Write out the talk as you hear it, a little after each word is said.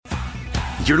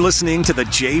You're listening to The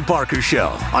Jay Barker Show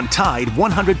on Tide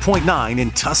 100.9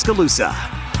 in Tuscaloosa.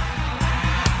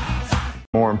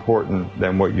 More important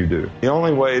than what you do. The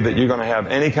only way that you're going to have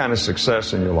any kind of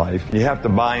success in your life, you have to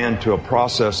buy into a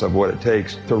process of what it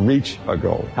takes to reach a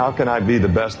goal. How can I be the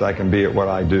best I can be at what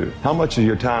I do? How much of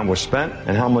your time was spent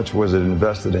and how much was it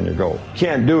invested in your goal? You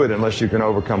can't do it unless you can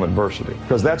overcome adversity,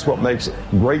 because that's what makes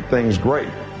great things great,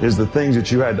 is the things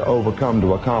that you had to overcome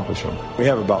to accomplish them. We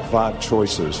have about 5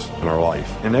 choices in our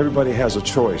life, and everybody has a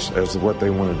choice as to what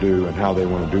they want to do and how they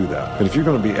want to do that. But if you're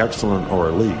going to be excellent or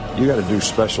elite, you got to do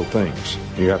special things.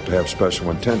 You have to have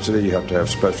special intensity. You have to have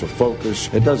special focus.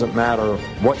 It doesn't matter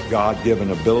what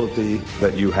God-given ability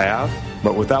that you have,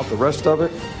 but without the rest of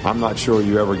it, I'm not sure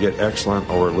you ever get excellent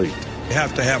or elite. You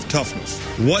have to have toughness.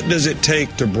 What does it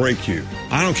take to break you?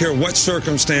 I don't care what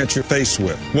circumstance you're faced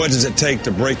with. What does it take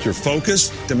to break your focus,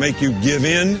 to make you give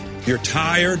in? You're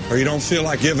tired, or you don't feel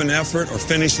like giving effort or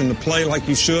finishing the play like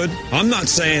you should. I'm not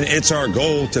saying it's our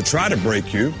goal to try to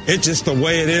break you. It's just the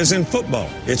way it is in football.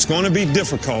 It's going to be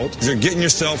difficult because you're getting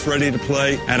yourself ready to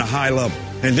play at a high level.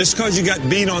 And just because you got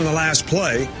beat on the last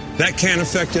play, that can't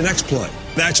affect the next play.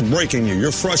 That's breaking you.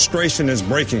 Your frustration is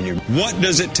breaking you. What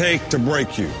does it take to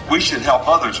break you? We should help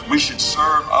others. We should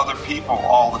serve other people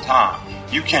all the time.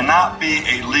 You cannot be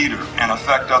a leader and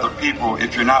affect other people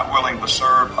if you're not willing to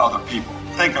serve other people.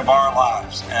 Think of our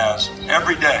lives as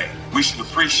every day we should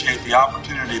appreciate the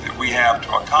opportunity that we have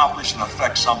to accomplish and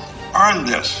affect something. Earn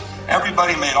this.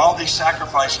 Everybody made all these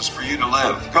sacrifices for you to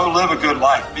live. Go live a good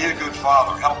life. Be a good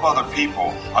father. Help other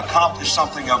people. Accomplish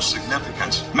something of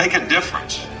significance. Make a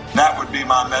difference. That would be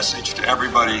my message to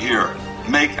everybody here.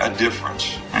 Make a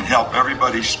difference and help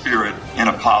everybody's spirit in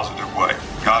a positive way.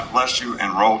 God bless you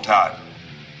and roll Tide.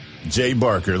 Jay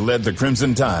Barker led the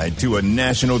Crimson Tide to a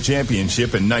national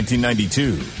championship in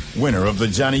 1992, winner of the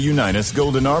Johnny Unitas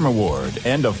Golden Arm Award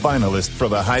and a finalist for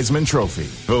the Heisman Trophy,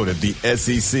 voted the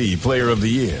SEC Player of the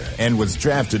Year, and was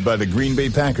drafted by the Green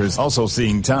Bay Packers, also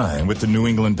seeing time with the New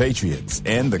England Patriots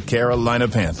and the Carolina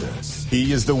Panthers.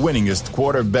 He is the winningest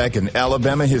quarterback in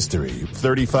Alabama history,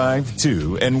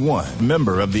 35-2-1,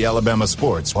 member of the Alabama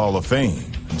Sports Hall of Fame.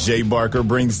 Jay Barker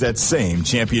brings that same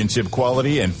championship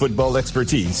quality and football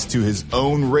expertise to his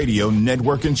own radio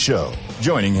network and show.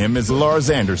 Joining him is Lars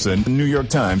Anderson, New York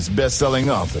Times best-selling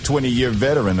author, 20-year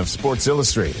veteran of Sports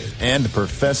Illustrated, and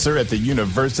professor at the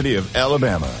University of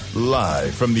Alabama.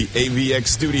 Live from the AVX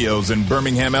studios in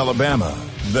Birmingham, Alabama,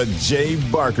 The Jay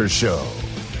Barker Show.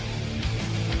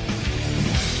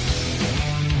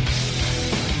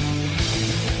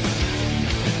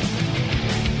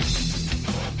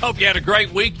 Hope you had a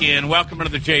great weekend. Welcome to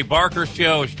the Jay Barker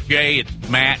Show. It's Jay, it's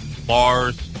Matt,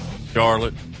 Lars,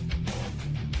 Charlotte,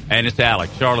 and it's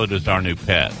Alex. Charlotte is our new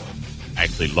pet.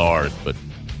 Actually, Lars, but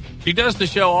she does the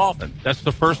show often. That's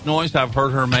the first noise I've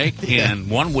heard her make in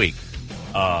 1 week.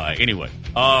 Anyway,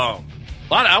 I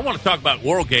want to talk about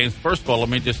World Games. First of all, let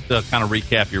me just kind of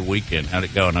recap your weekend. How'd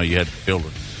it go? I know you had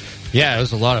children. Yeah, it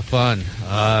was a lot of fun.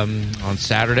 On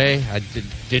Saturday, I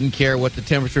didn't care what the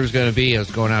temperature was going to be. I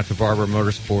was going out to Barber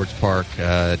Motorsports Park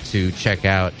to check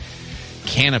out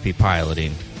canopy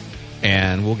piloting,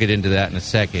 and we'll get into that in a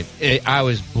second. I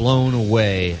was blown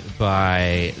away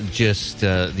by just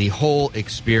the whole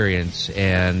experience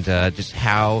and just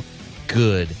how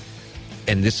good,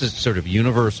 and this is sort of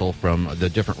universal from the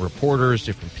different reporters,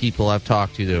 different people I've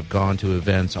talked to that have gone to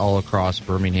events all across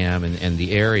Birmingham and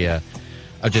the area,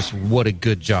 just what a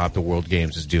good job the World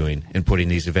Games is doing in putting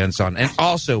these events on. And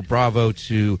also, bravo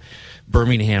to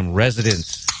Birmingham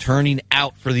residents turning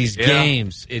out for these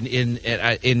games.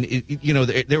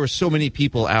 There were so many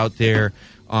people out there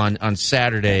on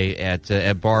Saturday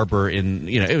at Barber.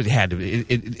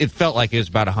 It felt like it was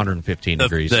about 115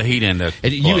 degrees. The heat index.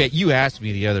 And you asked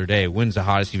me the other day, when's the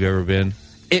hottest you've ever been?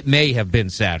 It may have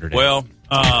been Saturday. Well,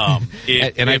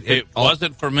 if it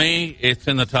wasn't for me, it's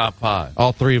in the top 5.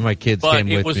 All 3 of my kids came with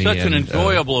me. But it was such an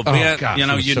enjoyable event. Gosh,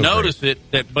 you so notice great.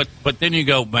 but then you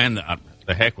go, man,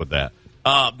 the heck with that.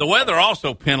 The weather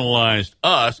also penalized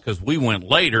us because we went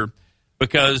later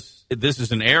because this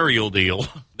is an aerial deal.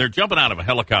 They're jumping out of a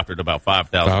helicopter at about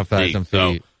 5,000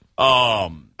 feet.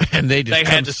 So, and they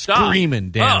had to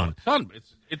screaming down.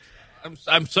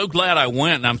 I'm so glad I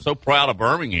went, and I'm so proud of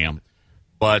Birmingham.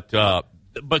 But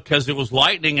because it was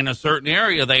lightning in a certain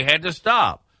area, they had to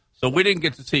stop. So we didn't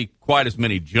get to see quite as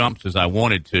many jumps as I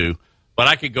wanted to. But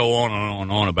I could go on and on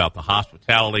and on about the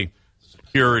hospitality,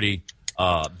 security,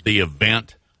 the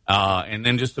event, and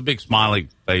then just a big smiley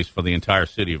face for the entire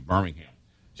city of Birmingham.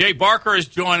 Jay Barker is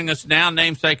joining us now,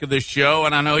 namesake of this show,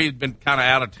 and I know he's been kind of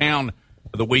out of town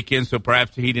for the weekend, so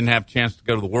perhaps he didn't have a chance to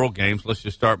go to the World Games. Let's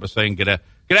just start by saying good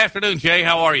afternoon, Jay.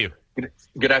 How are you?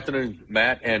 Good afternoon,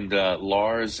 Matt and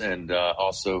Lars, and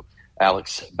also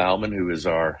Alex Bauman, who is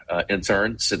our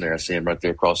intern, sitting there. I see him right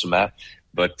there across from Matt.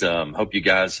 But hope you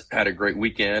guys had a great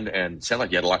weekend and sound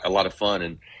like you had a lot of fun.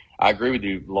 And I agree with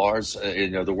you, Lars.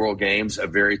 The World Games, a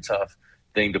very tough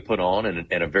thing to put on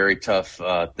and a very tough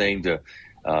thing to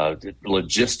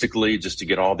logistically, just to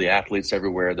get all the athletes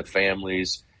everywhere, the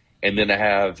families, and then to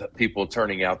have people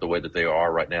turning out the way that they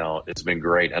are right now. It's been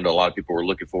great. I know a lot of people were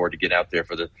looking forward to getting out there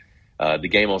for the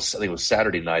game on, I think it was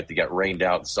Saturday night. They got rained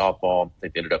out in softball. They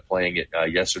ended up playing it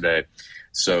yesterday.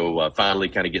 So finally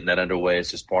kind of getting that underway.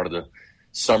 It's just part of the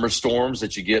summer storms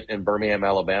that you get in Birmingham,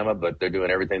 Alabama, but they're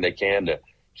doing everything they can to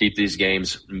keep these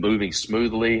games moving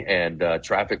smoothly and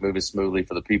traffic moving smoothly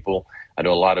for the people. I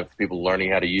know a lot of people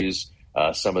learning how to use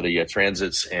some of the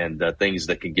transits and things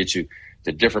that can get you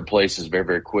to different places very,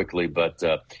 very quickly. But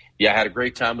I had a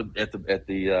great time at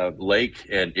the lake,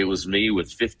 and it was me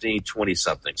with 15,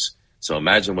 20-somethings. So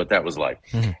imagine what that was like.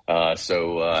 I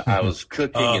was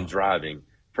cooking and driving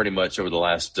pretty much over the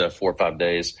last 4 or 5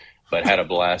 days, but had a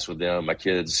blast with them, my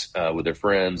kids, with their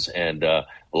friends, and a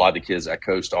lot of the kids I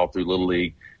coached all through Little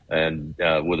League, and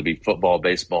whether it be football,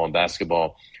 baseball, and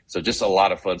basketball. So just a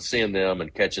lot of fun seeing them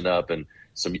and catching up, and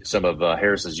some of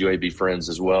Harrison's UAB friends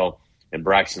as well. And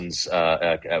Braxton's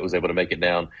was able to make it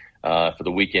down for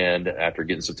the weekend after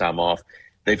getting some time off.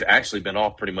 They've actually been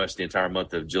off pretty much the entire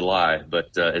month of July,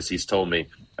 but as he's told me,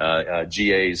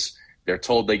 GAs, they're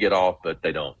told they get off, but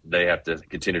they don't. They have to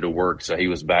continue to work. So he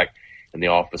was back in the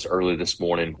office early this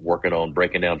morning working on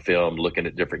breaking down film, looking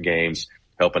at different games,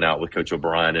 helping out with Coach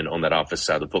O'Brien and on that office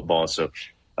side of the football. So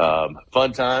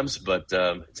fun times, but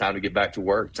time to get back to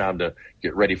work, time to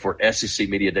get ready for SEC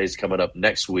Media Days coming up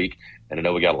next week. And I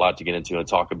know we got a lot to get into and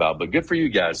talk about, but good for you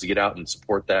guys to get out and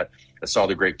support that. I saw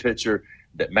the great picture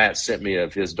that Matt sent me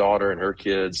of his daughter and her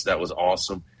kids. That was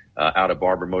awesome, out at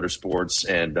Barber Motorsports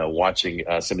and watching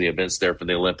some of the events there for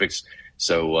the Olympics.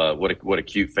 So what a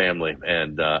cute family.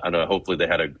 And I know hopefully they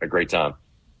had a great time.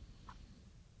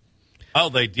 Oh,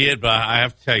 they did, but I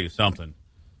have to tell you something.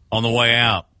 On the way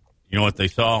out, you know what they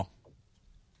saw?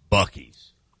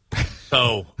 Buc-ee's.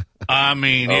 So, I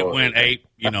mean, it went ape,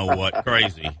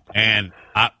 crazy. And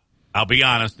I'll be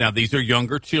honest, now these are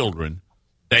younger children.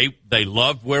 They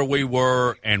loved where we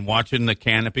were and watching the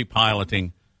canopy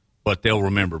piloting, but they'll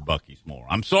remember Buc-ee's more.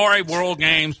 I'm sorry, World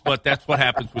Games, but that's what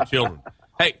happens with children.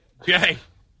 Hey,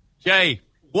 Jay,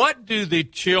 what do the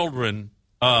children,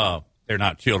 they're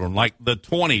not children, like the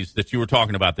 20s that you were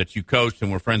talking about that you coached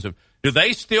and were friends of, do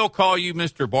they still call you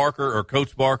Mr. Barker or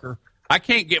Coach Barker? I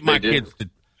can't get my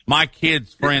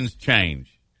kids' friends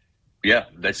change. Yeah,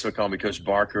 they still call me Coach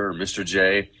Barker or Mr.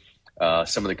 J.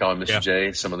 Some of them call me Mr.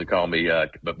 J. Some of them call me,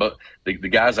 but the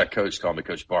guys I coach call me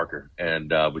Coach Barker,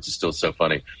 and which is still so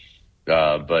funny.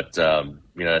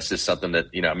 It's just something that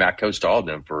I coached all of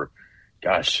them for,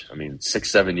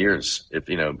 6-7 years,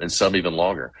 and some even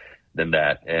longer than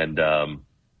that. And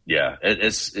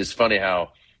it's funny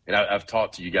how, and I've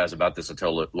talked to you guys about this. I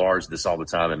tell Lars this all the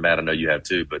time, and Matt, I know you have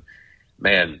too. But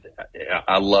man,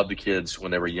 I love the kids when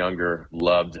they were younger.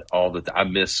 Loved all I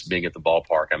miss being at the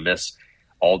ballpark. I miss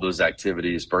all those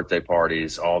activities, birthday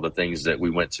parties, all the things that we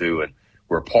went to and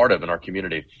were a part of in our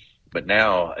community. But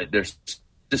now there's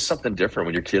just something different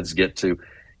when your kids get to,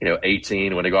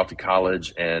 18, when they go off to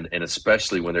college, and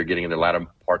especially when they're getting in the latter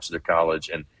parts of their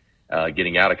college and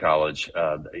getting out of college.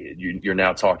 You're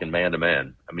now talking man to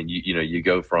man. I mean, you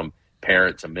go from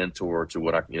parent to mentor to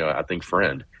what I think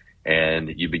friend, and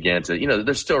you begin to,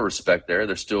 there's still respect there.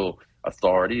 There's still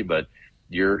authority, but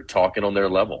you're talking on their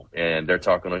level and they're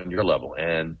talking on your level,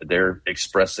 and they're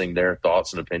expressing their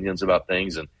thoughts and opinions about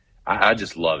things. And I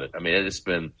just love it. I mean, it's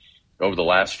been over the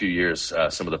last few years,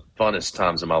 some of the funnest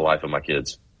times in my life with my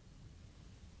kids.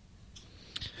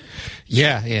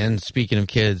 Yeah, and speaking of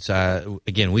kids,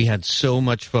 again, we had so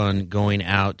much fun going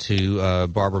out to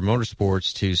Barber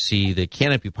Motorsports to see the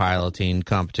canopy piloting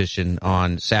competition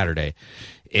on Saturday.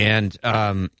 And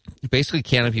basically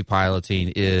canopy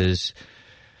piloting is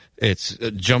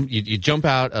you jump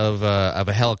out of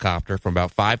a helicopter from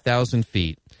about 5,000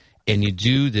 feet, and you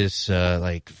do this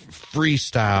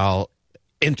freestyle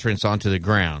entrance onto the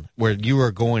ground where you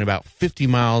are going about 50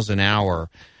 miles an hour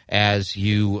as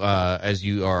you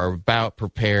are about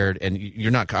prepared, and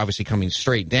you're not obviously coming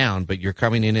straight down, but you're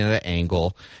coming in at an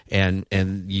angle, and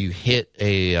you hit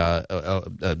a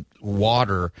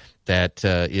water that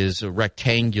is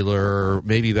rectangular,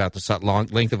 maybe about the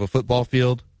length of a football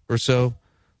field or so,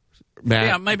 Matt?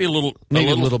 Yeah, maybe a little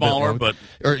smaller, bit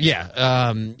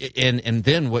and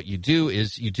then what you do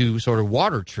is you do sort of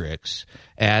water tricks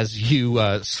as you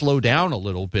slow down a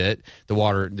little bit.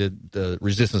 The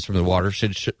resistance from the water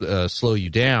should slow you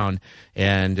down,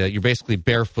 and you're basically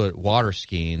barefoot water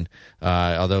skiing,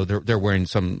 although they're wearing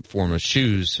some form of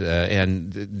shoes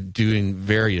and doing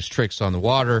various tricks on the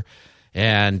water.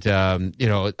 And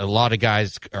a lot of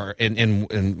guys are,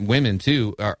 and women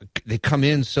too, they come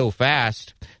in so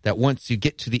fast that once you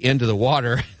get to the end of the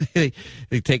water, they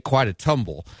take quite a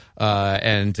tumble.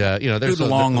 There's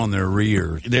along on their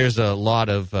rears. There's a lot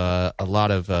of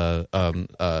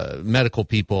medical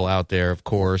people out there, of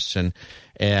course, and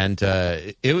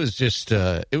it was just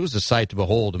it was a sight to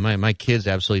behold. And my kids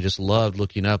absolutely just loved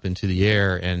looking up into the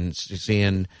air and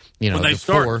seeing when they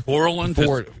start twirling.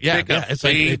 It's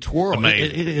like they twirl.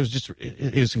 It was just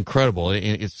it was incredible.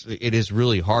 It is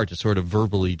really hard to sort of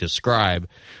verbally describe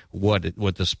what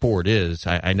the sport is.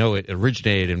 I know it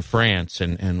originated in France,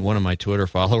 and one of my Twitter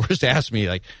followers asked me,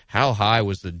 like, how high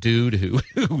was the dude who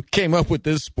came up with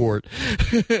this sport?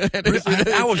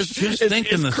 I was just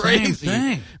thinking the same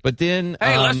thing. But then,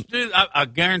 hey, let's do. I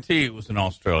guarantee it was an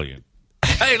Australian.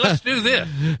 Hey, let's do this.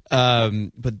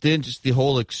 But then just the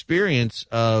whole experience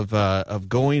of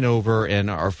going over, and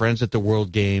our friends at the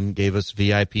World Game gave us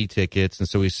VIP tickets, and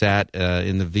so we sat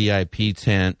in the VIP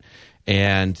tent.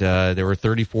 And there were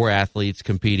 34 athletes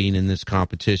competing in this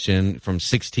competition from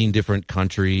 16 different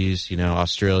countries,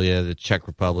 Australia, the Czech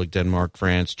Republic, Denmark,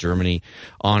 France, Germany,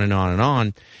 on and on and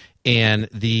on. And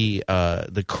the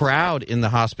crowd in the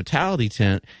hospitality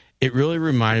tent, it really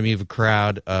reminded me of a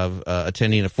crowd of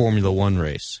attending a Formula One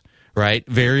race, right?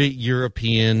 Very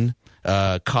European,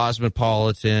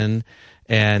 cosmopolitan.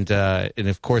 And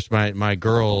of course, my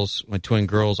girls, my twin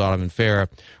girls, Autumn and Farah,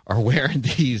 are wearing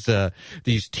these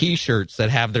T-shirts that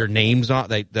have their names on,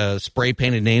 the spray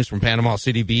painted names from Panama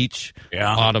City Beach.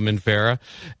 Yeah. Autumn and Farah,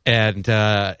 and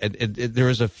there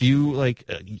was a few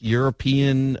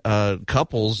European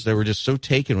couples that were just so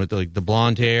taken with the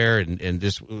blonde hair and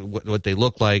just what they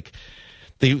look like.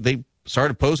 They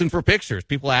started posing for pictures.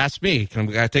 People asked me,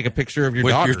 "Can I take a picture of your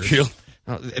daughter?" Your children.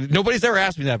 Nobody's ever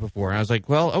asked me that before. And I was like,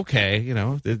 well, okay,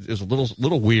 it was a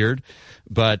little weird,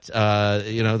 but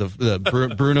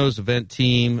the Bruno's event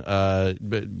team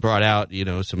brought out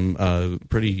some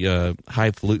pretty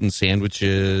highfalutin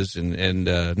sandwiches and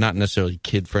not necessarily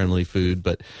kid friendly food,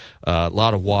 but a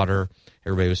lot of water.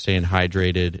 Everybody was staying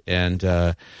hydrated,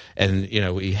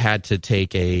 and we had to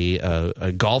take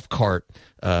a golf cart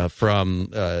from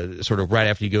sort of right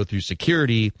after you go through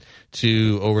security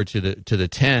over to the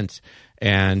tent.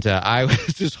 And I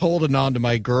was just holding on to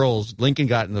my girls. Lincoln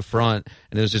got in the front,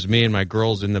 and it was just me and my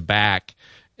girls in the back.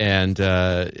 And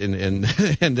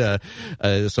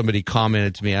somebody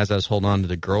commented to me as I was holding on to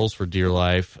the girls for dear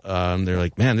life. They're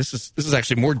like, "Man, this is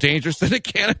actually more dangerous than a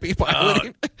canopy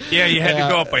piloting." Yeah, you had to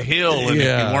go up a hill, and if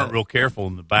you weren't real careful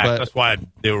in the back. That's why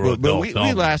they were adults. But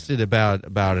we lasted about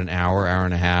an hour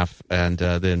and a half, and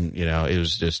then it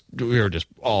was just we were just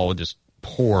all just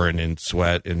pouring in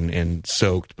sweat and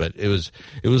soaked, but it was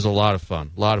a lot of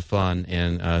fun,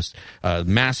 and a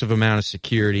massive amount of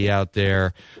security out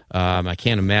there. I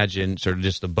can't imagine sort of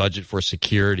just the budget for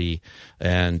security,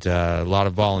 and a lot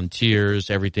of volunteers.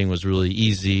 Everything was really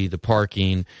easy, the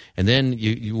parking, and then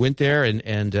you went there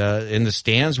and the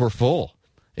stands were full.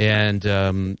 And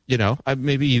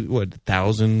maybe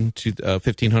 1,000 to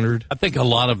 1,500. I think a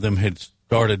lot of them had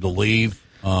started to leave,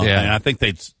 and I think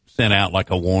they'd sent out like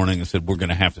a warning and said we're going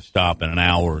to have to stop in an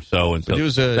hour or so, and so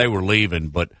they were leaving.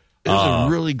 But it was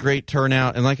a really great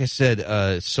turnout, and like I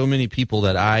said, so many people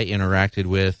that I interacted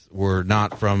with were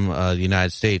not from the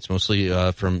United States, mostly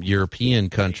from European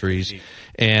countries,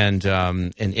 and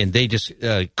they just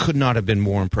could not have been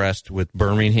more impressed with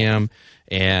Birmingham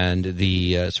and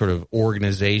the sort of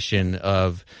organization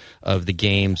of the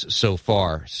games so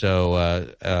far. So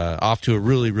off to a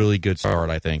really, really good start,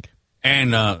 I think.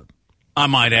 And I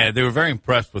might add, they were very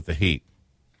impressed with the heat.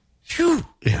 Phew.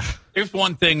 Yeah. Here's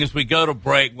one thing as we go to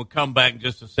break. We'll come back in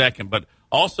just a second. But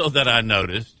also that I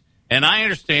noticed, and I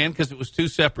understand because it was two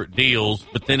separate deals,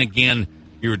 but then again,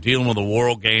 you were dealing with the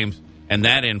World Games and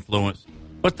that influence.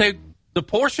 But the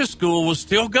Porsche school was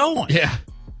still going. Yeah.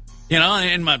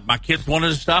 And my kids wanted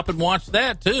to stop and watch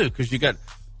that, too, because you got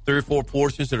 3 or 4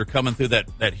 Porsches that are coming through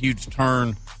that huge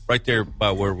turn right there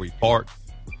by where we parked,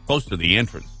 close to the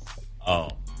entrance.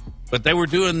 But they were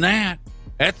doing that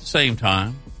at the same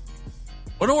time.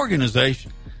 What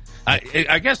organization?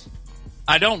 I guess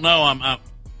I don't know.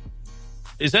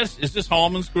 Is this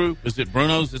Hallman's group? Is it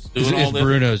Bruno's that's doing all this? It's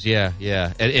Bruno's, yeah.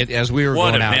 As we were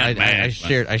going out, I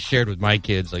shared with my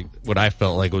kids like what I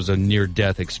felt like was a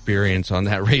near-death experience on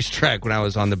that racetrack when I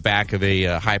was on the back of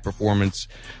a high-performance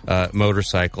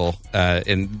motorcycle,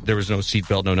 and there was no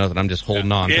seatbelt, no nothing. I'm just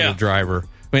holding on to the driver.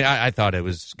 I mean, I thought it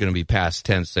was going to be past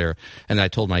tense there, and I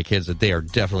told my kids that they are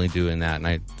definitely doing that, and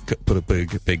I put a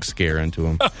big scare into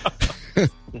them.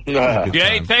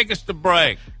 Jay, take us to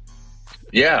break.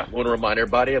 Yeah, I want to remind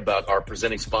everybody about our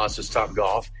presenting sponsors, Top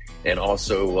Golf, and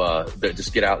also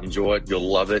just get out and enjoy it. You'll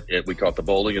love it. We call it the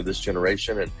bowling of this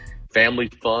generation, and family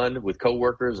fun with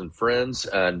coworkers and friends,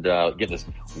 and getting to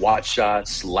watch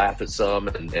shots, laugh at some,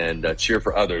 and cheer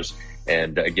for others.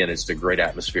 And again, it's a great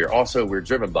atmosphere. Also, we're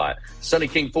driven by Sunny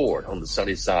King Ford on the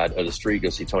sunny side of the street. Go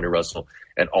see Tony Russell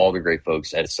and all the great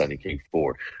folks at Sunny King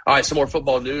Ford. All right, some more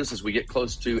football news as we get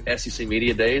close to SEC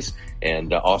Media Days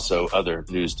and also other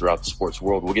news throughout the sports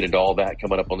world. We'll get into all that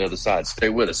coming up on the other side. Stay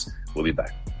with us. We'll be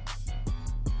back.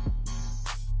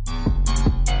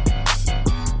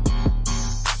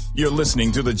 You're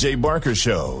listening to The Jay Barker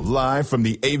Show, live from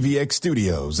the AVX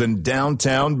studios in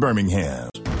downtown Birmingham.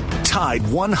 Tide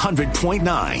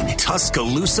 100.9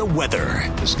 Tuscaloosa weather.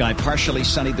 The sky partially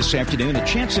sunny this afternoon. A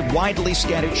chance of widely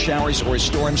scattered showers or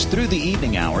storms through the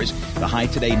evening hours. The high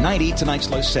today 90, tonight's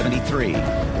low 73.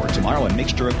 For tomorrow, a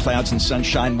mixture of clouds and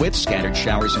sunshine with scattered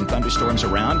showers and thunderstorms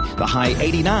around. The high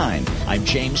 89. I'm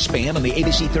James Spann on the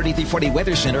ABC 3340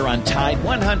 Weather Center on Tide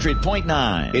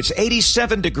 100.9. It's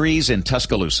 87 degrees in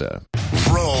Tuscaloosa.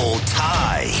 Roll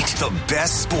Tide, the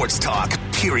best sports talk,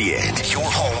 period. Your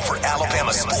home for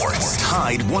Alabama sports.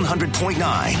 Tide 100.9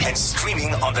 and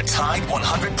streaming on the Tide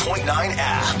 100.9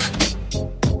 app.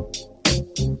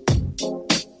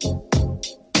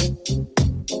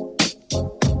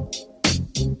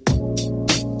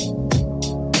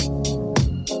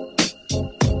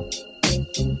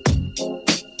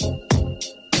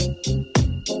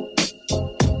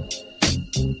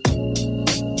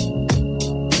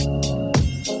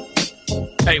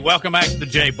 Hey, welcome back to the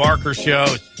Jay Barker Show.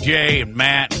 It's Jay and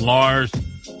Matt and Lars.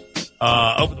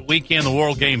 Over the weekend, the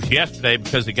World Games yesterday,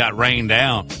 because it got rained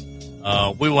out,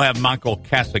 we will have Michael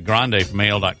Casagrande from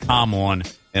AL.com on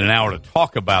in an hour to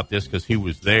talk about this because he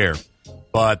was there.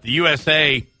 But the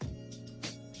USA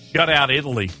shut out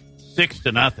Italy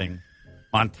 6-0.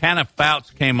 Montana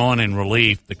Fouts came on in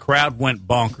relief. The crowd went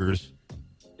bonkers.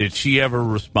 Did she ever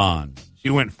respond? She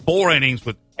went 4 innings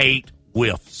with 8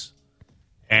 whiffs.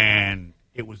 And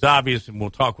it was obvious, and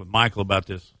we'll talk with Michael about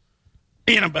this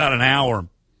in about an hour,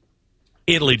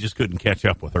 Italy just couldn't catch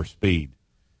up with her speed.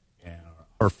 And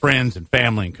her friends and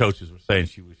family and coaches were saying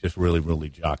she was just really,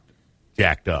 really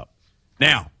jacked up.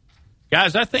 Now,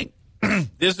 guys, I think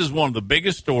this is one of the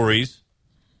biggest stories,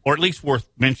 or at least worth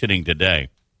mentioning today.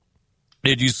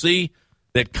 Did you see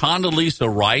that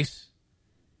Condoleezza Rice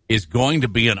is going to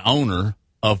be an owner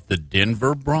of the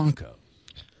Denver Broncos?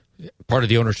 Part of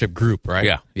the ownership group,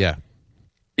 right? Yeah.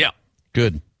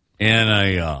 Good.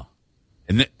 And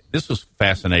this was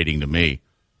fascinating to me.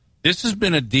 This has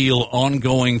been a deal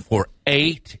ongoing for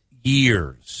 8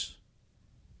 years.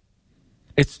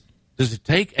 Does it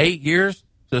take 8 years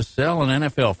to sell an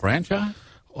NFL franchise?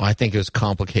 Well, I think it was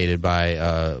complicated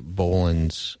by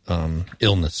Boland's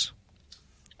illness.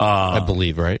 I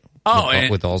believe, right?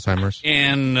 With Alzheimer's.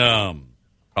 And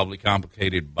probably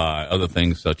complicated by other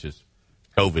things such as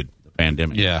COVID, the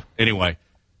pandemic. Yeah. Anyway,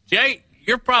 Jay,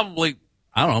 you're probably,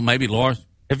 I don't know, maybe Lars.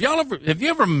 Have you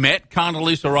ever met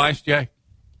Condoleezza Rice, Jay?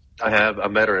 I have. I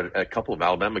met her at a couple of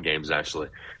Alabama games, actually.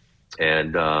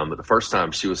 And the first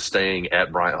time she was staying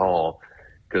at Bryant Hall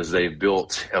because they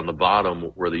built on the bottom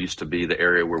where there used to be the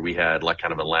area where we had like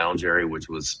kind of a lounge area, which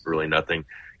was really nothing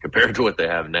compared to what they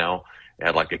have now. It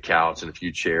had like a couch and a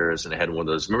few chairs, and it had one of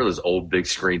those, remember those old big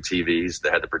screen TVs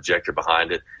that had the projector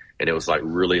behind it? And it was like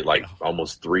really like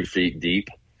almost 3 feet deep.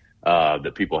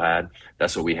 That people had.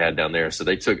 That's what we had down there. So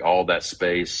they took all that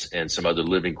space and some other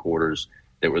living quarters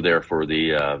that were there for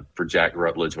for Jack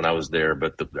Rutledge when I was there,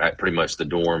 but pretty much the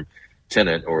dorm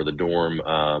tenant or the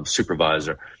dorm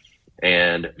supervisor,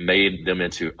 and made them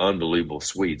into unbelievable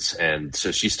suites. And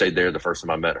so she stayed there the first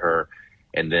time I met her,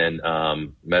 and then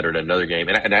met her at another game,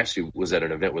 and actually was at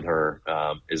an event with her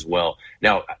as well.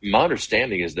 Now, my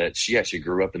understanding is that she actually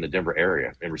grew up in the Denver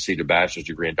area and received a bachelor's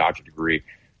degree and doctorate degree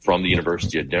from the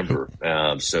University of Denver.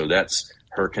 So that's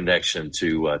her connection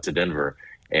to Denver,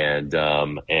 and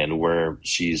where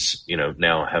she's,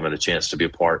 now having a chance to be a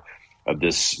part of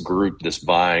this group, this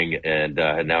buying, and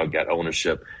now got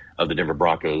ownership of the Denver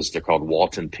Broncos. They're called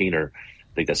Walton Penner.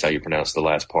 I think that's how you pronounce the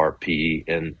last part,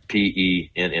 Penner.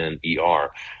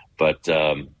 But,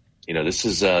 this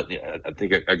is, I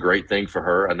think, a great thing for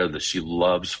her. I know that she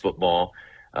loves football.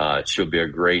 She'll be a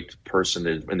great person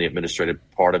in the administrative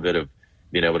part of it, of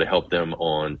being able to help them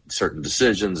on certain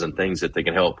decisions and things that they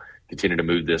can help continue to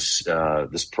move this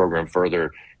program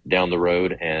further down the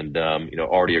road. And,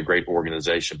 already a great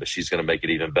organization, but she's going to make it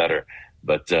even better.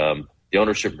 But the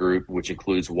ownership group, which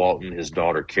includes Walton, his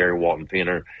daughter, Carrie Walton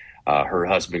Peener, her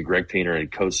husband, Greg Peener,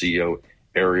 and co-CEO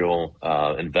Ariel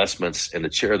Investments, and the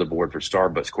chair of the board for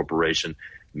Starbucks Corporation,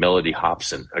 Melody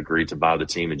Hobson, agreed to buy the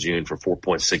team in June for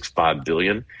 $4.65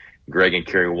 billion. Greg and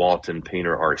Carrie Walton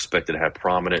Peener are expected to have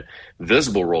prominent,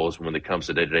 visible roles when it comes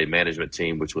to day-to-day management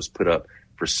team, which was put up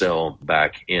for sale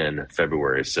back in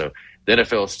February. So the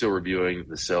NFL is still reviewing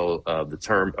the sale of the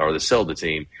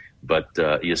team, but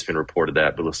ESPN reported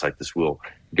that. But it looks like this will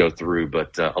go through.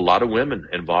 But a lot of women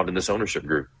involved in this ownership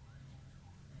group.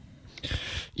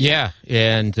 Yeah,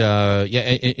 and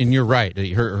you're right.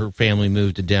 Her family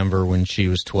moved to Denver when she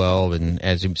was 12, and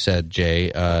as you said,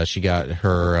 Jay, she got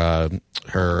her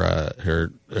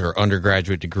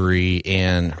undergraduate degree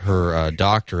and her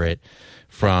doctorate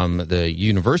from the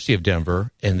University of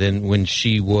Denver. And then when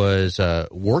she was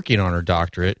working on her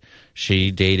doctorate,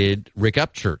 she dated Rick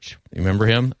Upchurch. You remember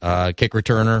him? Kick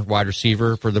returner, wide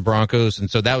receiver for the Broncos. And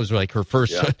so that was like her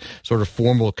first sort of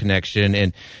formal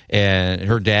connection. And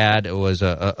her dad was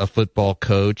a football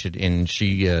coach, and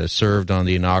she served on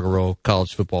the inaugural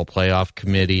college football playoff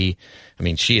committee. I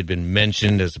mean, she had been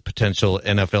mentioned as a potential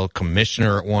NFL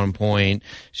commissioner at one point.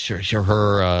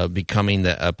 Her becoming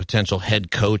a potential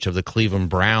head coach of the Cleveland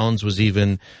Browns was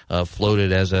even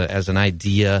floated as an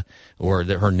idea, or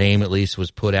that her name at least was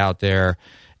put out there.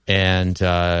 And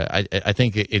I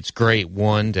think it's great,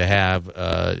 one, to have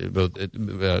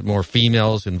more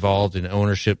females involved in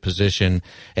ownership position,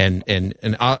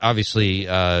 and obviously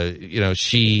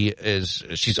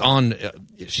she's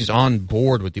on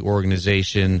board with the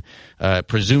organization.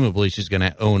 Presumably, she's going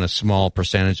to own a small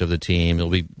percentage of the team.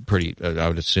 It'll be pretty, I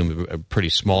would assume, a pretty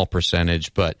small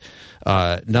percentage, but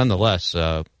nonetheless.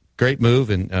 Great move,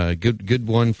 and good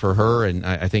one for her, and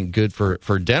I think good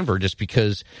for Denver, just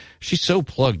because she's so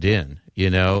plugged in,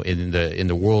 in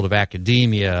the world of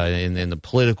academia, in the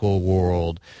political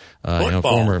world,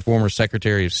 former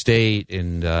Secretary of State,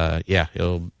 and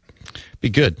it'll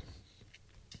be good.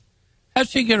 How'd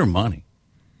she get her money?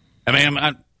 I mean,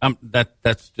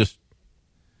 that's just.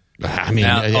 I mean,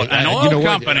 an oil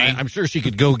company. I'm sure she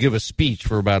could go give a speech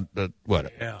for about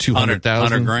 $200,000,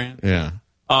 $100,000. Yeah.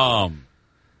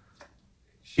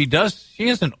 She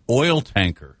has an oil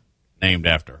tanker named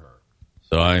after her.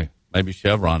 So maybe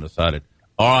Chevron decided,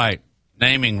 all right,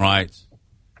 naming rights,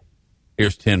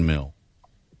 here's $10 million.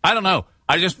 I don't know.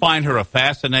 I just find her a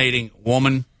fascinating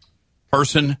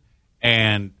person,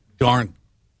 and darn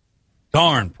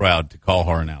proud to call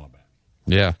her in Alabama.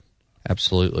 Yeah,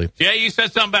 absolutely. Yeah, you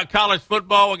said something about college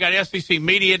football. We got SEC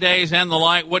Media Days and the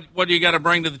like. What do you got to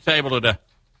bring to the table today?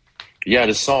 Yeah, I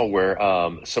just saw where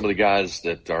some of the guys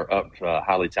that are up,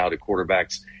 highly touted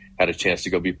quarterbacks, had a chance to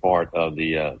go be part of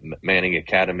the Manning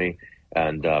Academy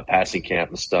and passing camp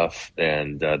and stuff.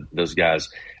 And those guys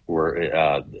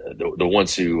were the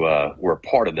ones who were a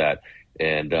part of that.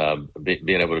 And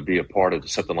being able to be a part of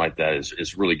something like that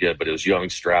is really good. But it was Young,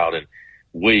 Stroud, and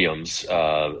Williams.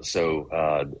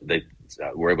 So they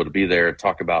were able to be there and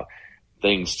talk about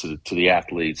things to the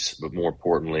athletes, but more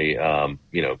importantly,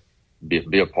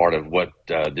 be a part of what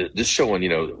just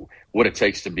showing what it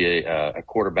takes to be a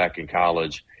quarterback in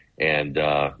college, and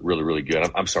really, really good.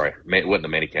 I'm sorry, it wasn't the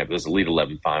Manning camp. It was the Elite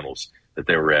 11 finals that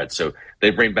they were at. So they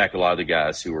bring back a lot of the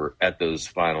guys who were at those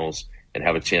finals and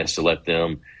have a chance to let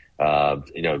them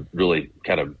really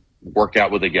kind of work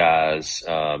out with the guys,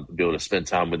 be able to spend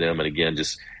time with them, and again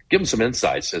just give them some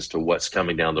insights as to what's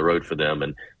coming down the road for them.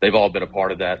 And they've all been a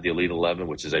part of that, the Elite 11,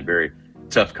 which is a very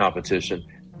tough competition,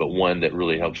 but one that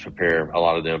really helps prepare a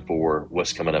lot of them for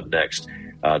what's coming up next.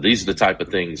 These are the type of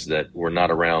things that were not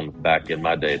around back in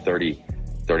my day, 30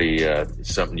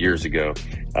 something years ago,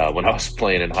 when I was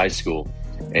playing in high school.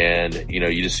 And,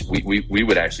 we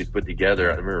would actually put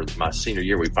together, I remember my senior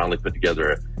year, we finally put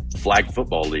together a flag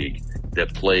football league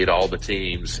that played all the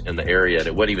teams in the area. And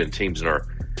it wasn't even teams in our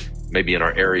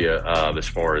area as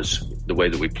far as the way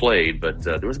that we played, but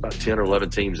there was about 10 or 11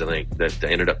 teams, I think, that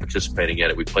ended up participating in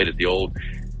it. We played at the old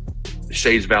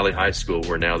Shades Valley High School,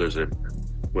 where now there's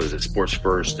Sports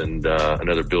First, and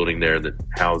another building there that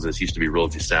used to be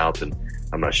Realty South, and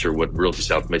I'm not sure what Realty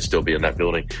South may still be in that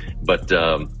building, but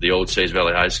the old Shades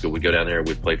Valley High School, we'd go down there and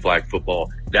we'd play flag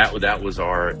football. That was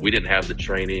we didn't have the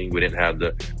training, we didn't have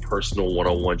the personal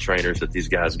one-on-one trainers that these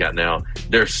guys got now.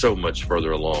 They're so much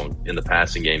further along in the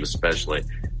passing game, especially,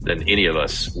 than any of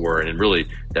us were. And really,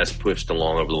 that's pushed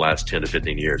along over the last 10 to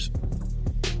 15 years.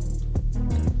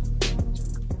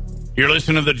 You're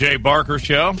listening to the Jay Barker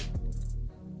Show.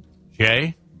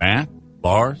 Jay, Matt,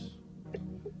 Lars,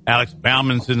 Alex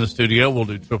Bauman's in the studio. We'll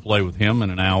do AAA with him in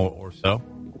an hour or so.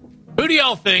 Who do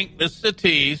y'all think, this is a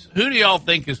tease, who do y'all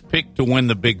think is picked to win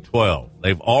the Big 12?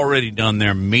 They've already done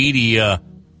their media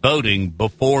voting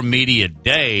before media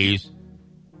days.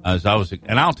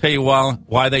 And I'll tell you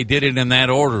why they did it in that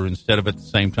order instead of at the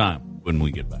same time when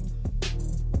we get back.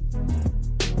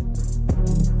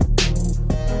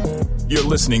 You're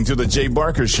listening to The Jay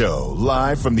Barker Show,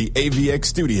 live from the AVX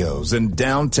studios in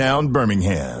downtown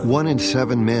Birmingham. 1 in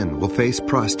 7 men will face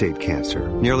prostate cancer.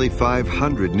 Nearly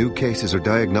 500 new cases are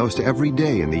diagnosed every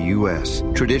day in the U.S.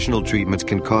 Traditional treatments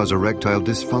can cause erectile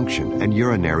dysfunction and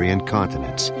urinary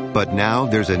incontinence. But now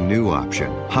there's a new option,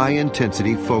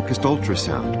 high-intensity focused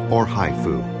ultrasound, or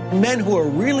HIFU. Men who are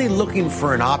really looking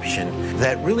for an option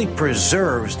that really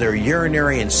preserves their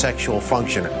urinary and sexual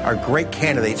function are great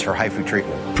candidates for HIFU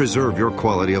treatment. Preserve your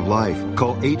quality of life.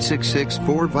 Call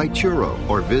 866-4-VITURO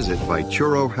or visit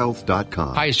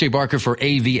VituroHealth.com. Hi, it's Jay Barker for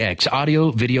AVX,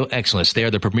 Audio Video Excellence. They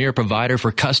are the premier provider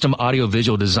for custom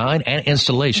audio-visual design and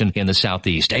installation in the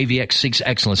Southeast. AVX seeks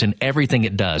excellence in everything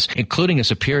it does, including a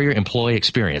superior employee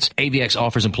experience. AVX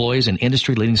offers employees an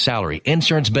industry-leading salary,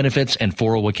 insurance benefits, and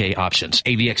 401k options.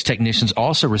 AVX technicians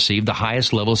also receive the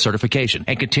highest level of certification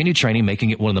and continue training, making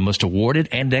it one of the most awarded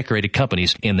and decorated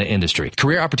companies in the industry.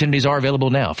 Career opportunities are available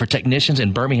now for technicians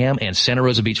in Birmingham and Santa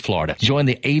Rosa Beach, Florida. Join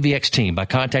the AVX team by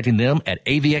contacting them at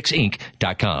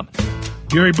avxinc.com.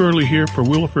 Gary Burley here for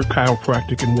Williford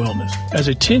Chiropractic and Wellness. As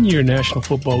a 10-year National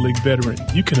Football League veteran,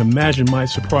 you can imagine my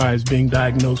surprise being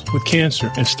diagnosed with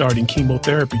cancer and starting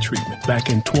chemotherapy treatment back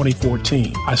in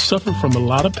 2014. I suffered from a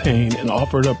lot of pain and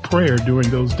offered up prayer during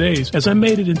those days as I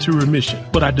made it into remission,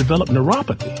 but I developed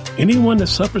neuropathy. Anyone that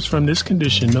suffers from this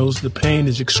condition knows the pain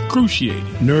is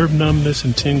excruciating, nerve numbness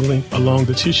and tingling along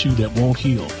the tissue that won't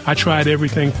heal. I tried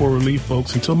everything for relief,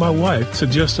 folks, until my wife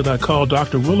suggested I call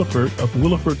Dr. Williford of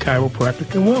Williford Chiropractic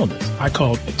and Wellness. I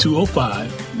called at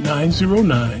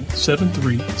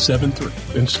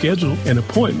 205-909-7373 and scheduled an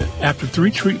appointment. After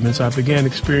 3 treatments, I began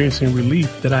experiencing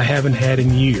relief that I haven't had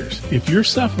in years. If you're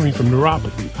suffering from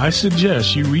neuropathy, I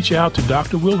suggest you reach out to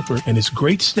Dr. Williford and his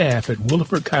great staff at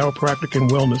Williford Chiropractic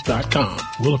and Wellness.com.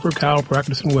 Williford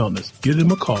Chiropractic and Wellness. Give them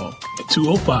a call at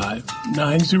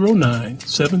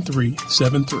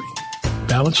 205-909-7373.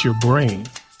 Balance your brain.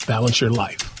 Balance your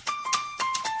life.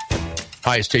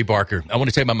 Hi, it's Jay Barker. I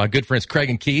want to tell you about my good friends Craig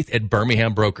and Keith at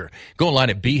Birmingham Broker. Go online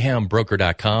at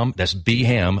bhambroker.com. That's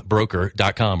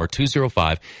bhambroker.com or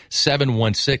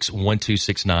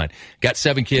 205-716-1269. Got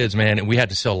 7 kids, man, and we had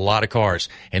to sell a lot of cars.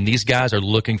 And these guys are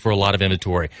looking for a lot of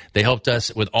inventory. They helped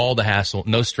us with all the hassle.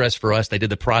 No stress for us. They did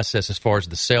the process as far as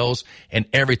the sales and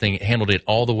everything. Handled it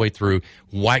all the way through.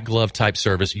 White glove type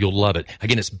service. You'll love it.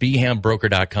 Again, it's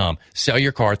bhambroker.com. Sell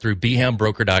your car through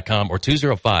bhambroker.com or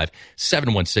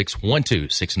 205-716-1269.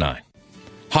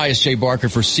 Hi, it's Jay Barker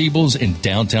for Siebel's in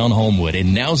downtown Homewood,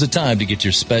 and now's the time to get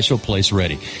your special place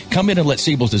ready. Come in and let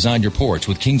Siebel's design your porch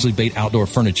with Kingsley Bait outdoor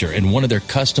furniture and one of their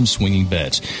custom swinging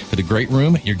beds. For the great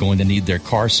room, you're going to need their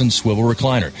Carson swivel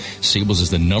recliner. Siebel's is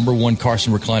the #1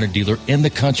 Carson recliner dealer in the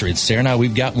country, and Sarah and I,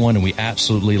 we've got one, and we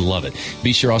absolutely love it.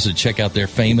 Be sure also to check out their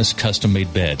famous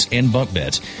custom-made beds and bunk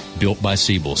beds built by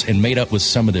Siebel's and made up with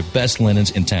some of their best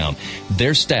linens in town.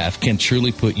 Their staff can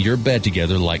truly put your bed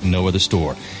together like no other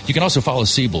store. You can also follow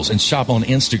Siebel's and shop on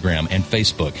Instagram and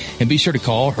Facebook. And be sure to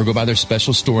call or go by their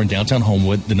special store in downtown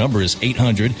Homewood. The number is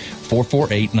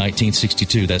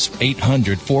 800-448-1962. That's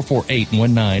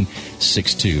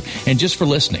 800-448-1962. And just for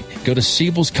listening, go to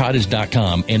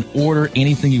Siebel'sCottage.com and order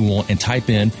anything you want and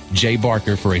type in Jay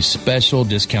Barker for a special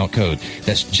discount code.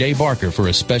 That's Jay Barker for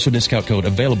a special discount code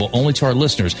available only to our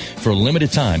listeners for a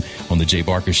limited time on The Jay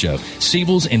Barker Show.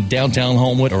 Siebel's in downtown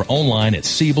Homewood or online at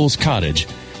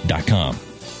Siebel'sCottage.com.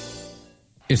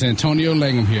 It's Antonio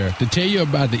Langham here to tell you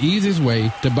about the easiest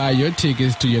way to buy your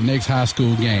tickets to your next high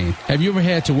school game. Have you ever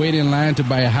had to wait in line to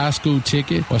buy a high school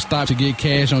ticket or stop to get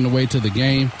cash on the way to the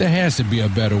game? There has to be a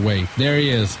better way. There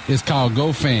is. It's called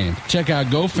GoFan. Check out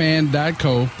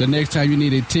GoFan.co the next time you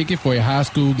need a ticket for a high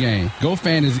school game.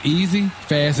 GoFan is easy,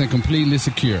 fast, and completely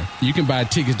secure. You can buy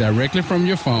tickets directly from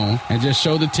your phone and just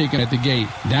show the ticket at the gate.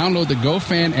 Download the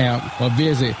GoFan app or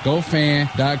visit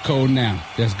GoFan.co now.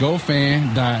 That's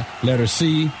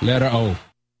GoFan.C. letter O.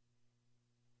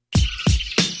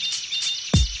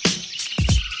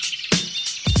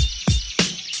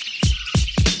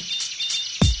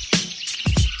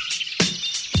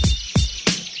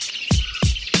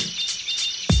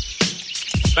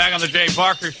 Back on the Jay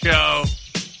Barker Show.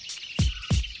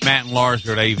 Matt and Lars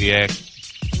are at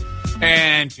AVX.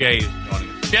 And Jay is joining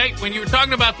us. Jay, when you were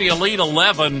talking about the Elite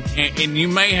 11, and you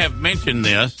may have mentioned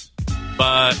this,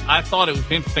 but I thought it was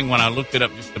interesting when I looked it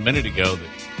up just a minute ago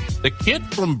that the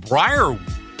kid from Briarwood,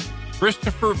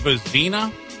 Christopher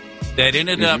Vazina, that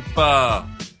ended up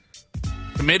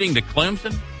committing to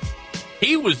Clemson,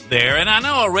 he was there. And I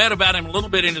know I read about him a little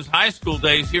bit in his high school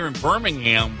days here in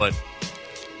Birmingham, but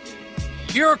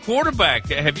you're a quarterback.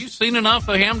 Have you seen enough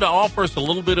of him to offer us a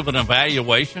little bit of an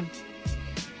evaluation?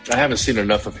 I haven't seen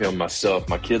enough of him myself.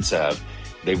 My kids have.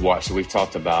 They've watched it. We've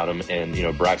talked about him.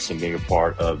 And, Braxton being a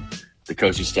part of the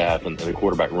coaching staff and the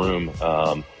quarterback room,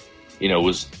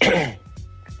 was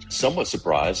somewhat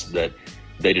surprised that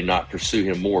they did not pursue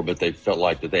him more, but they felt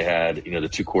like that they had, the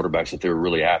two quarterbacks that they were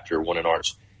really after, one in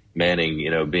Arch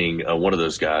Manning, being one of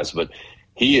those guys. But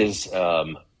he is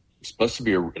supposed to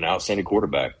be an outstanding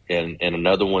quarterback. And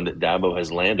another one that Dabo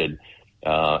has landed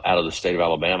out of the state of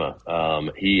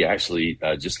Alabama. He actually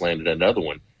just landed another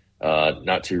one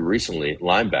not too recently,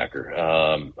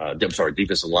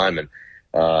 defensive lineman.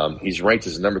 He's ranked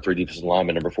as the number 3 defensive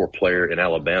lineman, number 4 player in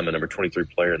Alabama, number 23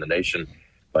 player in the nation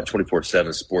by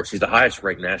 24/7 Sports. He's the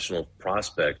highest-ranked national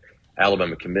prospect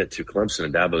Alabama commit to Clemson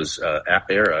in Dabo's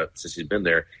era since he's been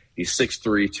there. He's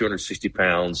 6'3", 260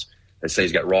 pounds. They say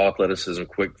he's got raw athleticism,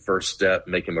 quick first step,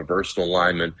 make him a versatile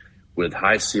lineman with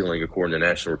high ceiling, according to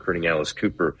national recruiting analyst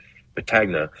Cooper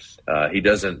Patagna. He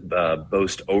doesn't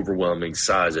boast overwhelming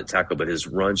size at tackle, but his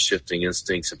run-shifting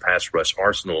instincts and pass rush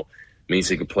arsenal means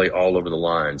he can play all over the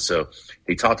line. So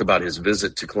he talked about his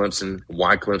visit to Clemson.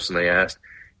 Why Clemson, they asked.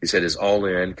 He said his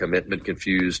all-in, commitment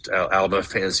confused Alabama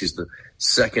fans. He's the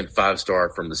second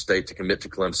 5-star from the state to commit to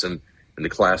Clemson in the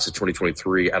class of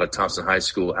 2023 out of Thompson High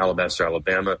School, Alabaster,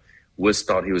 Alabama. Woods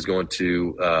thought he was going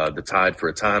to the Tide for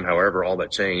a time. However, all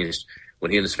that changed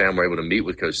when he and his family were able to meet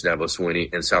with Coach Dabo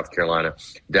Swinney in South Carolina.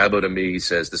 Dabo to me, he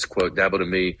says, this quote, Dabo to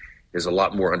me is a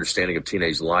lot more understanding of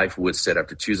teenage life. Woods said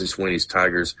after choosing Swinney's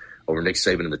Tigers over Nick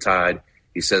Saban and the Tide,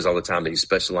 he says all the time that he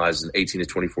specializes in 18 to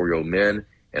 24-year-old men,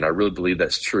 and I really believe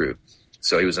that's true.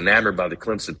 So he was enamored by the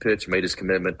Clemson pitch, made his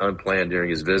commitment unplanned during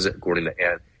his visit, according to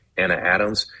Anna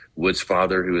Adams. Woods'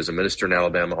 father, who is a minister in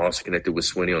Alabama, also connected with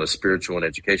Swinney on a spiritual and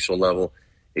educational level.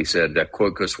 He said that,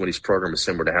 quote, Coach Swinney's program is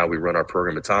similar to how we run our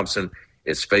program at Thompson.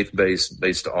 It's faith-based,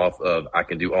 based off of I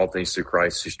can do all things through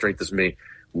Christ who strengthens me,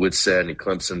 Woods said. And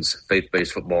Clemson's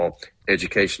faith-based football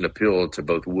education appealed to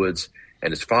both Woods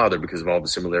and his father because of all the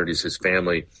similarities, his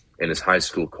family and his high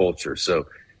school culture. So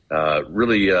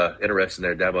really interesting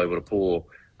there. Dabo able to pull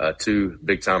 2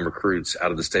 big-time recruits out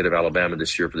of the state of Alabama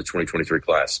this year for the 2023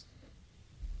 class.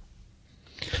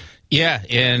 Yeah,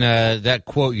 and that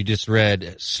quote you just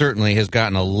read certainly has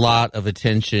gotten a lot of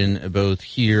attention both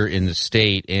here in the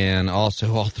state and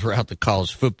also all throughout the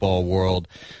college football world,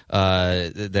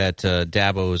 that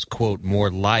Dabo is, quote,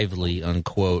 more lively,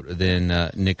 unquote, than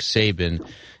Nick Saban.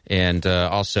 And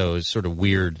also it's sort of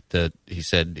weird that he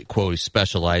said, quote, he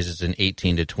specializes in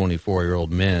 18 to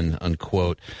 24-year-old men,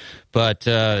 unquote. But,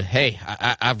 hey,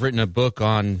 I've written a book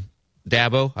on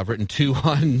Dabo. I've written 2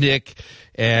 on Nick.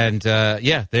 And,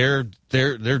 yeah,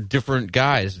 they're different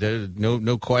guys. There's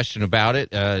no question about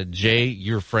it. Jay,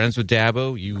 you're friends with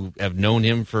Dabo. You have known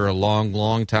him for a long,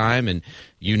 long time. And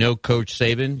you know Coach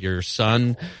Saban. Your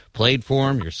son played for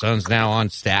him. Your son's now on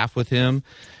staff with him.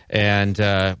 And,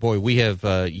 boy, we have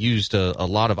used a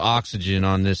lot of oxygen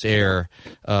on this air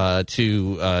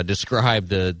to describe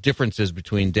the differences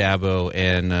between Dabo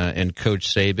and Coach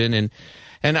Saban.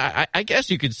 And I guess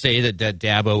you could say that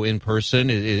Dabo in person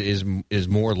is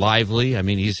more lively. I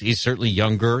mean, he's certainly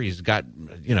younger. He's got,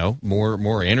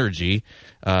 more energy.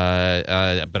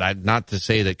 But not to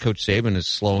say that Coach Saban is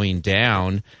slowing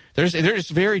down. There's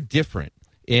very different.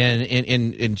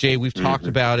 And Jay, we've talked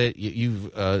about it.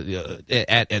 You've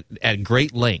at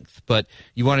great length, but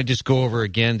you want to just go over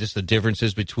again just the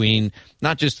differences between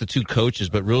not just the 2 coaches,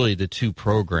 but really the 2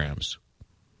 programs.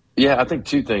 Yeah, I think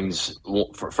 2 things.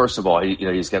 Well, first of all,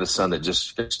 he's got a son that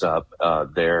just finished up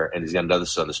there, and he's got another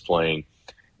son that's playing.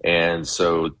 And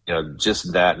so,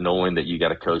 just that, knowing that you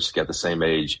got a coach that's got the same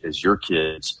age as your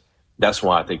kids, that's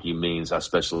why I think he means I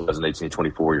specialize in 18 to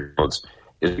 24-year-olds,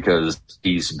 is because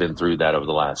he's been through that over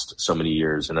the last so many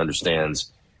years and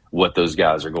understands what those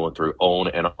guys are going through on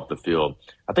and off the field.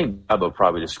 I think Dabo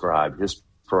probably described his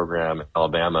program in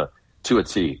Alabama to a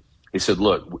T. He said,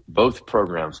 look, both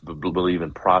programs believe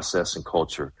in process and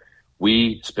culture.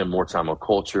 We spend more time on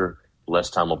culture,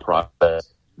 less time on process.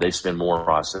 They spend more on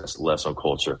process, less on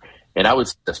culture. And I would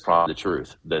say that's probably the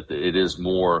truth, that it is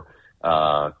more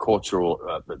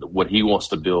cultural. What he wants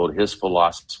to build, his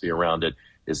philosophy around it,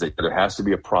 is that there has to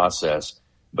be a process,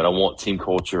 but I want team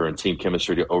culture and team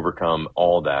chemistry to overcome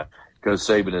all that. Coach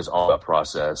Saban is all about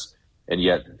process, and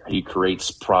yet he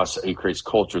creates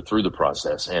culture through the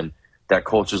process, and that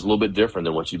culture is a little bit different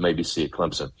than what you maybe see at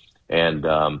Clemson. And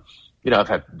I've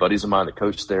had buddies of mine that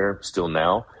coach there still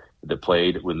now that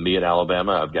played with me at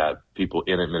Alabama. I've got people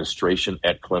in administration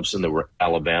at Clemson that were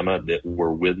Alabama that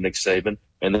were with Nick Saban,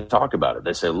 and they talk about it.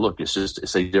 They say, look,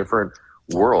 it's a different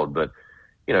world. But,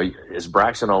 as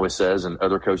Braxton always says, and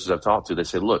other coaches I've talked to, they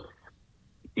say, look,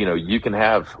 you can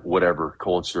have whatever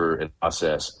culture and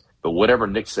process, but whatever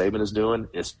Nick Saban is doing,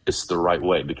 it's the right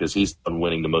way, because he's the one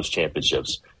winning the most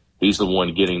championships. He's the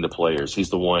one getting the players. He's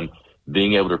the one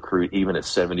being able to recruit even at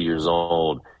 70 years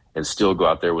old and still go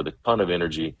out there with a ton of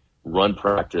energy, run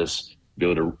practice, be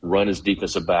able to run his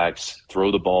defensive backs,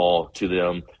 throw the ball to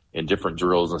them in different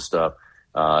drills and stuff.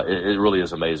 It really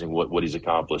is amazing what he's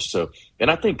accomplished. So,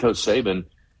 and I think Coach Saban,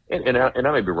 and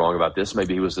I may be wrong about this,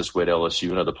 maybe he was this way at LSU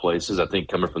and other places. I think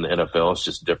coming from the NFL, it's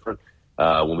just different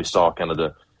when we saw kind of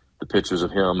the pictures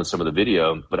of him and some of the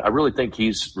video. But I really think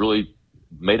he's really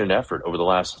made an effort over the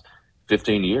last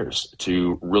 15 years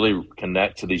to really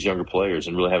connect to these younger players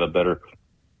and really have a better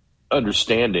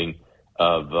understanding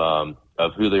of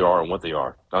who they are and what they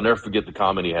are. I'll never forget the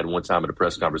comment he had one time at a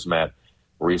press conference, Matt,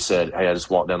 where he said, hey, I just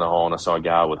walked down the hall and I saw a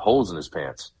guy with holes in his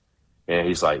pants. And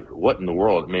he's like, what in the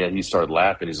world? Man, he started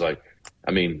laughing. He's like,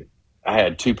 I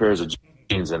had 2 pairs of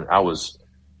jeans and I was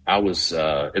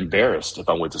embarrassed if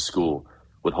I went to school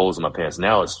with holes in my pants.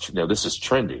 Now this is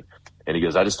trendy. And he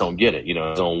goes, I just don't get it,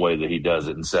 his own way that he does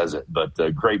it and says it. But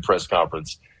great press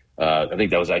conference. I think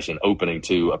that was actually an opening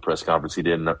to a press conference he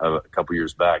did a couple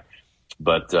years back.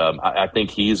 But I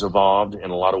think he's evolved in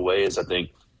a lot of ways. I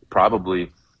think probably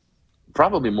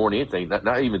more than anything,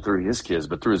 not even through his kids,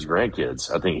 but through his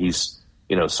grandkids. I think he's,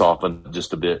 softened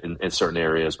just a bit in certain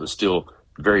areas, but still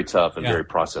very tough and very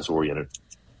process-oriented.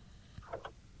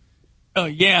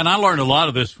 And I learned a lot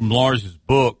of this from Lars's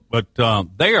book, but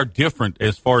they are different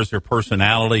as far as their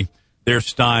personality, their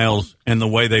styles, and the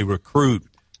way they recruit.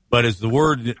 But as the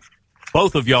word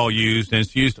both of y'all used, and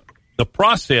it's used, the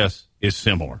process is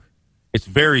similar. It's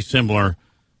very similar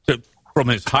from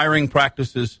his hiring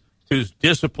practices to his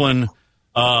discipline,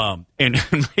 and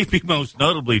maybe most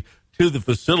notably to the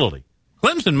facility.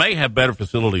 Clemson may have better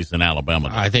facilities than Alabama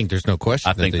does. I think there's no question.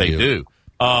 I think they do.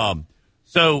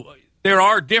 So there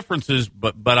are differences,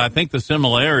 but I think the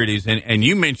similarities, and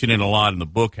you mention it a lot in the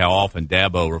book, how often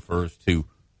Dabo refers to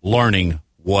learning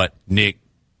what Nick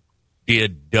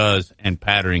does, and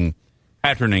patterning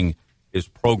his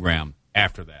program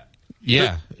after that.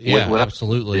 Yeah,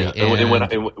 absolutely. Yeah.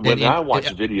 When I watch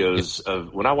videos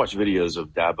of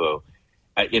Dabo,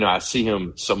 I see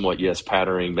him somewhat,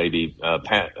 patterning maybe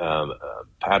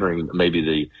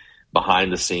the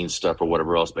behind the scenes stuff or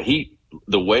whatever else. But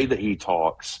the way that he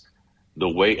talks,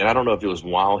 and I don't know if it was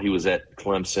while he was at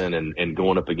Clemson and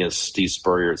going up against Steve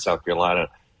Spurrier at South Carolina,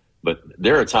 but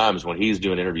there are times when he's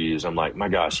doing interviews, I'm like, my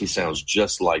gosh, he sounds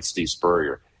just like Steve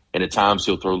Spurrier. And at times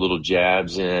he'll throw little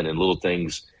jabs in and little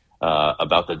things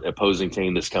about the opposing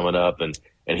team that's coming up, and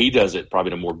he does it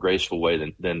probably in a more graceful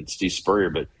way than Steve Spurrier.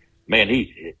 But man,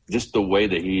 he just the way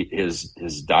that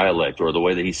his dialect or the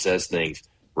way that he says things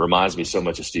reminds me so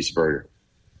much of Steve Spurrier.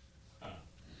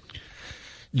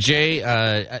 Jay,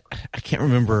 I can't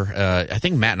remember. I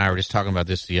think Matt and I were just talking about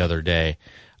this the other day.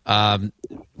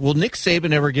 Will Nick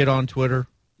Saban ever get on Twitter?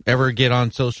 Ever get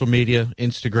on social media,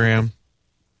 Instagram?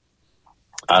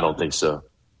 I don't think so.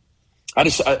 I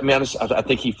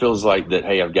think he feels like that.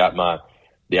 Hey, I've got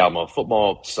the Alabama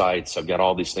football sites. I've got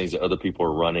all these things that other people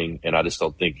are running, and I just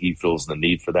don't think he feels the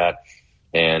need for that,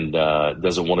 and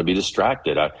doesn't want to be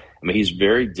distracted. He's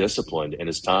very disciplined in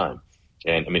his time,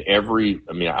 and I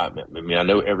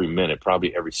know every minute,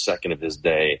 probably every second of his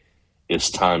day is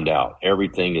timed out.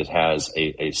 Everything has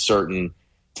a certain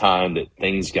time that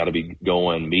things got to be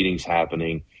going, meetings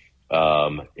happening.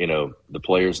 The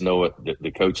players know it,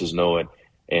 the coaches know it.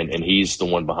 And he's the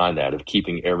one behind that, of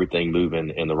keeping everything moving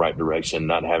in the right direction,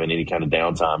 not having any kind of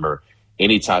downtime or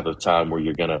any type of time where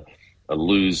you're going to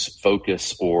lose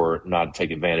focus or not take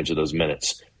advantage of those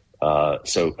minutes.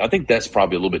 So I think that's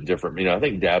probably a little bit different. I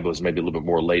think Dabo is maybe a little bit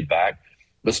more laid back,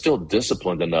 but still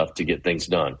disciplined enough to get things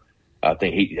done. I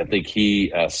think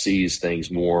he sees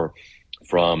things more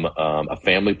from a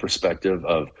family perspective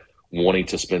of wanting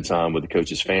to spend time with the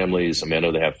coaches' families. I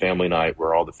know they have family night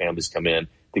where all the families come in.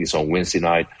 I think it's on Wednesday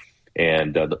night,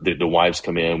 and the wives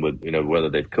come in with, whether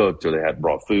they've cooked or they have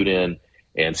brought food in,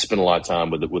 and spend a lot of time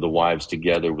with the wives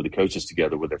together, with the coaches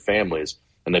together, with their families,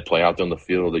 and they play out there on the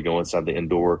field. They go inside the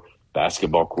indoor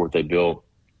basketball court they built.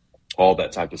 all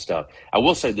that type of stuff. I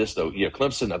will say this, though. Yeah,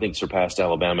 Clemson, I think, surpassed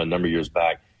Alabama a number of years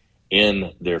back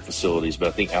in their facilities, but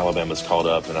I think Alabama's caught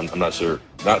up, and I'm not so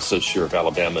sure if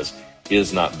Alabama's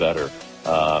is not better.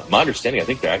 My understanding, I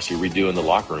think they're actually redoing the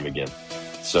locker room again,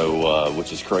 so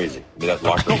which is crazy. I mean, that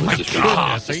locker room was just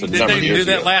gosh, did they do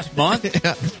that last month?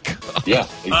 Yeah,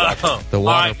 exactly. The all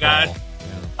right, waterfall.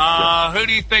 guys. Who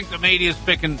do you think the media is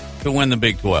picking to win the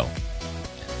Big 12?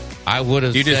 I would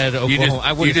have said Oklahoma.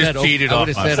 I would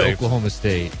have said Oklahoma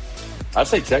State. I'd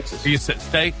say Texas. You said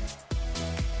State?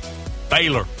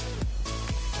 Baylor.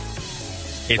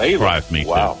 It Baylor. surprised me,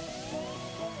 Wow. too.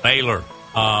 Baylor.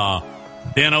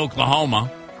 Then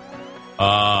Oklahoma.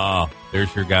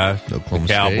 There's your guys. Oklahoma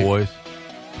the Cowboys.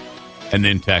 State. And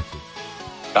then Texas.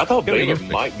 I thought Baylor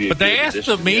might be a But they good asked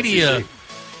addition the to media. SEC.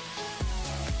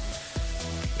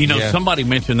 You know, Yeah. somebody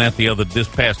mentioned that this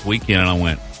past weekend, and I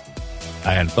went,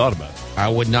 I hadn't thought about it. I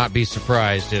would not be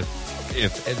surprised if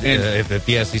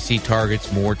the SEC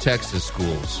targets more Texas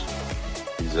schools.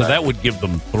 So that would give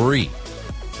them 3.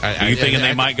 Are you thinking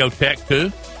they might go Tech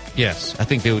too? Yes, I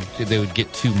think they would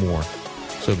get 2 more,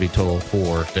 so it'd be total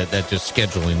 4. That just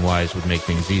scheduling wise would make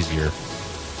things easier.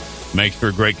 Makes for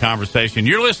a great conversation.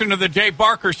 You're listening to the Jay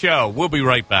Barker Show. We'll be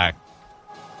right back.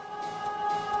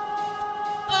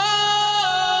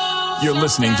 You're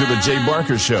listening to The Jay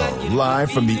Barker Show,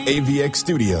 live from the AVX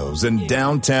studios in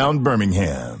downtown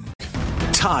Birmingham.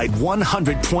 Tide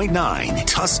 100.9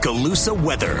 Tuscaloosa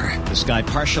weather. The sky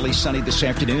partially sunny this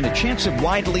afternoon. A chance of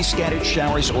widely scattered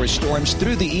showers or storms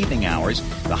through the evening hours.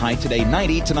 The high today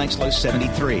 90, tonight's low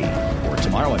 73. For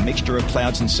tomorrow, a mixture of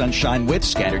clouds and sunshine with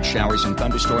scattered showers and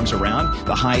thunderstorms around.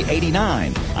 The high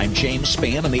 89. I'm James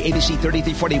Spann on the ABC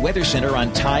 3340 Weather Center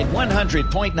on Tide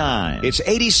 100.9. It's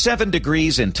 87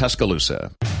 degrees in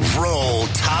Tuscaloosa. Roll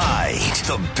Tide.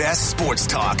 The best sports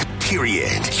talk,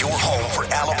 period. Your home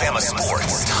for Alabama sports.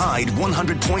 Tide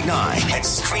 100.9 and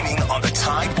streaming on the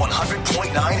Tide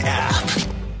 100.9 app.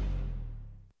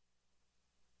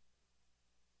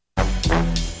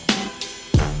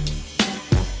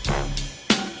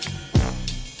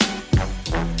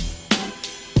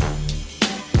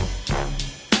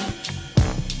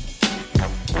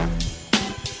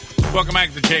 Welcome back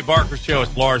to the Jay Barker Show.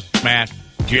 It's Lars, Matt,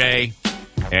 Jay,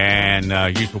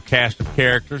 and usual cast of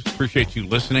characters. Appreciate you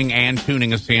listening and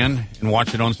tuning us in and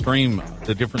watching on stream,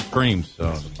 the different streams,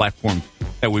 the platforms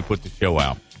that we put the show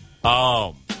out.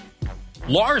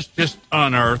 Lars just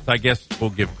unearthed, I guess we'll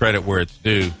give credit where it's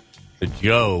due to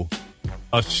Joe,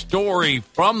 a story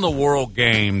from the World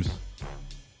Games,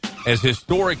 as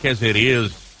historic as it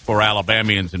is for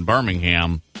Alabamians in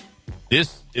Birmingham.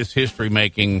 This is history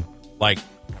making, like,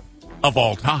 of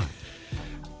all time.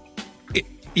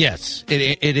 Yes,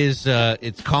 it is.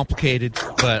 It's complicated,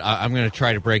 but I'm going to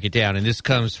try to break it down. And this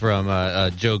comes from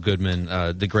Joe Goodman,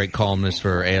 the great columnist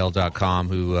for AL.com,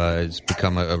 who has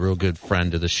become a real good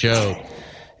friend of the show.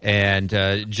 And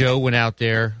Joe went out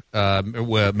there.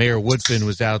 Mayor Woodfin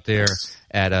was out there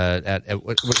at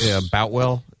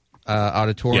Boutwell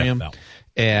Auditorium. Yeah,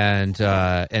 and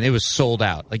it was sold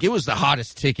out. Like, it was the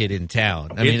hottest ticket in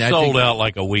town. I mean, sold out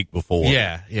like a week before.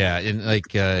 Yeah. And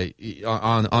like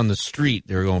on the street,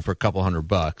 they were going for a couple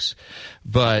 $100.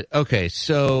 But okay,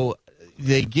 so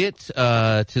they get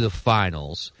to the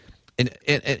finals, and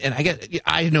I guess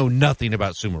I know nothing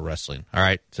about sumo wrestling. All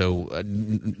right, so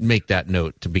make that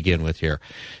note to begin with here.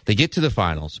 They get to the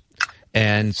finals.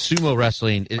 And sumo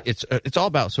wrestling, it's all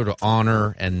about sort of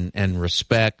honor and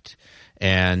respect.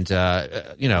 And,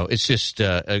 it's just,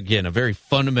 again, a very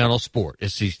fundamental sport.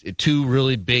 It's these 2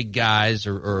 really big guys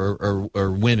or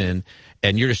women,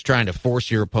 and you're just trying to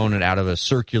force your opponent out of a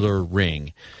circular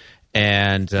ring.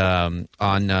 And on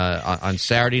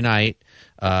Saturday night,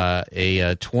 a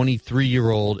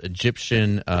 23-year-old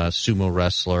Egyptian sumo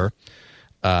wrestler,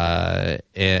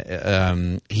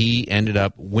 he ended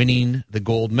up winning the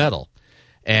gold medal.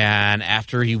 And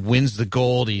after he wins the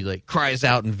gold, he like cries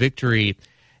out in victory.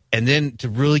 And then to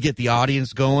really get the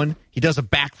audience going, he does a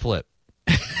backflip.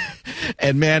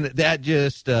 And, man, that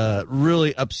just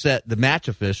really upset the match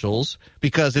officials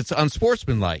because it's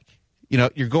unsportsmanlike. You know,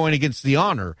 you're going against the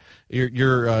honor.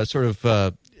 You're sort of,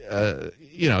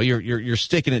 you're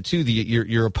sticking it to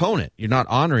your opponent. You're not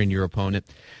honoring your opponent.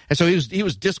 And so he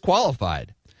was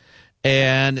disqualified.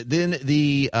 And then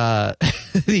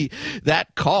that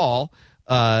call,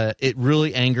 it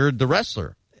really angered the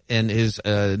wrestler. And his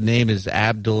name is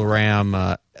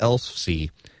Abdulram Elfsi,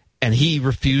 and he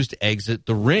refused to exit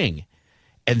the ring.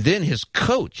 And then his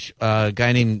coach, a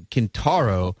guy named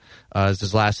Kintaro, is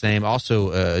his last name,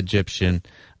 also Egyptian,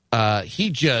 he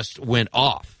just went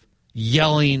off,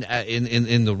 yelling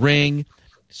in the ring.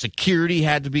 Security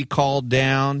had to be called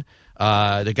down.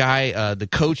 The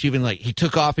coach even he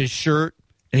took off his shirt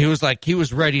and he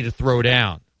was ready to throw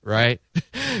down, right?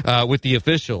 With the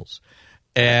officials.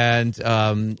 And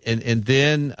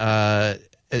then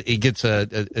it gets when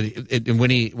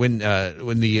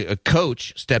the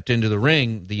coach stepped into the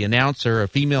ring, the announcer, a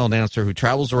female announcer who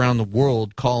travels around the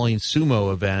world calling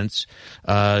sumo events,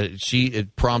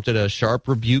 it prompted a sharp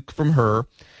rebuke from her,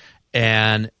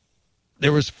 and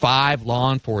there was 5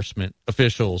 law enforcement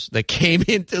officials that came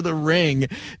into the ring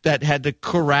that had to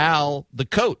corral the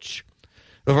coach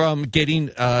from getting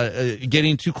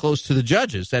too close to the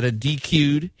judges that had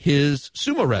DQ'd his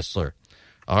sumo wrestler.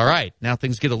 All right, now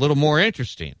things get a little more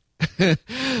interesting. The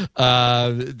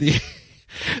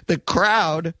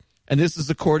crowd, and this is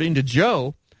according to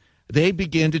Joe, they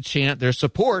began to chant their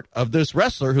support of this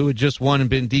wrestler who had just won and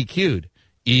been DQ'd.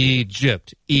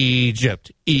 Egypt,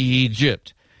 Egypt,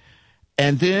 Egypt.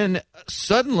 And then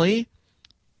suddenly,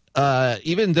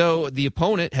 even though the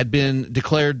opponent had been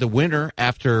declared the winner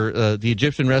after the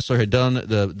Egyptian wrestler had done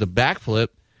the backflip,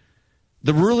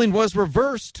 the ruling was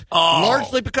reversed,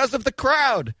 largely because of the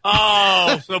crowd.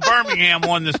 Oh, so Birmingham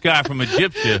won this guy from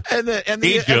Egypt. And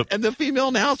the female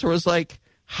announcer was like,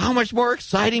 how much more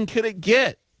exciting could it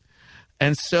get?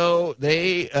 And so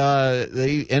they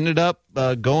ended up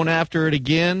going after it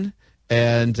again.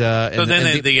 And so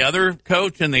then the other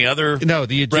coach and the other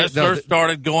wrestler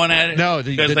started going at it? No,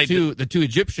 the two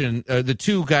Egyptian, the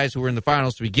two guys who were in the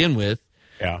finals to begin with,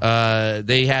 they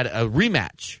had a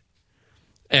rematch.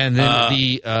 And then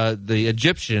the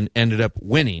Egyptian ended up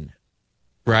winning,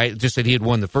 right? Just that he had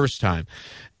won the first time.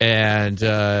 And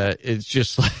it's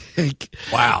just like,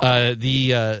 wow.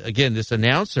 Again, this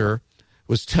announcer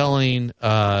was telling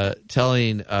Joe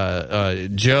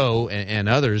and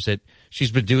others that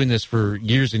she's been doing this for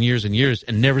years and years and years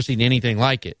and never seen anything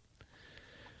like it.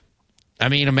 I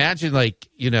mean, imagine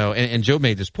and Joe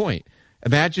made this point.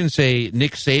 Imagine, say,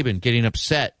 Nick Saban getting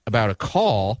upset about a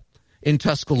call in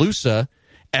Tuscaloosa,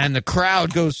 and the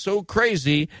crowd goes so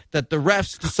crazy that the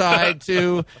refs decide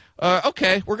to,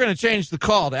 okay, we're going to change the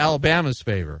call to Alabama's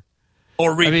favor.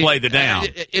 Or replay the down.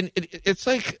 It's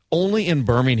like only in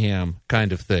Birmingham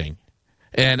kind of thing.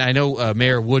 And I know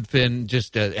Mayor Woodfin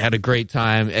just had a great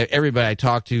time. Everybody I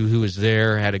talked to who was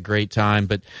there had a great time.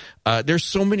 But there's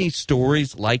so many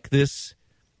stories like this,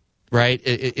 right,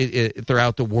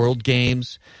 throughout the World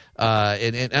Games.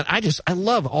 And I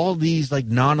love all these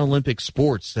non-Olympic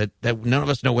sports that none of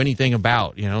us know anything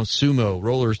about. Sumo,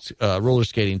 roller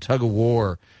skating, tug of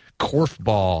war,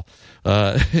 korfball,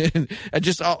 and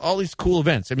just all these cool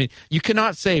events. I mean, you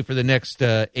cannot say for the next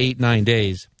 8-9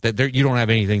 days that you don't have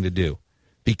anything to do,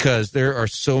 because there are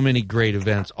so many great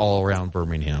events all around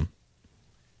Birmingham.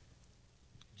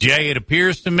 Jay, it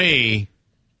appears to me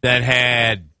that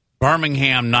had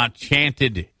Birmingham not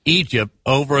chanted Egypt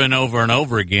over and over and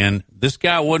over again, this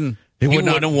guy wouldn't have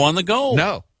won the gold.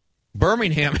 No,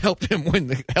 Birmingham helped him win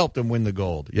the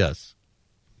gold. Yes.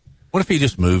 What if he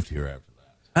just moved here after that?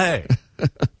 Hey,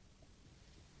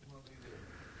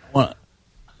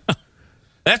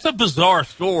 that's a bizarre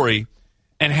story,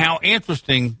 and how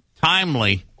interesting,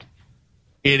 timely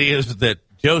it is that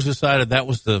Joe decided that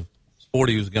was the sport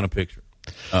he was going to picture.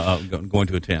 Going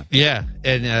to attend. Yeah,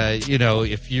 and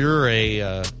if you're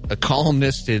a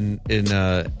columnist in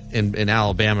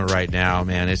Alabama right now,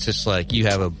 man, it's just like you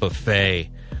have a buffet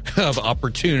of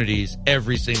opportunities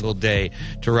every single day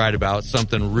to write about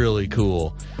something really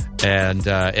cool. And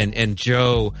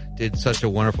Joe did such a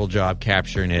wonderful job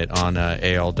capturing it on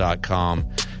AL.com.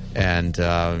 And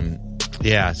the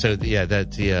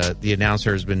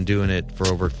announcer has been doing it for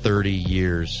over 30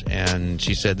 years, and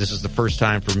she said, this is the first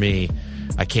time for me.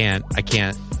 I can't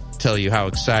tell you how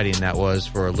exciting that was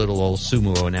for a little old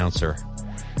sumo announcer.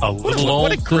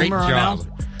 What a great job. Announcer?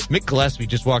 Mick Gillespie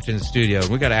just walked in the studio, and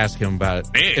we got to ask him about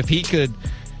it. If he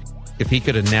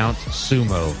could announce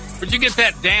sumo. Where'd you get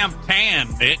that damn tan,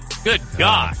 Mick? Good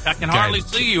gosh, I can hardly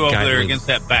see you over there against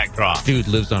that backdrop. Dude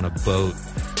lives on a boat.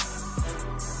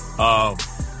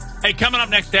 Hey, coming up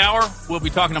next hour, we'll be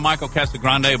talking to Michael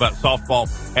Casagrande about softball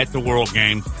at the World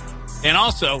Games. And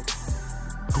also,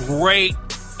 great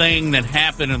thing that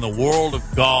happened in the world of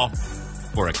golf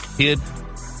for a kid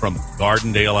from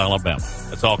Gardendale, Alabama.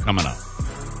 That's all coming up.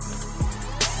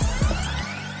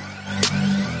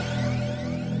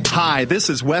 Hi, this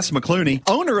is Wes McClooney,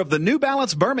 owner of the New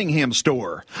Balance Birmingham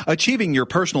store. Achieving your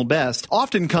personal best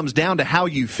often comes down to how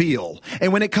you feel.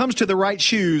 And when it comes to the right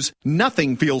shoes,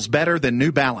 nothing feels better than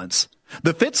New Balance.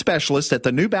 The fit specialists at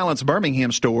the New Balance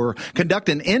Birmingham store conduct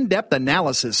an in-depth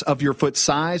analysis of your foot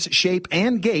size, shape,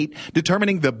 and gait,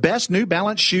 determining the best New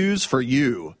Balance shoes for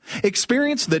you.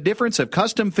 Experience the difference of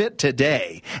custom fit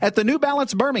today at the New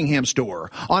Balance Birmingham store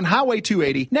on Highway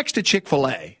 280 next to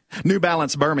Chick-fil-A. New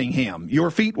Balance Birmingham,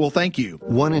 your feet will thank you.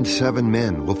 1 in 7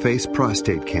 men will face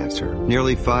prostate cancer.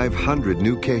 Nearly 500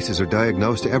 new cases are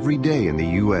diagnosed every day in the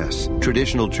U.S.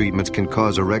 Traditional treatments can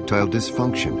cause erectile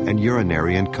dysfunction and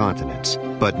urinary incontinence.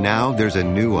 But now there's a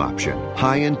new option,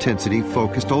 high-intensity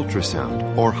focused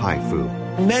ultrasound, or HIFU.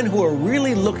 Men who are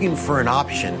really looking for an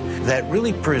option that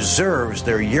really preserves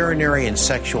their urinary and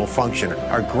sexual function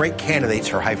are great candidates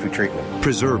for HIFU treatment.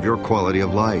 Preserve your quality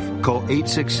of life. Call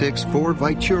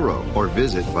 866-4-VITURO or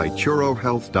visit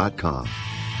VituroHealth.com.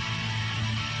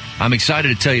 I'm excited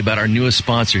to tell you about our newest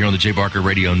sponsor here on the Jay Barker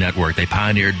Radio Network. They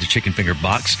pioneered the Chicken Finger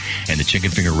Box and the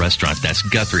Chicken Finger Restaurant. That's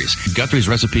Guthrie's. Guthrie's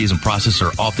recipes and processes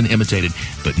are often imitated,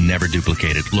 but never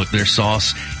duplicated. Look, their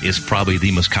sauce is probably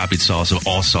the most copied sauce of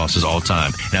all sauces all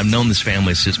time. And I've known this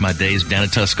family since my days down in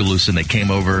Tuscaloosa, and they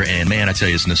came over, and man, I tell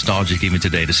you, it's nostalgic even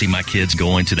today to see my kids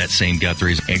going to that same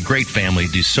Guthrie's. And great family,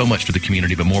 do so much for the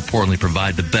community, but more importantly,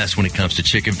 provide the best when it comes to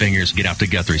chicken fingers. Get out to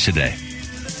Guthrie's today.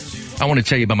 I want to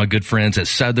tell you about my good friends at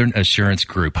Southern Assurance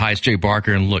Group. Hi, it's Jay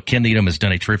Barker, and look, Ken Needham has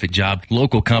done a terrific job.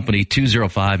 Local company,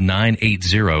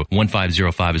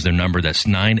 205-980-1505 is their number. That's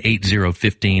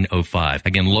 980-1505.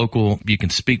 Again, local, you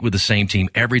can speak with the same team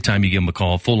every time you give them a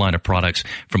call. Full line of products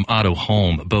from auto,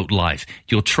 home, boat, life.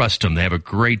 You'll trust them. They have a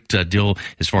great deal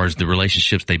as far as the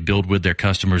relationships they build with their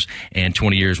customers, and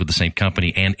 20 years with the same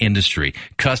company and industry.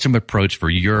 Custom approach for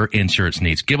your insurance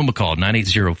needs. Give them a call,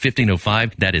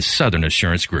 980-1505. That is Southern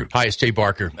Assurance Group. Hi, it's Jay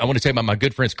Barker. I want to tell you about my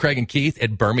good friends Craig and Keith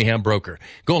at Birmingham Broker.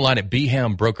 Go online at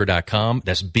BHAMBroker.com.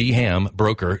 That's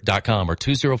BHAMBroker.com or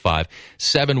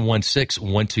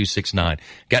 205-716-1269.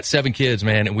 Got 7 kids,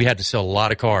 man, and we had to sell a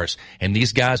lot of cars. And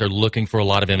these guys are looking for a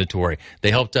lot of inventory. They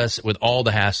helped us with all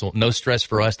the hassle. No stress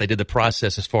for us. They did the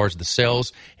process as far as the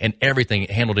sales and everything.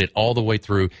 Handled it all the way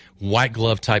through. White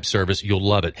glove type service. You'll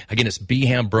love it. Again, it's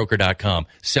BHAMBroker.com.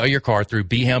 Sell your car through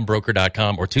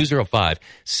BHAMBroker.com or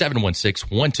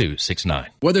 205-716-1269.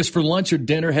 Whether it's for lunch or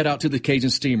dinner, head out to the Cajun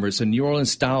Steamer. It's a New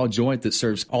Orleans-style joint that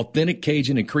serves authentic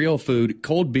Cajun and Creole food,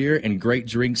 cold beer, and great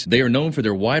drinks. They are known for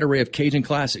their wide array of Cajun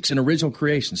classics and original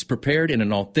creations prepared in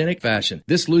an authentic fashion.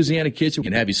 This Louisiana kitchen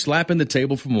can have you slapping the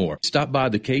table for more. Stop by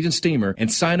the Cajun Steamer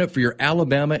and sign up for your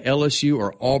Alabama, LSU,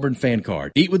 or Auburn fan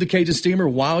card. Eat with the Cajun Steamer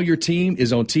while your team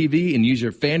is on TV and use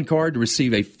your fan card to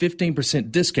receive a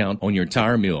 15% discount on your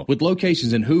entire meal. With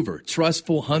locations in Hoover,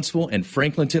 Trustful, Huntsville, and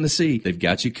Franklin, Tennessee, they've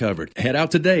got you covered. Head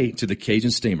out today to the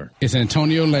Cajun Steamer. It's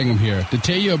Antonio Langham here to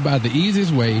tell you about the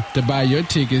easiest way to buy your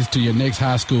tickets to your next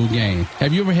high school game.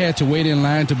 Have you ever had to wait in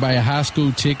line to buy a high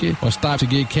school ticket or stop to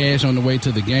get cash on the way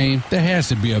to the game? There has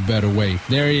to be a better way.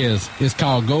 There is. It's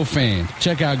called GoFan.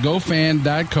 Check out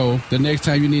GoFan.co the next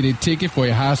time you need a ticket for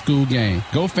a high school game.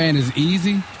 GoFan is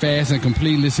easy, fast, and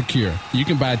completely secure. You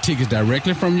can buy tickets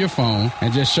directly from your phone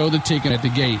and just show the ticket at the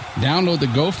gate. Download the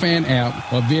GoFan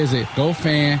app or visit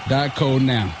GoFan.co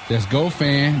now. That's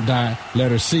GoFan.C.O.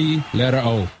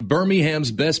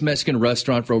 Birmingham's best Mexican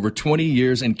restaurant for over 20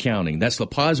 years and counting. That's La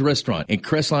Paz Restaurant in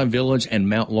Crestline Village and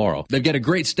Mount Laurel. They've got a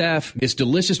great staff. Its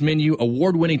delicious menu,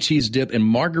 award-winning cheese dip, and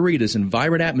margaritas and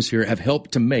vibrant atmosphere have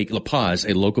helped to make La Paz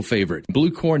a local favorite.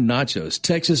 Blue corn nachos,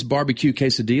 Texas barbecue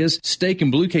quesadillas, steak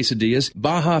and blue quesadillas,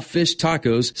 Baja fish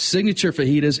tacos, signature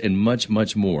fajitas, and much,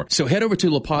 much more. So head over to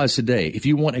La Paz today. If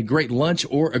you want a great lunch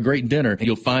or a great dinner,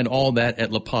 you'll find all that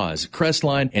at La Paz,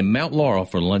 Crestline, and Mount Laurel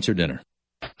for lunch or dinner.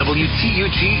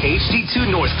 WTUG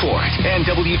HD2 Northport and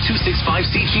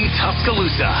W265CG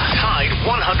Tuscaloosa. Tide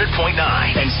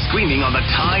 100.9 and streaming on the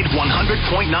Tide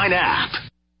 100.9 app.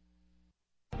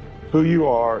 Who you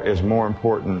are is more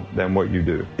important than what you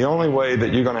do. The only way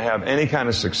that you're going to have any kind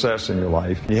of success in your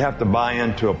life, you have to buy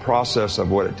into a process of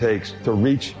what it takes to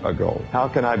reach a goal. How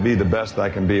can I be the best I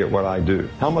can be at what I do?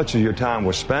 How much of your time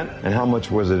was spent and how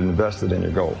much was it invested in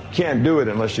your goal? You can't do it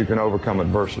unless you can overcome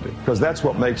adversity, because that's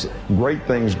what makes great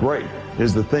things great,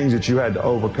 is the things that you had to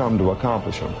overcome to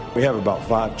accomplish them. We have about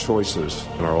 5 choices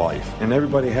in our life, and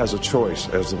everybody has a choice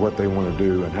as to what they want to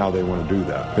do and how they want to do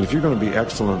that. But if you're going to be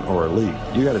excellent or elite,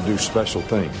 you got to do special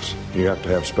things. You have to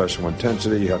have special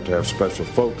intensity, you have to have special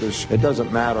focus. It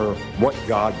doesn't matter what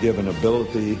God-given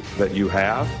ability that you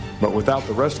have, but without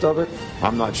the rest of it,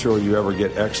 I'm not sure you ever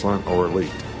get excellent or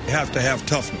elite. You have to have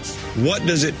toughness. What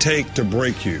does it take to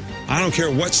break you? I don't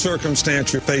care what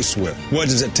circumstance you're faced with. What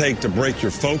does it take to break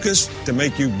your focus, to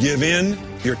make you give in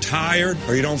you're tired,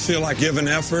 or you don't feel like giving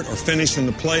effort or finishing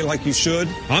the play like you should?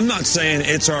 I'm not saying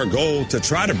it's our goal to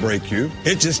try to break you.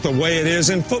 It's just the way it is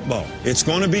in football. It's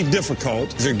going to be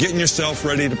difficult if you're getting yourself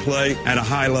ready to play at a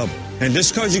high level. And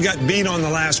just because you got beat on the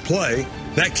last play,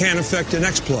 that can't affect the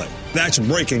next play. That's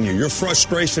breaking you. Your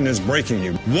frustration is breaking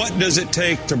you. What does it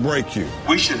take to break you?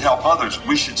 We should help others.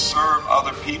 We should serve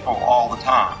other people all the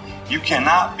time. You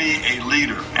cannot be a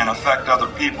leader and affect other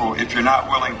people if you're not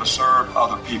willing to serve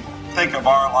other people. Think of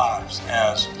our lives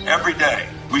as every day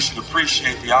we should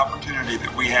appreciate the opportunity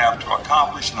that we have to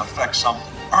accomplish and affect something.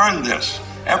 Earn this.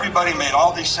 Everybody made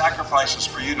all these sacrifices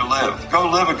for you to live. Go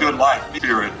live a good life.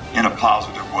 Spirit in a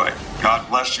positive way. God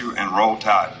bless you and roll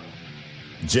tide.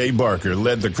 Jay Barker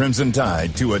led the Crimson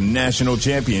Tide to a national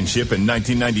championship in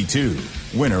 1992,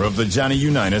 winner of the Johnny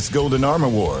Unitas Golden Arm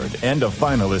Award and a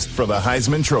finalist for the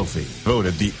Heisman Trophy,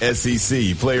 voted the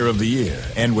SEC Player of the Year,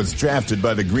 and was drafted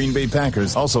by the Green Bay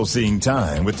Packers, also seeing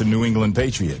time with the New England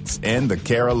Patriots and the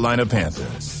Carolina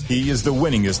Panthers. He is the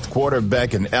winningest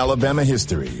quarterback in Alabama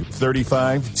history,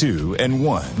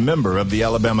 35-2-1, member of the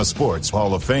Alabama Sports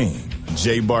Hall of Fame.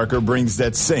 Jay Barker brings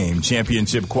that same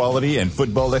championship quality and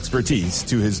football expertise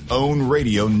to his own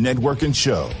radio network and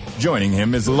show. Joining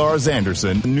him is Lars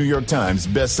Anderson, New York Times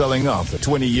best-selling author,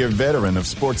 20-year veteran of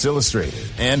Sports Illustrated,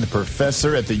 and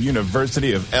professor at the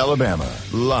University of Alabama.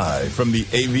 Live from the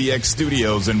AVX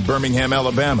studios in Birmingham,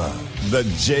 Alabama, The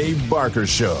Jay Barker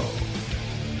Show.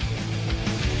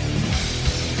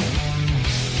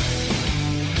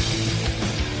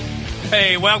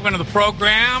 Hey, welcome to the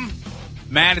program.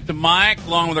 Matt at the mic,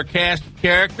 along with our cast of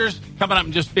characters. Coming up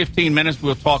in just 15 minutes,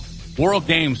 we'll talk World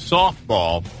Games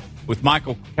softball with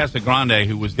Michael Casagrande,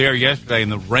 who was there yesterday in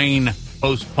the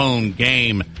rain-postponed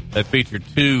game that featured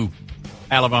two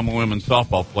Alabama women's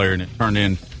softball players, and it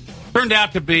turned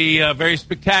out to be very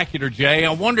spectacular, Jay.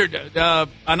 I wondered,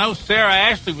 I know Sarah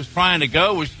Ashley was trying to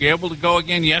go. Was she able to go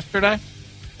again yesterday?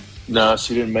 No,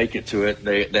 she didn't make it to it.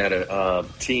 They had a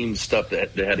team stuff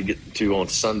that they had to get to on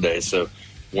Sunday, so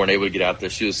weren't able to get out there.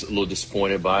 She was a little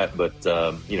disappointed by it, but,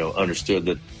 understood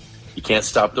that you can't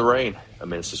stop the rain. I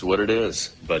mean, it's just what it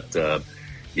is. But,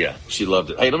 yeah, she loved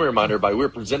it. Hey, let me remind everybody, we're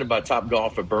presented by Top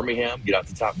Golf of Birmingham. Get out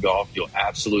to Top Golf. You'll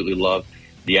absolutely love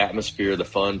the atmosphere, the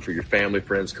fun for your family,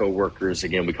 friends, coworkers.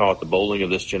 Again, we call it the bowling of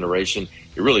this generation.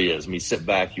 It really is. I mean, you sit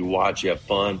back, you watch, you have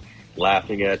fun,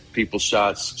 laughing at people's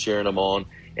shots, cheering them on,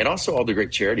 and also all the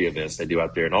great charity events they do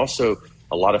out there, and also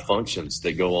a lot of functions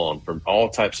that go on from all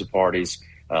types of parties.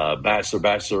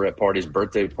 Bachelorette parties,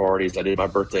 birthday parties. I did my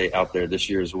birthday out there this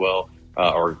year as well.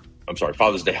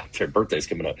 Father's Day out there. Birthday's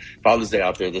coming up. Father's Day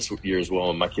out there this year as well.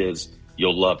 And my kids,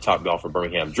 you'll love Top Golf in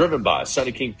Birmingham. Driven by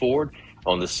Sunny King Ford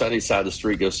on the sunny side of the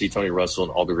street. Go see Tony Russell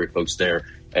and all the great folks there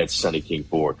at Sunny King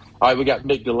Ford. All right, we got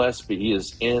Mick Gillespie. He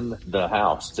is in the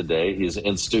house today. He is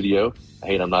in studio. I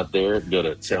hate I'm not there. Go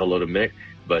to say hello to Mick.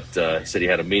 But he said he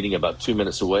had a meeting about 2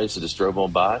 minutes away, so just drove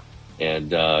on by.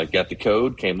 And got the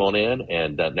code, came on in,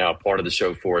 and now part of the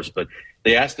show for us. But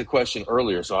they asked the question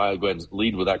earlier, so I'll go ahead and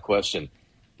lead with that question.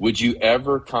 Would you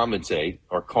ever commentate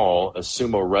or call a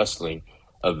sumo wrestling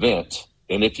event?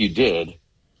 And if you did,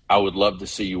 I would love to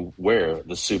see you wear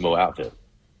the sumo outfit.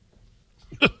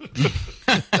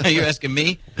 Are you asking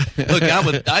me? Look,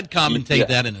 I'd commentate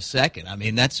that in a second. I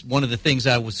mean, that's one of the things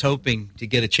I was hoping to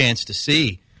get a chance to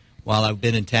see while I've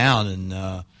been in town. And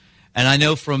I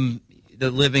know from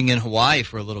living in Hawaii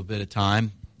for a little bit of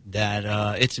time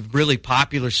that it's a really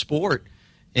popular sport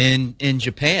in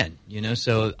Japan,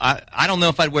 so I don't know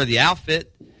if I'd wear the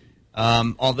outfit,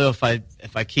 although if I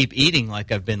keep eating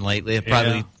like I've been lately, I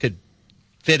probably could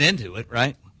fit into it,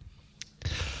 right?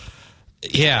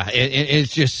 Yeah,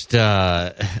 it's just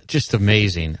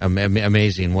amazing,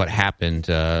 amazing what happened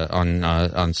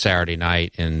on Saturday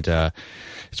night, and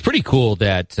it's pretty cool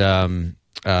that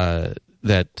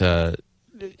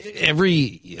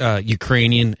every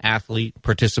Ukrainian athlete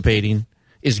participating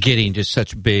is getting just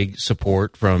such big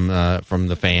support from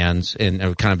the fans, and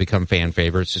have kind of become fan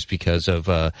favorites just because of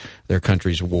their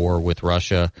country's war with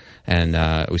Russia. And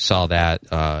we saw that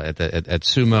at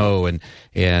sumo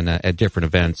and at different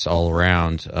events all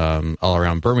around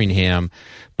Birmingham.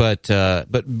 But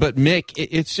Mick,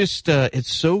 it's just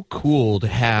it's so cool to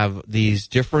have these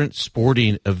different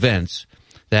sporting events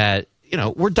that,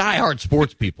 we're diehard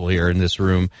sports people here in this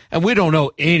room, and we don't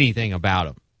know anything about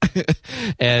them.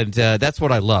 And that's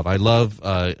what I love. I love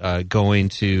going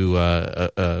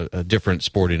to different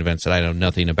sporting events that I know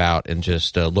nothing about, and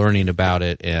just learning about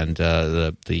it, and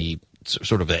the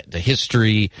sort of the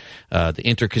history, the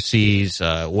intricacies,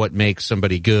 what makes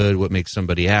somebody good, what makes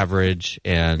somebody average,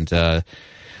 and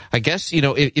I guess,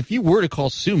 if you were to call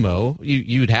sumo,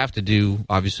 you'd have to do,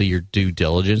 obviously, your due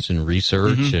diligence and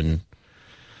research, and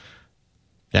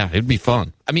yeah, it'd be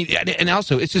fun. I mean, and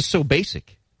also, it's just so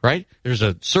basic, right? There's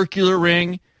a circular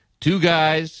ring, two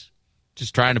guys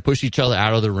just trying to push each other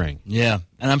out of the ring. Yeah,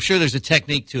 and I'm sure there's a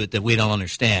technique to it that we don't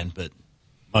understand, but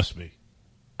must be.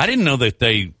 I didn't know that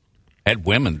they had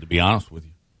women, to be honest with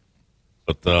you,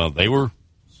 but they were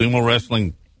sumo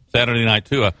wrestling Saturday night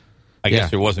too. I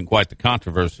guess there wasn't quite the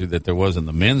controversy that there was in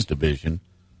the men's division.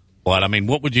 But, I mean,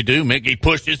 what would you do, Mick? He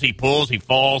pushes, he pulls, he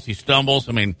falls, he stumbles.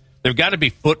 I mean, there've got to be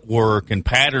footwork and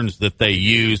patterns that they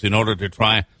use in order to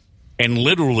try and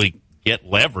literally get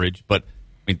leverage. But,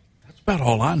 I mean, that's about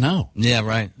all I know. Yeah,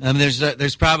 right. I mean,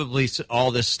 there's probably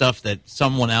all this stuff that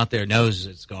someone out there knows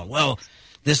that's going, well,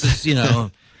 this is,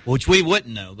 which we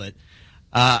wouldn't know. But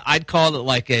I'd call it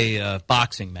like a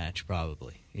boxing match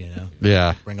probably,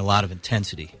 Yeah. Bring a lot of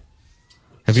intensity.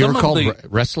 Have you ever called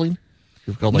wrestling?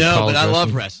 No, but I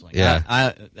love wrestling.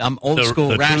 Yeah. I'm old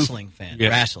school wrestling fan. Yeah.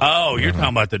 Wrestling. Oh, you're talking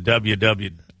about the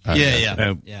WW.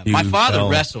 Yeah. My father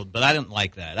wrestled, but I didn't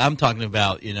like that. I'm talking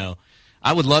about, I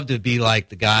would love to be like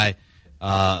the guy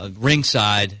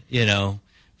ringside,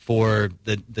 for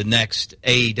the next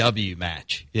AEW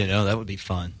match. That would be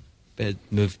fun. But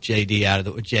move JR out of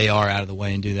the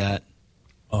way and do that.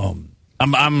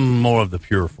 I'm more of the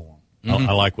pure form.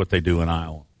 I like what they do in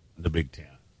Iowa, the Big Ten.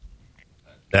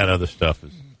 That other stuff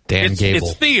is Dan Gable.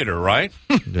 It's theater, right?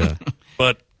 Yeah,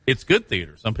 but it's good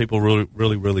theater. Some people really,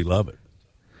 really, really love it.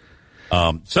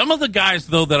 Some of the guys,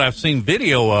 though, that I've seen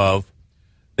video of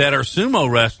that are sumo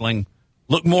wrestling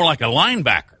look more like a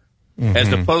linebacker,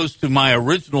 as opposed to my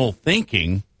original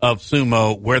thinking of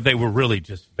sumo, where they were really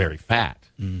just very fat.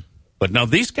 But no,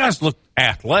 these guys look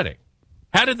athletic.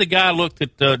 How did the guy look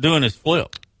at doing his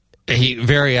flip? He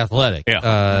very athletic.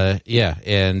 Yeah,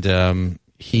 and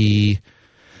he.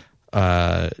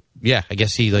 I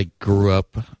guess he grew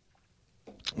up.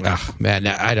 Oh, man,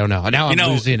 I don't know. Now I'm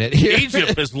losing it.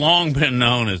 Egypt has long been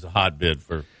known as a hotbed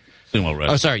for sumo wrestling.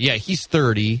 Oh, sorry. Yeah, he's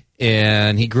 30,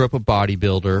 and he grew up a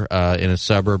bodybuilder in a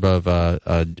suburb of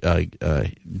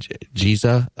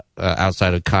Giza,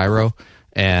 outside of Cairo.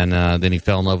 And then he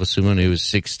fell in love with sumo when he was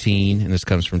 16. And this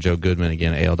comes from Joe Goodman,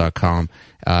 again, AL.com.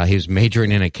 He was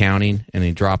majoring in accounting, and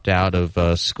he dropped out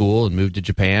of school and moved to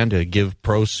Japan to give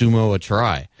pro sumo a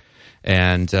try.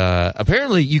 And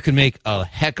apparently you can make a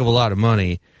heck of a lot of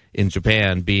money in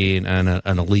Japan being an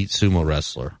elite sumo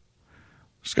wrestler.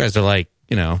 These guys are like,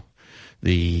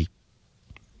 the...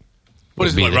 What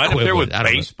is it, right up there with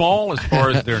baseball as far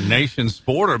as their nation's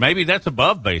sport? Or maybe that's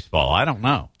above baseball. I don't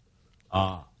know.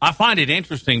 I find it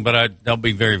interesting, but I'll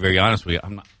be very, very honest with you.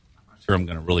 I'm not sure I'm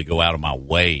going to really go out of my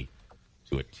way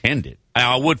to attend it.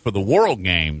 I would for the World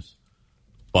Games,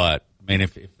 but, I mean,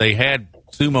 if they had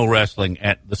sumo wrestling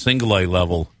at the single A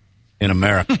level in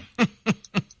America,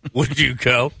 would you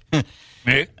go? I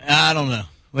don't know.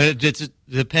 It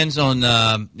depends on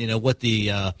what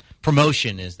the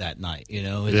promotion is that night.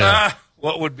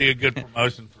 What would be a good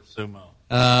promotion for sumo?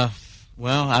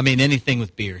 Well, I mean anything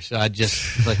with beer. So I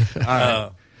just all right.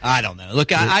 I don't know.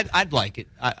 Look, I'd like it.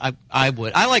 I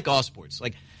would. I like all sports.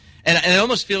 And it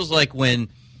almost feels like when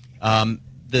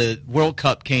the World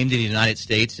Cup came to the United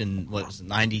States in what was it,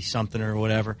 90-something or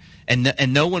whatever, and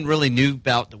no one really knew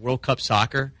about the World Cup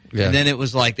soccer. Yeah. And then it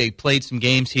was like they played some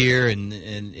games here, and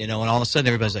all of a sudden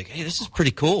everybody's like, "Hey, this is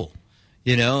pretty cool,"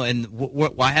 And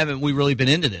why haven't we really been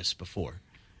into this before?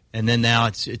 And then now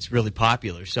it's really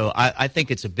popular. So I think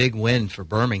it's a big win for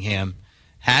Birmingham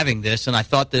having this, and I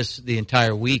thought this the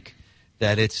entire week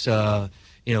that it's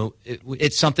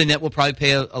it's something that we'll probably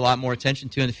pay a lot more attention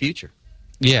to in the future.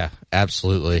 Yeah,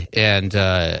 absolutely. And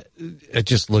I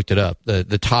just looked it up.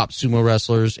 The top sumo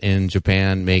wrestlers in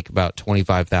Japan make about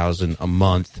 $25,000 a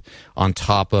month. On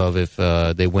top of if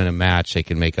they win a match, they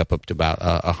can make up to about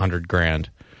 $100,000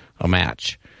 a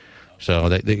match. So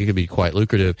that could be quite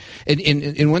lucrative.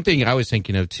 And one thing I was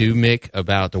thinking of too, Mick,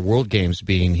 about the World Games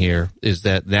being here is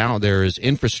that now there is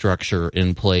infrastructure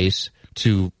in place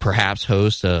to perhaps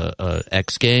host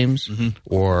X Games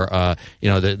or the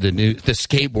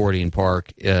skateboarding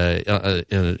park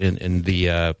in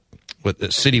the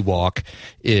City Walk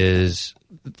is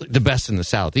the best in the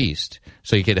Southeast.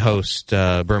 So you could host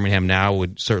Birmingham now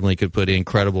could put in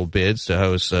credible bids to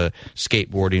host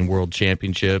skateboarding world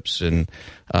championships and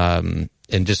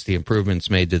just the improvements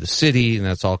made to the city, and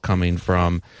that's all coming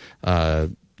from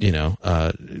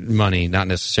money, not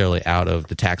necessarily out of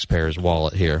the taxpayer's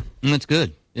wallet here. That's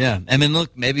good. Yeah. I mean,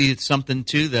 look, maybe it's something,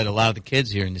 too, that a lot of the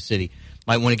kids here in the city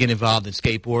might want to get involved in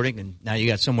skateboarding, and now you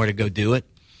got somewhere to go do it.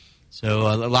 So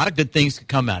a lot of good things could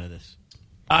come out of this.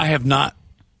 I have not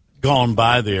gone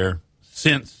by there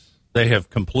since they have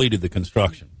completed the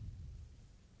construction.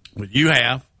 But you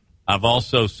have. I've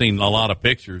also seen a lot of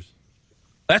pictures.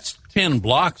 That's 10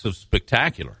 blocks of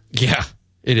spectacular. Yeah,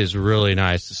 it is really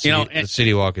nice. The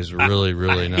City Walk is really,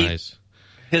 really nice.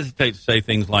 I hesitate to say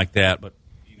things like that, but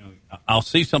I'll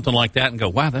see something like that and go,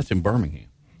 wow, that's in Birmingham.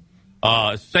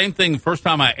 Same thing, first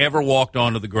time I ever walked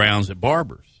onto the grounds at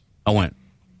Barber's. I went,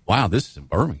 wow, this is in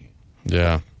Birmingham.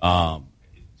 Yeah.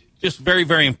 Just very,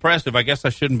 very impressive. I guess I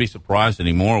shouldn't be surprised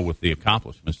anymore with the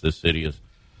accomplishments this city has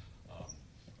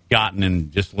gotten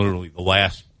in just literally the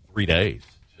last 3 days.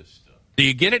 Do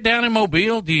you get it down in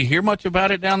Mobile? Do you hear much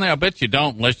about it down there? I bet you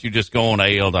don't unless you just go on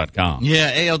AL.com.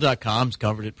 Yeah, AL.com's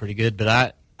covered it pretty good.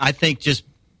 But I think just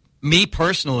me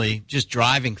personally, just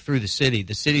driving through the city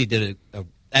did an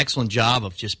excellent job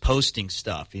of just posting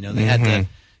stuff. They had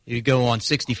you go on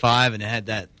 65 and it had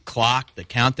that clock, the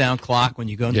countdown clock when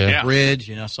you go into the bridge.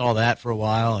 I saw that for a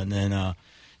while. And then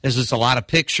there's just a lot of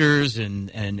pictures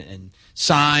and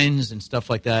signs and stuff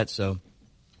like that. So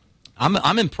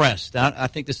I'm impressed. I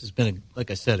think this has been,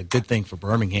 like I said, a good thing for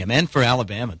Birmingham and for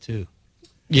Alabama too.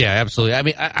 Yeah, absolutely. I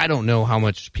mean, I don't know how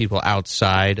much people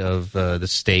outside of the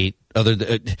state,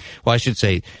 I should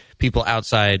say people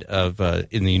outside of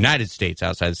in the United States,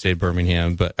 outside the state of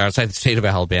Birmingham, but outside the state of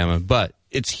Alabama, but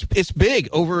it's big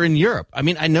over in Europe. I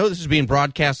mean, I know this is being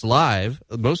broadcast live.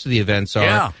 Most of the events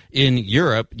are in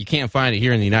Europe. You can't find it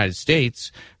here in the United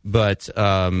States, but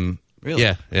really?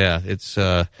 Yeah, it's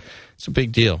a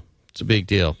big deal. It's a big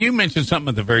deal. You mentioned something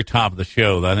at the very top of the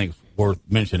show that I think is worth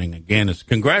mentioning again. Is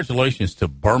congratulations to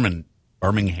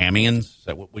Birminghamians, is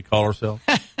that what we call ourselves?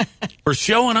 For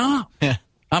showing up. Yeah.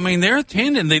 I mean, they're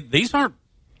attending. These aren't,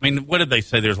 what did they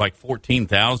say? There's like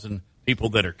 14,000 people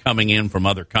that are coming in from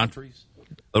other countries.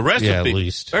 The rest of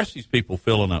these people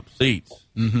filling up seats.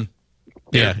 Mm-hmm.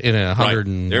 Yeah, in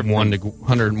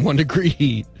 101 degree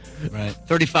heat. Right.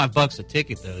 $35 a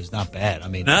ticket, though, is not bad. I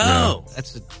mean, no.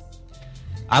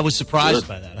 I was surprised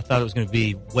by that. I thought it was going to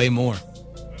be way more.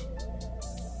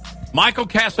 Michael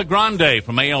Casagrande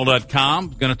from AL.com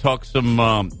is going to talk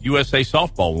some USA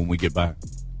softball when we get back.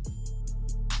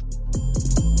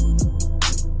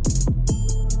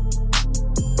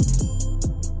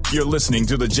 You're listening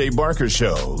to The Jay Barker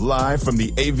Show, live from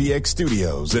the AVX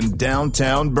studios in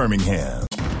downtown Birmingham.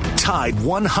 Tide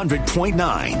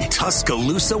 100.9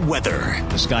 Tuscaloosa weather.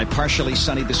 The sky partially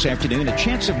sunny this afternoon. A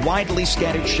chance of widely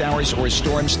scattered showers or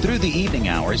storms through the evening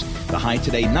hours. The high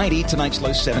today 90, tonight's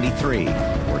low 73.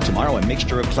 For tomorrow, a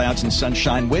mixture of clouds and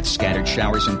sunshine with scattered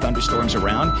showers and thunderstorms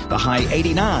around. The high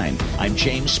 89. I'm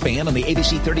James Spann on the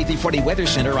ABC 3340 Weather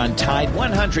Center on Tide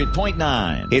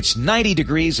 100.9. It's 90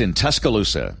 degrees in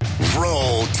Tuscaloosa.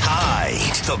 Roll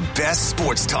Tide. The best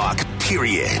sports talk,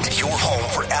 period. Your home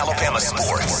for Alabama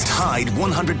sports. Tide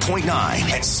 100.9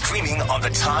 and streaming on the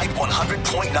Tide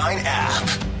 100.9 app.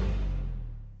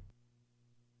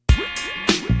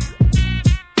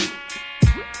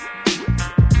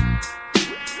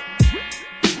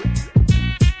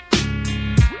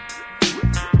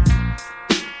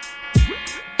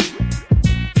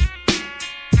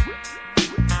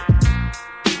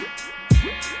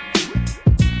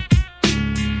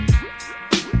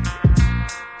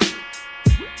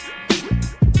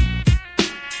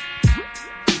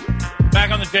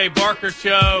 Jay Barker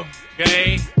Show.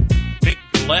 Jay, Nick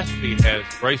Gillespie has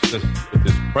graced us with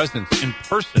his presence in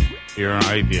person here on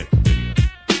our AVX studio.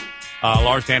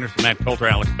 Lars Anderson, Matt Coulter,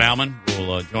 Alex Bauman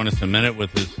will join us in a minute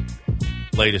with his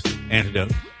latest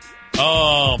antidote.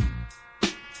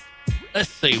 Let's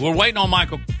see. We're waiting on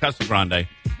Michael Casagrande.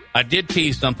 I did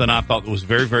tease something I thought was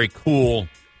very, very cool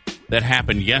that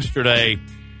happened yesterday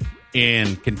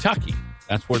in Kentucky.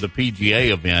 That's where the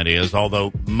PGA event is,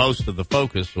 although most of the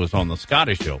focus was on the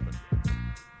Scottish Open.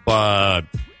 But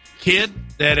kid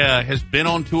that has been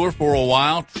on tour for a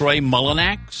while, Trey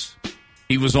Mullinax,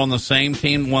 he was on the same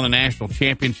team, won the national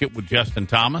championship with Justin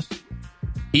Thomas.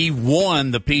 He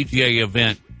won the PGA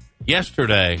event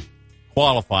yesterday,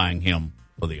 qualifying him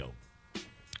for the Open.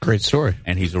 Great story.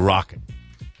 And he's a rocket.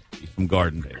 He's from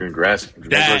Gardendale. Congrats.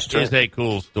 That is a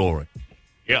cool story.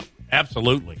 Yep,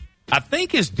 absolutely. I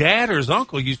think his dad or his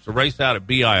uncle used to race out at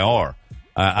BIR.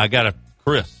 I got a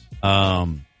Chris. I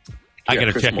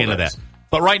got to check into that.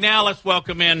 But right now, let's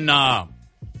welcome in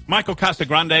Michael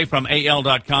Casagrande from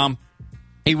AL.com.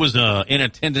 He was in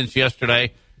attendance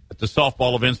yesterday at the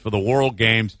softball events for the World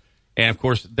Games. And, of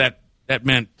course, that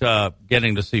meant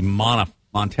getting to see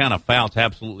Montana Fouts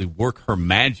absolutely work her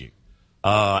magic.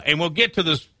 And we'll get to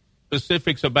the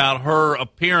specifics about her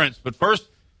appearance. But first,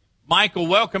 Michael,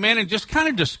 welcome in and just kind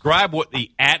of describe what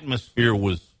the atmosphere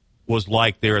was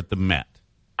like there at the Met.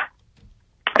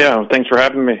 Yeah, thanks for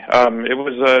having me. It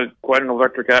was quite an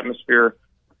electric atmosphere.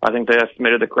 I think they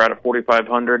estimated the crowd at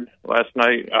 4,500 last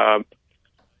night.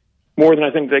 More than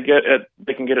I think they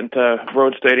can get into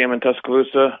Road Stadium in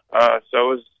Tuscaloosa.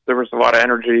 There was a lot of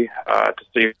energy to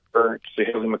see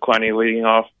Haley McCleney leading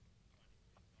off.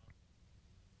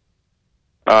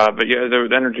 But yeah,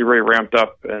 the energy really ramped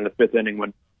up in the fifth inning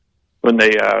when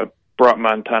they brought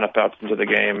Montana Fouts into the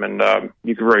game, and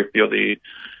you could really feel the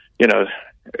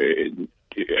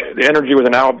energy with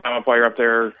an Alabama player up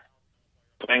there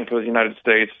playing for the United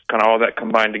States, kind of all that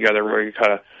combined together really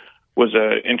kind of was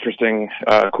an interesting,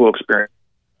 cool experience.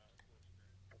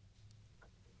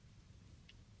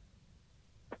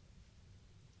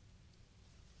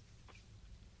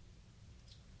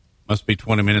 Must be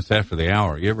 20 minutes after the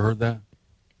hour. You ever heard that?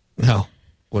 No.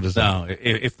 What is that? No.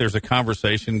 If there's a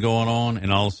conversation going on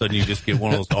and all of a sudden you just get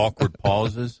one of those awkward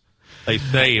pauses, they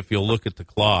say if you'll look at the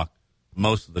clock,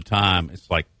 most of the time it's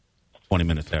like 20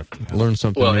 minutes after the hour. Learn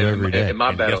something new every day. And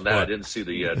my bad on that. What? I didn't see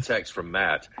the text from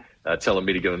Matt telling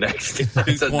me to go next.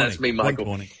 So that's me,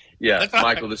 Michael. Yeah,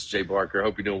 Michael, this is Jay Barker.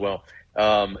 Hope you're doing well.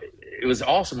 It was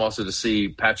awesome also to see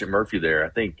Patrick Murphy there. I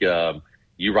think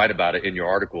you write about it in your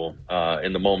article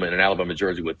in the moment in Alabama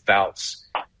jersey with Fouts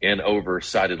in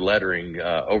oversized lettering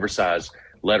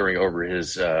over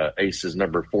his Aces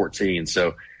number 14.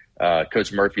 So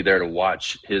Coach Murphy there to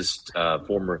watch his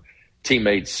former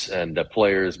teammates and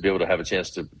players be able to have a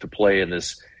chance to play in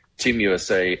this Team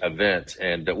USA event.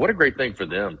 And what a great thing for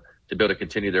them to be able to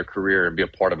continue their career and be a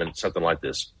part of something like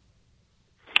this.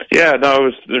 Yeah, no, it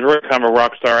was really kind of a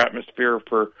rock star atmosphere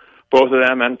for both of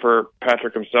them and for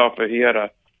Patrick himself. He had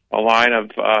a line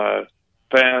of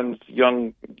fans,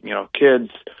 young,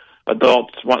 kids,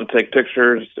 adults wanting to take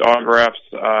pictures, autographs.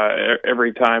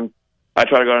 Every time I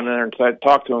try to go in there and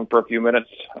talk to him for a few minutes,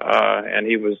 and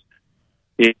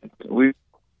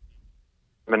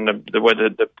the way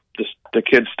the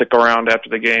kids stick around after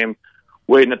the game,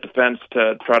 waiting at the fence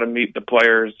to try to meet the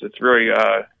players. It's really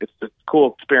it's a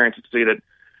cool experience to see that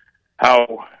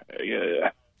how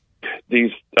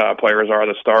these players are,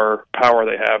 the star power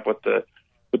they have with the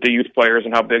youth players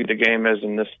and how big the game is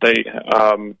in this state.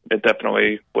 It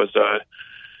definitely was a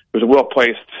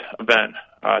well-placed event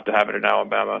to have it in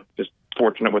Alabama. Just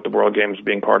fortunate with the World Games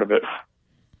being part of it.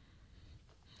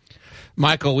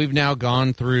 Michael, we've now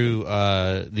gone through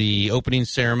the opening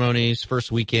ceremonies, first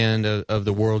weekend of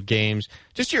the World Games.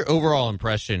 Just your overall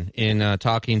impression in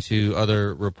talking to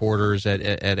other reporters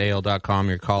at AL.com,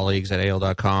 your colleagues at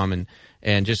AL.com,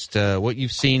 and just what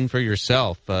you've seen for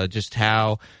yourself, just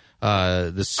how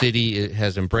the city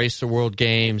has embraced the World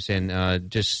Games and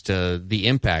just the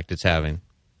impact it's having.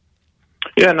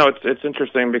 Yeah, no, it's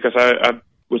interesting because I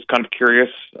was kind of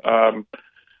curious,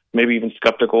 maybe even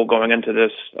skeptical going into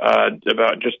this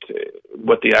about just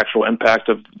what the actual impact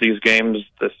of these games,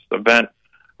 this event,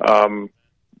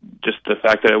 just the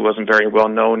fact that it wasn't very well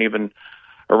known even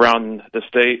around the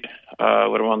state,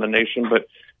 let alone the nation. But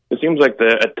it seems like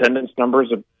the attendance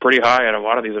numbers are pretty high at a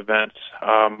lot of these events.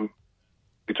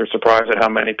 Are surprised at how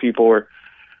many people are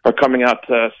coming out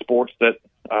to sports that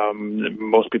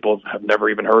most people have never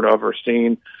even heard of or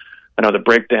seen. I know the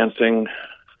breakdancing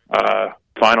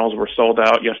finals were sold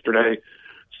out yesterday.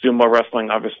 Sumo wrestling,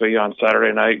 obviously, on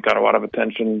Saturday night got a lot of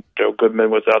attention. Joe Goodman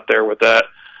was out there with that.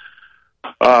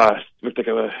 Looked like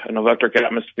an electric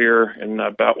atmosphere in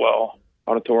Boutwell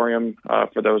Auditorium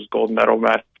for those gold medal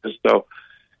matches. So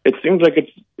it seems like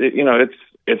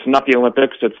it's not the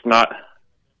Olympics. It's not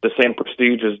the same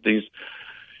prestige as these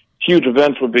huge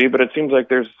events would be, but it seems like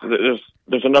there's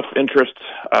enough interest,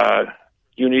 the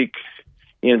unique.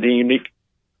 I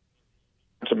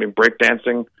mean,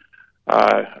 breakdancing.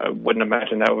 I wouldn't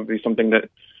imagine that would be something that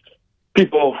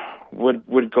people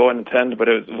would go and attend, but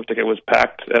it looked like it was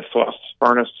packed at Sloss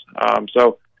Furnace.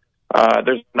 So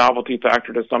there's a novelty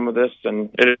factor to some of this,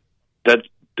 and it is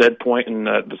dead point in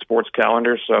the sports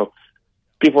calendar. So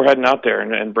people are heading out there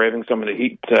and braving some of the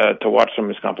heat to watch some of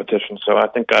this competition. So I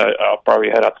think I'll probably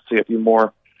head out to see a few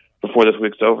more before this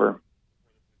week's over.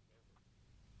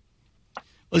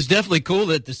 Well, it's definitely cool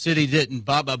that the city didn't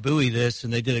Baba Booey this,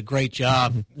 and they did a great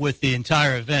job with the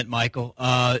entire event, Michael.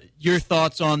 Your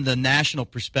thoughts on the national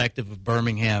perspective of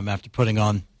Birmingham after putting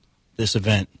on this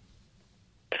event?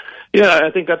 Yeah,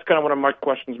 I think that's kind of one of my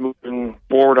questions moving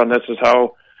forward on this is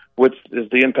is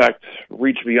the impact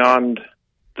reach beyond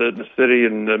the city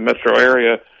and the metro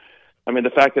area? I mean, the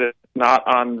fact that it's not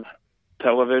on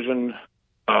television,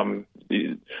 the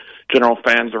general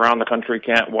fans around the country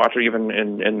can't watch it, even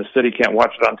in the city can't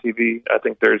watch it on TV. I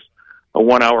think there's a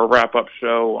 1-hour wrap-up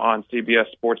show on CBS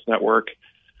Sports Network.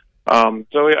 So I'm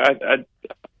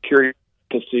curious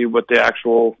to see what the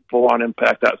actual full-on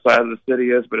impact outside of the city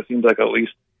is, but it seems like at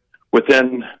least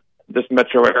within this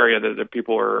metro area that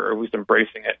people are at least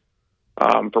embracing it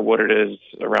for what it is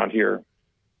around here.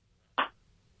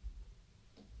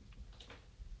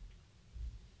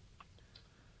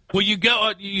 Well,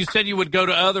 you said you would go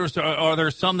to others. Are there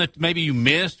some that maybe you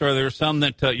missed, or are there some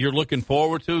that you're looking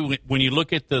forward to? When you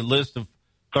look at the list of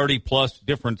 30-plus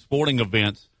different sporting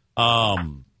events,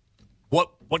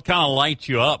 what kind of lights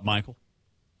you up, Michael?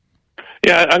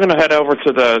 Yeah, I'm going to head over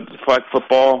to the flag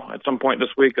football at some point this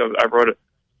week. I wrote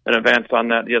an advance on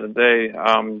that the other day,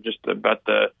 just about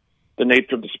the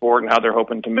nature of the sport and how they're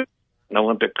hoping to make an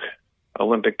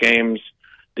Olympic Games,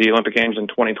 the Olympic Games in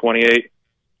 2028.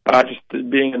 Just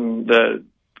being in the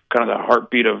kind of the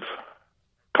heartbeat of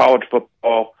college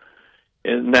football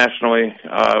nationally,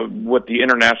 what the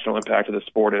international impact of the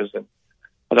sport is. And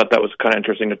I thought that was kind of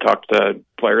interesting to talk to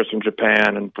players from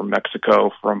Japan and from Mexico,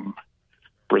 from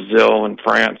Brazil and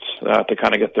France, to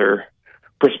kind of get their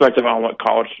perspective on what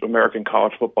American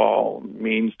college football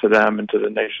means to them and to the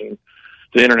nation,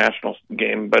 the international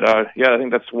game. But yeah, I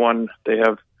think that's one they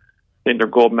have. I think their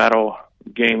gold medal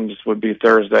games would be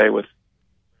Thursday with.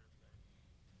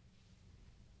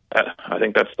 I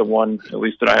think that's the one, at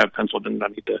least that I have penciled in. I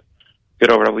need to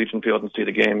get over to Legion Field and see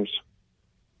the games.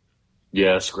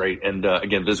 Yeah, that's great. And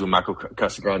again, visit with Michael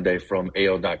Casagrande from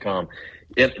AL.com.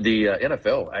 The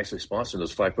NFL actually sponsored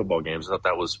those flag football games. I thought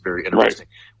that was very interesting.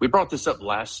 Right. We brought this up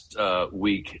last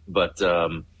week, but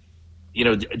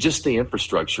just the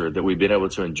infrastructure that we've been able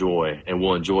to enjoy and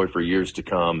will enjoy for years to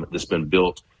come that's been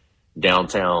built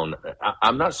downtown.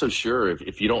 I'm not so sure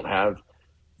if you don't have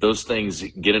those things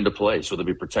get into place, whether it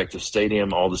be protective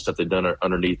stadium, all the stuff they've done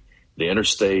underneath the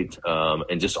interstate,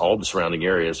 and just all the surrounding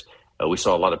areas. We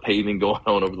saw a lot of paving going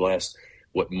on over the last,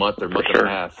 month and a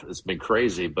half. It's been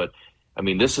crazy. But, I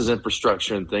mean, this is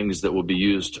infrastructure and things that will be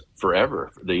used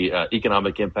forever. The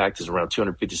economic impact is around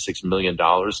 $256 million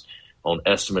on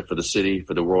estimate for the city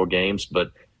for the World Games.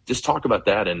 But just talk about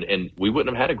that. And we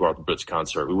wouldn't have had a Garth Brooks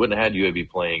concert. We wouldn't have had UAB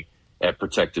playing at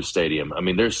Protective Stadium. I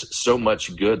mean, there's so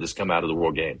much good that's come out of the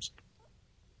World Games.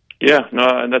 Yeah, no,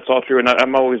 and that's all true. And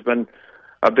I've always been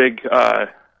a big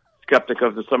skeptic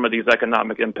of some of these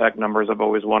economic impact numbers. I've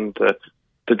always wanted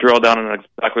to drill down on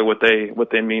exactly what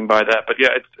they mean by that. But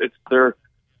yeah, it's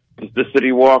the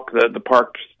city walk, the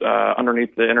parks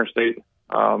underneath the interstate,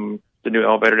 the new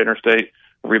elevated interstate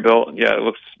rebuilt. Yeah, it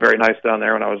looks very nice down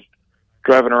there when I was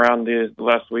driving around the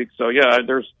last week. So yeah,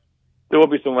 there will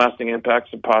be some lasting impacts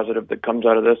and positive that comes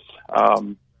out of this.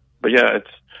 But yeah,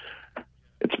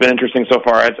 it's been interesting so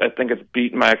far. I think it's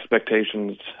beaten my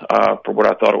expectations for what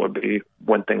I thought it would be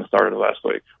when things started last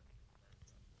week.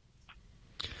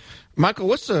 Michael,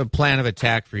 what's the plan of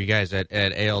attack for you guys at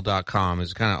AL.com?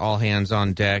 Is it kind of all hands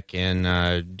on deck, and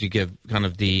do you give kind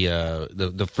of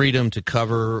the freedom to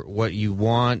cover what you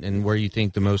want and where you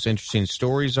think the most interesting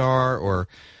stories are? Or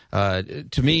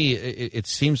to me, it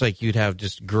seems like you'd have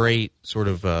just great sort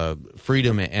of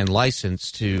freedom and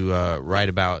license to write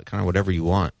about kind of whatever you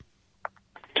want.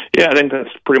 Yeah, I think that's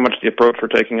pretty much the approach we're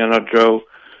taking. I know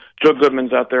Joe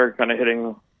Goodman's out there kind of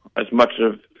hitting as much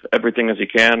of everything as he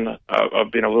can,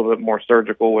 of being a little bit more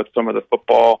surgical with some of the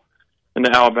football and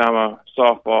the Alabama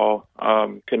softball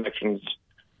connections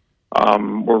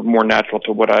were more natural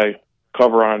to what I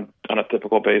cover on a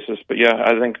typical basis. But yeah,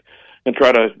 I think and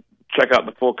try to check out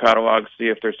the full catalog, see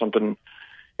if there's something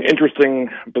interesting,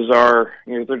 bizarre.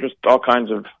 They're just all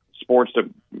kinds of sports that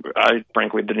I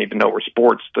frankly didn't even know were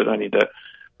sports that I need to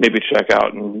maybe check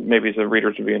out and maybe the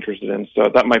readers would be interested in. So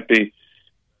that might be,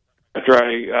 after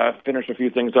I finish a few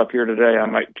things up here today, I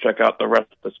might check out the rest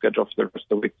of the schedule for the rest of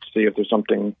the week to see if there's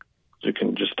something we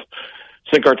can just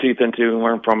sink our teeth into and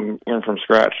learn from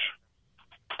scratch.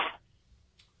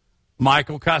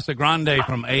 Michael Casagrande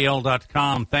from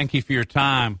AL.com, thank you for your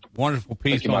time. Wonderful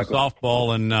piece on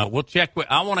softball, and we'll check.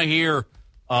 I want to hear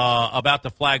about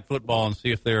the flag football and see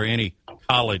if there are any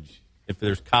if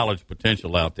there's college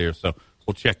potential out there. So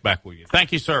we'll check back with you.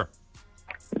 Thank you, sir.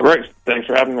 Great. Thanks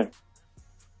for having me.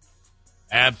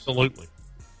 Absolutely.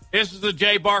 This is the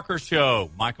Jay Barker Show.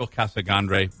 Michael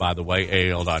Casagrande, by the way,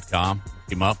 AL.com.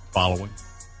 Look him up, follow him.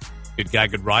 Good guy,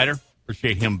 good writer.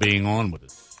 Appreciate him being on with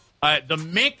us. The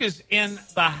Mick is in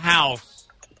the house,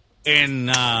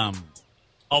 and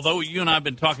although you and I have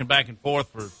been talking back and forth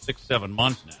for 6-7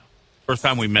 months now, first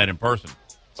time we met in person,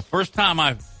 the first time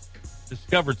I've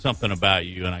discovered something about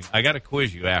you, and I got to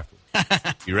quiz you after.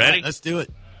 You ready? Let's do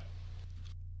it.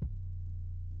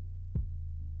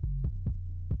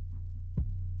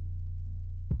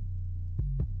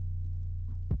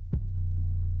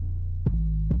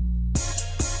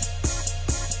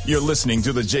 You're listening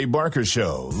to The Jay Barker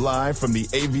Show, live from the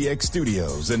AVX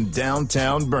studios in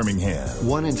downtown Birmingham.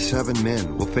 1 in 7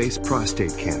 men will face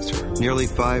prostate cancer. Nearly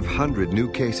 500 new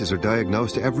cases are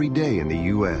diagnosed every day in the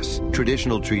U.S.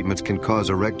 Traditional treatments can cause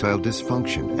erectile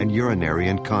dysfunction and urinary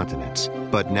incontinence.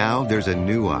 But now there's a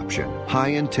new option,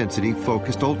 high-intensity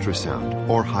focused ultrasound,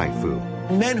 or HIFU.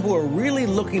 Men who are really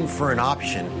looking for an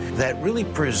option that really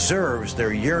preserves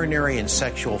their urinary and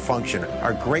sexual function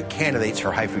are great candidates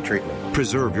for HIFU treatment.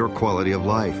 Preserve your quality of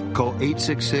life. Call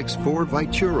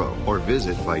 866-4-VITURO or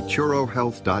visit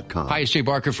VituroHealth.com. Hi, it's Jay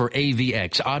Barker for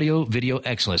AVX, Audio Video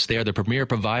Excellence. They are the premier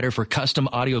provider for custom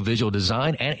audio-visual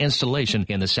design and installation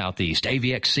in the Southeast.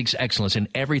 AVX seeks excellence in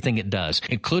everything it does,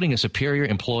 including a superior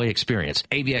employee experience.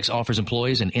 AVX offers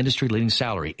employees an industry-leading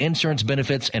salary, insurance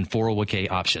benefits, and 401k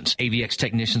options. AVX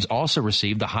technicians also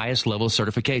receive the highest level of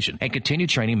certification and continue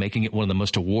training, making it one of the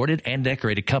most awarded and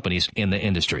decorated companies in the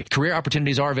industry. Career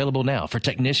opportunities are available now for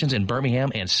technicians in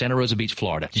Birmingham and Santa Rosa Beach,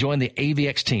 Florida. Join the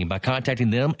AVX team by contacting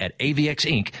them at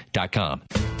avxinc.com.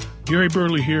 Gary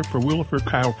Burley here for Williford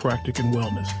Chiropractic and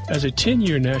Wellness. As a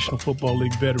 10-year National Football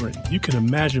League veteran, you can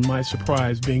imagine my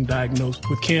surprise being diagnosed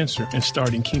with cancer and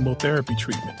starting chemotherapy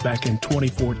treatment back in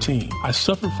 2014. I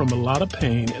suffered from a lot of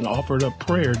pain and offered up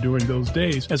prayer during those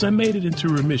days as I made it into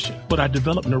remission. But I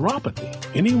developed neuropathy.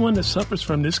 Anyone that suffers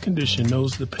from this condition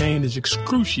knows the pain is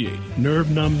excruciating.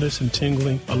 Nerve numbness and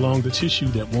tingling along the tissue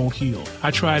that won't heal. I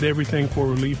tried everything for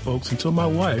relief, folks, until my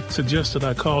wife suggested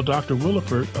I call Dr.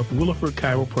 Williford of Williford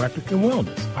Chiropractic and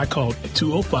Wellness. I called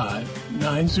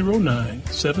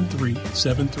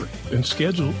 205-909-7373 and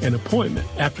scheduled an appointment.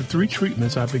 After 3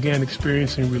 treatments, I began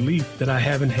experiencing relief that I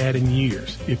haven't had in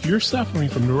years. If you're suffering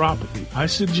from neuropathy, I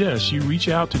suggest you reach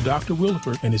out to Dr.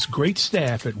 Williford and his great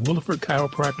staff at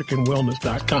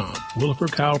WillifordChiropracticandWellness.com.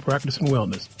 Williford Chiropractic and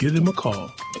Wellness. Give them a call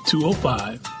at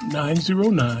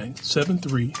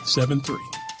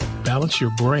 205-909-7373. Balance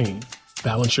your brain.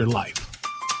 Balance your life.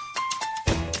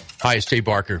 Hi, it's Jay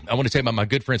Barker. I want to tell you about my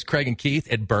good friends Craig and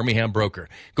Keith at Birmingham Broker.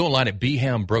 Go online at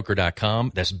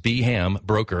bhambroker.com. That's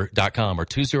bhambroker.com or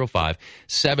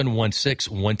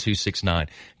 205-716-1269.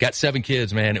 Got 7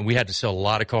 kids, man, and we had to sell a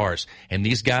lot of cars. And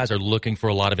these guys are looking for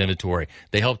a lot of inventory.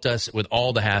 They helped us with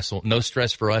all the hassle. No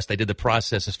stress for us. They did the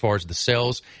process as far as the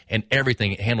sales and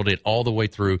everything. Handled it all the way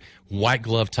through. White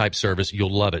glove type service.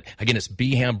 You'll love it. Again, it's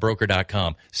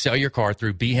bhambroker.com. Sell your car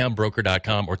through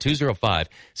bhambroker.com or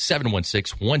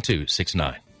 205-716-1269.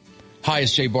 Hi,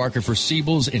 it's Jay Barker for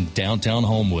Siebel's in downtown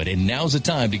Homewood, and now's the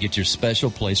time to get your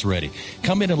special place ready.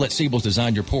 Come in and let Siebel's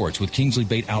design your porch with Kingsley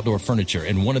Bait Outdoor Furniture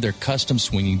and one of their custom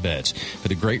swinging beds. For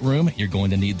the great room, you're going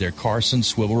to need their Carson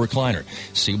swivel recliner.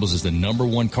 Siebel's is the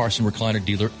 #1 Carson recliner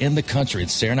dealer in the country,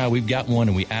 and Sarah and I, we've got one,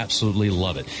 and we absolutely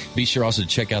love it. Be sure also to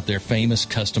check out their famous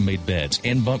custom-made beds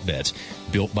and bunk beds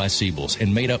built by Siebel's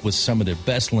and made up with some of their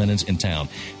best linens in town.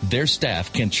 Their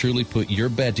staff can truly put your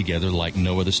bed together like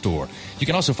no other store. You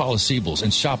can also follow Siebel's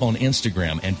and shop on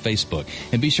Instagram and Facebook.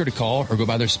 And be sure to call or go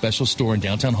by their special store in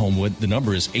downtown Homewood. The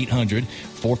number is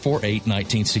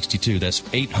 800-448-1962. That's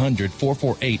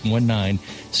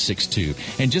 800-448-1962.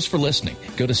 And just for listening,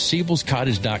 go to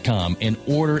SiebelsCottage.com and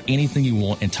order anything you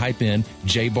want and type in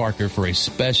Jay Barker for a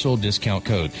special discount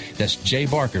code. That's Jay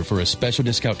Barker for a special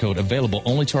discount code available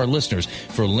only to our listeners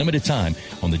for a limited time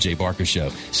on The Jay Barker Show.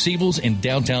 Siebel's in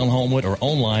downtown Homewood or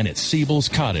online at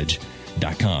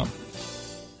SiebelsCottage.com.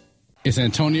 It's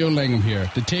Antonio Langham here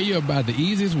to tell you about the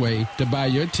easiest way to buy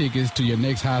your tickets to your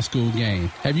next high school game.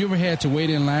 Have you ever had to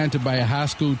wait in line to buy a high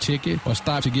school ticket or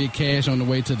stop to get cash on the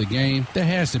way to the game? There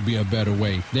has to be a better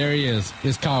way. There is.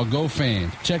 It's called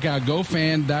GoFan. Check out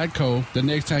GoFan.co the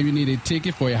next time you need a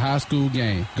ticket for a high school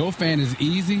game. GoFan is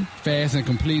easy, fast, and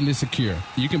completely secure.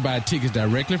 You can buy tickets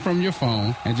directly from your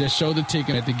phone and just show the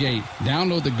ticket at the gate.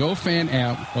 Download the GoFan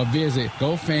app or visit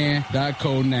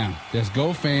GoFan.co now. That's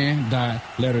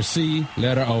GoFan.C.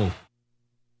 letter O.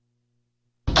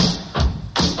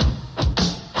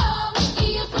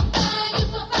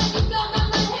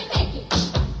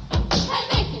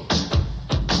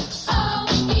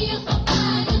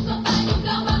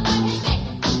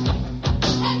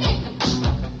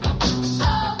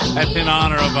 That's in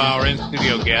honor of our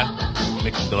in-studio guest,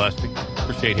 Mick Gillespie.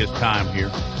 Appreciate his time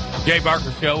here. Jay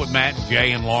Barker Show with Matt,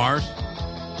 Jay, and Lars.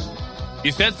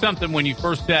 You said something when you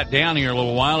first sat down here a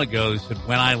little while ago. You said,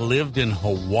 when I lived in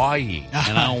Hawaii.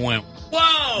 And I went,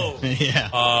 whoa!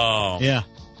 Yeah. Yeah.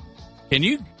 Can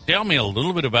you tell me a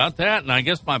little bit about that? And I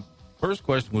guess my first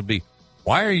question would be,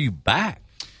 why are you back?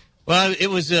 Well, it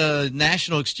was a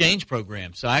national exchange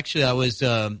program. So actually I was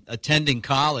attending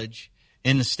college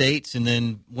in the States and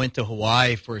then went to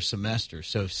Hawaii for a semester.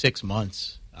 So 6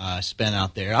 months spent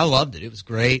out there. I loved it. It was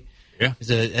great. Yeah.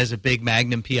 As a big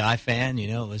Magnum PI fan,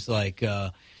 it was like you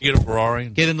get a Ferrari,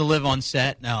 getting to live on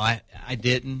set. No, I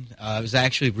didn't. It was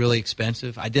actually really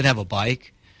expensive. I did have a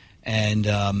bike, and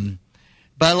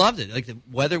but I loved it. Like the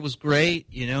weather was great.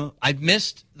 I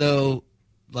missed though,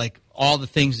 like all the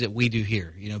things that we do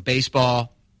here.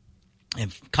 Baseball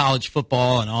and college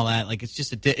football and all that. Like it's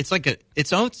just it's like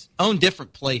its own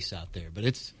different place out there. But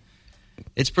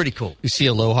it's pretty cool. You see,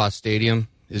 Aloha Stadium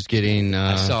is getting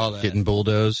getting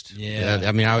bulldozed. Yeah.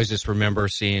 I mean, I always just remember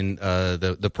seeing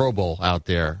the Pro Bowl out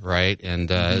there, right?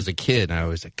 And as a kid, I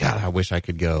was like, God, I wish I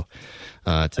could go to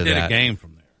that. I did a game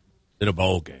from there. Did a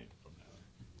bowl game from there.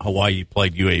 Hawaii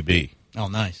played UAB. Oh,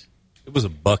 nice. It was a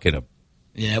bucket of.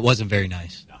 Yeah, it wasn't very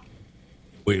nice. No,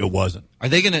 it wasn't. Are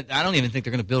they going to? I don't even think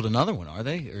they're going to build another one, are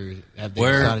they? Or have they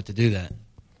decided to do that?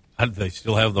 How do they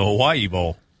still have the Hawaii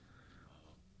Bowl?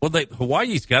 Well,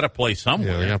 Hawaii's got to play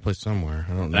somewhere. Yeah, they got to play somewhere.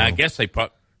 I don't know. And I guess they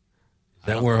probably. Is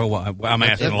that where Hawaii? I'm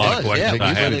asking a lot of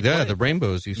questions. Yeah, the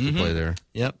Rainbows used to play there.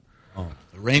 Yep. Oh,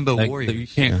 the Rainbow Warriors. You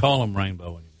can't call them Rainbow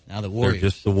anymore. Now the Warriors. They're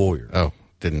just the Warriors. Oh,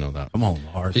 didn't know that. Come on,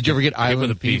 Lars. Did you ever get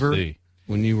Island Fever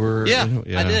when you were? Yeah,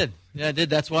 I did. Yeah, I did.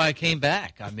 That's why I came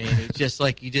back. I mean, it's just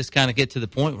like you just kind of get to the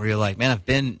point where you're like, man, I've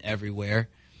been everywhere.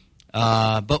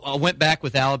 But I went back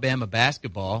with Alabama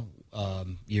basketball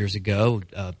years ago,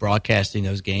 broadcasting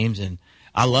those games, and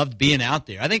I loved being out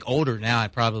there. I think older now, I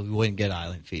probably wouldn't get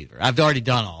Island Fever. I've already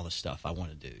done all the stuff I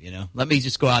want to do. Let me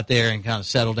just go out there and kind of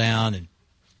settle down, and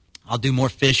I'll do more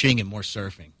fishing and more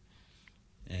surfing.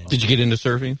 And, did you get into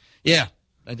surfing? Yeah,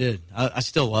 I did. I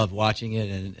still love watching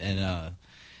it, and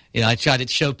I tried to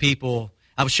show people.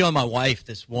 I was showing my wife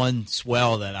this one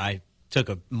swell that I took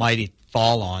a mighty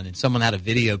fall on, and someone had a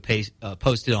video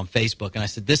posted on Facebook, and I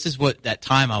said, this is what that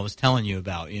time I was telling you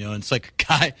about, and it's like a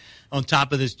guy on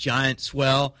top of this giant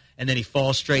swell, and then he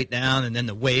falls straight down, and then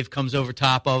the wave comes over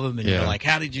top of him, and you're like,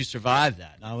 how did you survive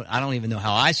that? And I don't even know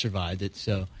how I survived it,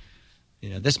 so,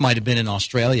 this might have been in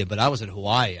Australia, but I was in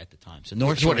Hawaii at the time, so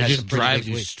North Shore just drives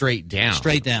you straight down.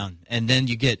 Straight down, and then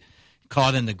you get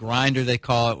caught in the grinder, they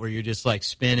call it, where you're just like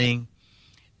spinning.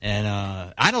 And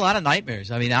I had a lot of nightmares.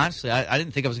 I mean, honestly, I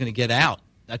didn't think I was going to get out.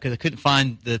 I couldn't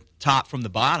find the top from the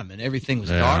bottom, and everything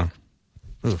was dark.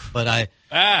 Oof. But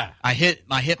I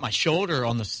hit my shoulder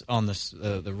on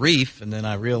the reef, and then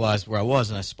I realized where I was,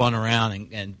 and I spun around,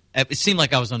 and it seemed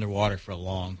like I was underwater for a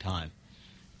long time.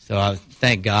 So I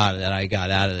thank God that I got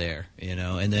out of there,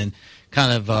 And then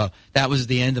kind of that was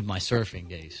the end of my surfing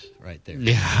days, right there.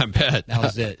 Yeah, I bet that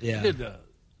was it. Yeah, I did,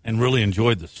 and really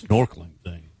enjoyed the snorkeling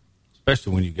thing.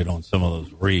 Especially when you get on some of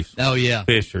those reefs. Oh, yeah.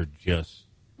 Fish are just,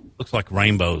 looks like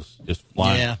rainbows just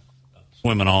flying,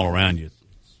 swimming all around you.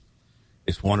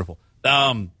 It's wonderful.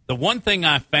 The one thing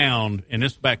I found, and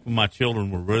this back when my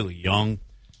children were really young,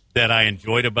 that I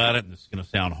enjoyed about it, and it's going to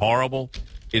sound horrible,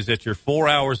 is that you're 4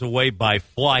 hours away by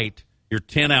flight. You're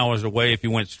 10 hours away if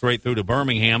you went straight through to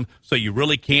Birmingham, so you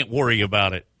really can't worry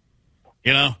about it.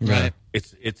 Right.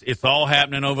 It's all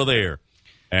happening over there.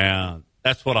 And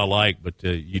that's what I like, but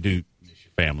you do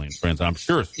family and friends, I'm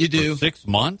sure. You do. 6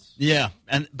 months? Yeah.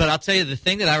 But I'll tell you, the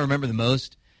thing that I remember the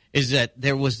most is that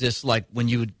there was this, like, when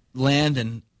you would land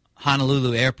in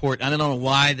Honolulu Airport, I don't know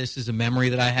why this is a memory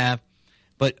that I have,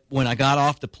 but when I got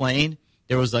off the plane,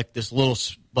 there was, like, this little,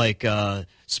 like,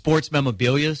 sports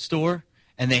memorabilia store,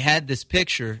 and they had this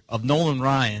picture of Nolan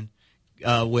Ryan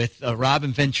with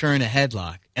Robin Ventura in a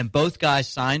headlock, and both guys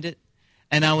signed it,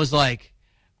 and I was like,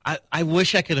 I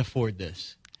wish I could afford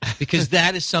this. Because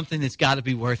that is something that's got to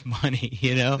be worth money,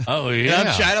 Oh,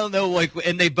 yeah. I don't know,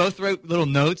 and they both wrote little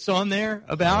notes on there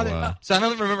about it. So I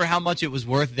don't remember how much it was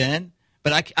worth then,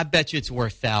 but I bet you it's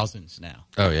worth thousands now.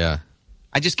 Oh, yeah.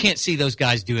 I just can't see those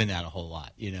guys doing that a whole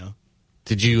lot,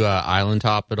 Did you island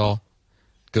top at all?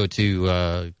 Go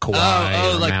to Kauai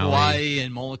or like Maui? Hawaii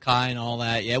and Molokai and all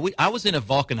that. Yeah, I was in a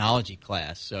volcanology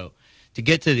class, so to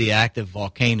get to the active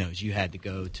volcanoes, you had to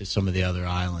go to some of the other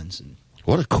islands. And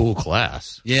what a cool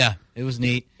class. Yeah, it was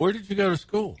neat. Where did you go to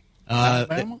school?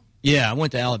 Alabama? Yeah, I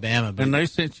went to Alabama. But and they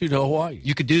sent you to Hawaii?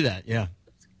 You could do that, yeah.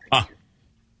 Huh.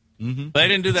 Mm-hmm. They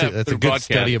didn't do that. That's a good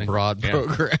study abroad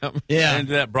program. Yeah. They didn't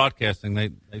do that broadcasting.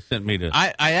 They sent me to.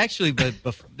 I actually, but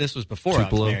this was before I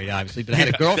was married, obviously, but I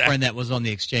had a girlfriend that was on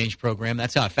the exchange program.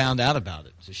 That's how I found out about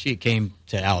it. So she came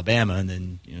to Alabama, and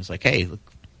then it's like, hey, look,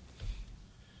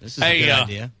 this is a good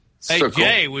idea. Hey, So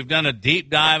Jay, we've done a deep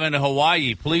dive into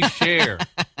Hawaii. Please share.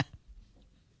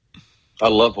 I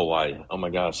love Hawaii. Oh, my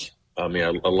gosh. I mean,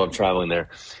 I love traveling there.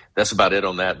 That's about it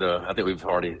on that, though. I think we've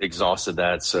already exhausted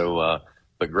that. So,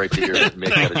 but great to hear that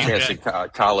Mick had a chance in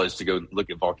college to go look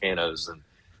at volcanoes and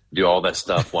do all that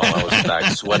stuff while I was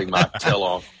back sweating my tail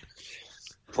off.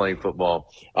 playing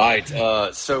football. All right.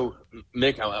 So,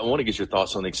 Mick, I want to get your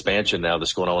thoughts on the expansion now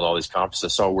that's going on with all these conferences. I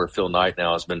saw where Phil Knight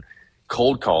now has been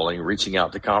cold calling, reaching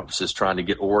out to conferences, trying to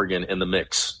get Oregon in the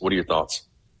mix. What are your thoughts?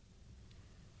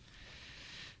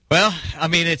 Well, I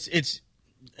mean,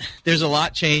 there's a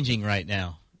lot changing right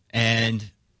now. And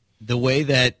the way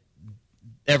that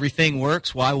everything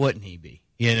works, why wouldn't he be?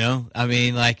 You know, I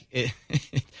mean, like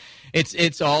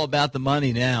it's all about the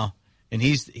money now, and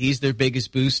he's their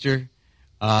biggest booster.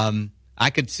 I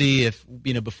could see if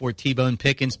before T-Bone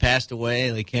Pickens passed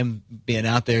away, like him being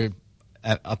out there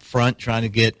up front trying to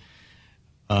get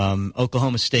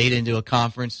Oklahoma State into a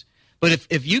conference. But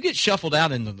if you get shuffled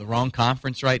out into the wrong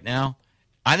conference right now,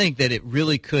 I think that it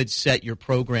really could set your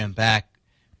program back.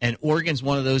 And Oregon's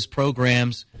one of those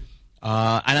programs.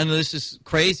 And I know this is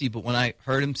crazy, but when I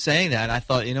heard him saying that, I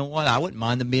thought, you know what? I wouldn't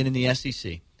mind them being in the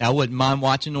SEC. I wouldn't mind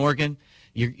watching Oregon.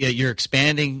 You're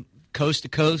expanding coast to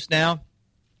coast now,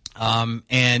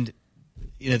 and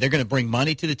they're going to bring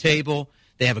money to the table.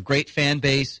 They have a great fan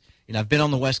base. I've been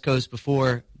on the West Coast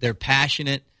before. They're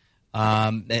passionate,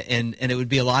 and it would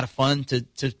be a lot of fun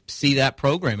to see that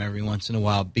program every once in a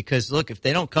while. Because look, if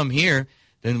they don't come here,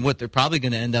 then they're probably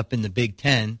going to end up in the Big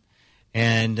Ten.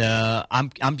 And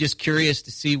I'm just curious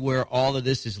to see where all of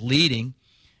this is leading,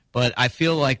 but I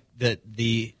feel like that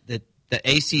the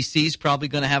ACC is probably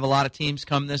going to have a lot of teams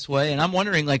come this way, and I'm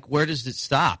wondering like where does it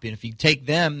stop? If you take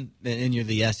them and you're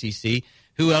the SEC,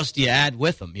 who else do you add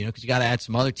with them? Because you got to add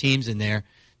some other teams in there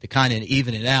to kind of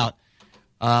even it out.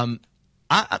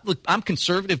 Look, I'm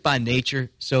conservative by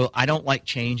nature, so I don't like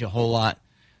change a whole lot.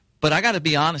 But I got to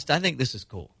be honest, I think this is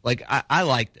cool. Like, I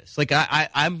like this. Like,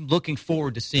 I'm looking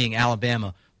forward to seeing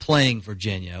Alabama playing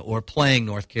Virginia or playing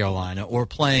North Carolina or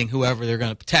playing whoever they're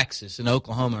going to, Texas and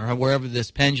Oklahoma or wherever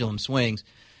this pendulum swings.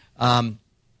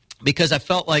 Because I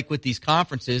felt like with these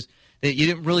conferences that you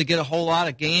didn't really get a whole lot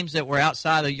of games that were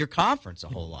outside of your conference a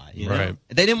whole lot. You know? Right.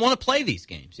 They didn't want to play these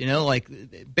games. Like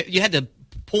you had to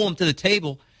pull them to the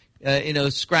table,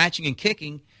 scratching and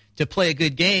kicking to play a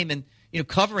good game. And,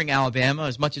 covering Alabama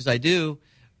as much as I do,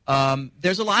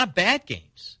 there's a lot of bad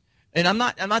games. And I'm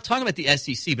not talking about the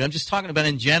SEC, but I'm just talking about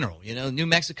in general. New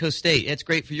Mexico State, it's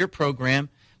great for your program,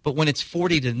 but when it's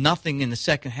 40-0 in the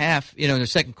second half, in the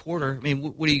second quarter, I mean,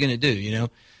 what are you going to do,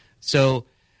 So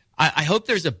I hope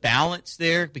there's a balance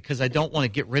there because I don't want to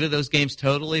get rid of those games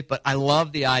totally, but I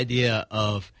love the idea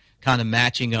of kind of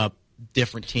matching up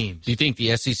different teams. Do you think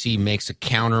the SEC makes a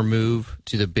counter move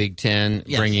to the Big Ten,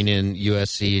 Yes. bringing in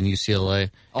USC and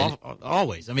UCLA?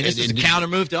 Always. I mean, this is a counter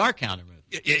move to our counter move.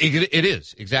 It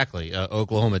is, exactly.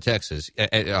 Oklahoma, Texas,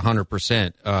 at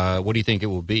 100%. What do you think it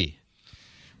will be?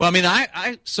 Well, I mean,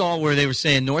 I saw where they were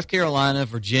saying North Carolina,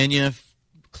 Virginia,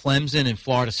 Clemson, and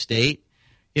Florida State.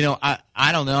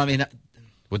 I don't know. I mean,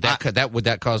 Would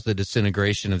that cause the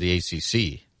disintegration of the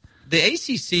ACC? The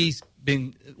ACC's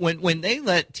been when they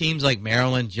let teams like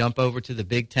Maryland jump over to the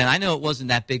Big Ten. I know it wasn't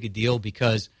that big a deal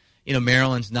because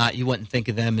Maryland's not. You wouldn't think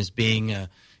of them as being a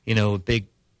big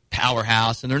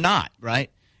powerhouse, and they're not, right?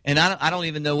 And I don't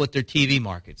even know what their TV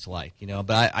market's like,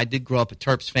 But I did grow up a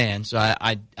Terps fan, so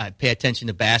I pay attention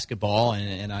to basketball,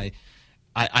 and I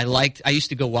used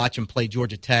to go watch them play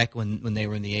Georgia Tech when they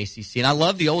were in the ACC, and I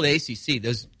love the old ACC.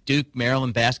 Those Duke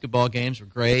Maryland basketball games were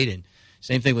great, and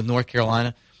same thing with North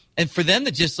Carolina. And for them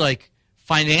to just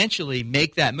financially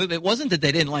make that move, it wasn't that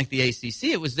they didn't like the ACC;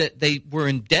 it was that they were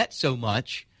in debt so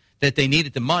much that they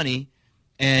needed the money,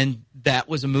 and that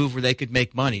was a move where they could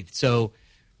make money. So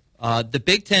the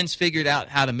Big Ten's figured out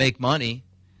how to make money,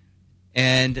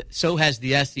 and so has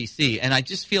the SEC. And I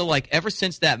just feel like ever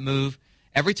since that move,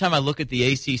 every time I look at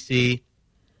the ACC,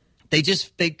 they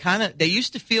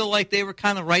used to feel like they were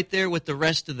kind of right there with the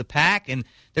rest of the pack, and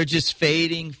they're just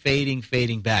fading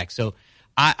back. So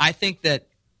I think that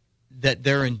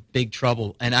they're in big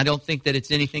trouble, and I don't think that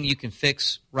it's anything you can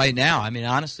fix right now. I mean,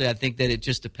 honestly, I think that it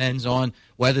just depends on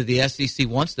whether the SEC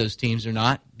wants those teams or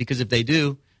not, because if they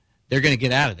do, they're going to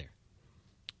get out of there.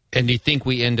 And do you think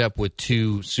we end up with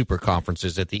two super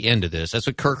conferences at the end of this? That's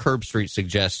what Kirk Herbstreit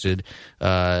suggested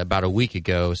about a week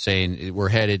ago, saying we're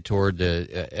headed toward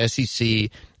the SEC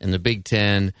and the Big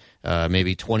Ten,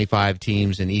 maybe 25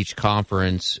 teams in each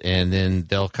conference, and then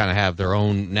they'll kind of have their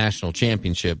own national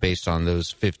championship based on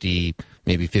those 50,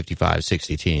 maybe 55,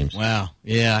 60 teams. Wow.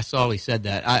 Yeah, I saw he said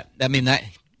that. I mean,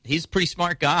 he's a pretty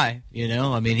smart guy,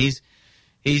 I mean,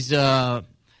 he's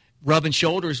rubbing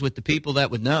shoulders with the people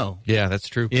that would know. Yeah, that's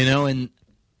true. And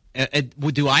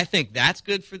do I think that's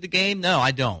good for the game? No, I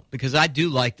don't, because I do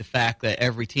like the fact that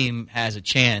every team has a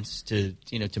chance to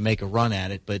make a run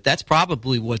at it, but that's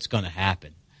probably what's going to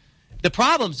happen. The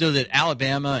problems, though, that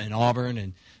Alabama and Auburn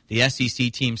and the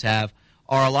SEC teams have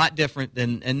are a lot different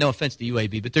than, and no offense to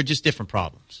UAB, but they're just different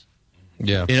problems.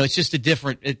 Yeah. It's just a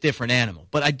different animal.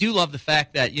 But I do love the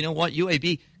fact that, you know what,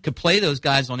 UAB could play those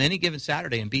guys on any given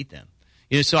Saturday and beat them.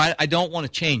 So I don't want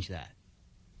to change that.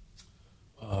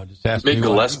 Just ask Mick me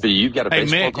Gillespie, you got a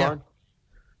baseball Mick, card?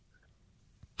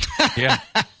 Yeah,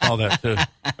 saw that too.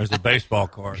 There's a baseball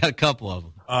card. Got a couple of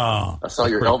them. Oh, I saw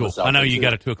your pretty Elvis cool. out I know there, you too.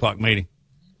 got a 2:00 meeting.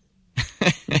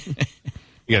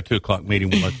 You got a 2:00 meeting.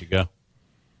 We'll let you go.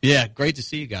 Yeah, great to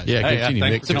see you guys. Yeah, good seeing you,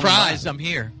 Mick. Surprise, I'm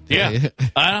here. Yeah,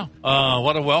 I know.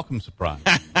 What a welcome surprise.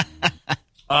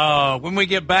 When we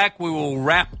get back, we will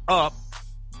wrap up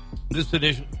this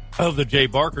edition of the Jay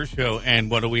Barker Show. And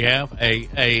what do we have?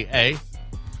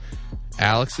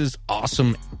 Alex's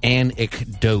awesome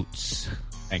anecdotes.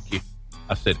 Thank you.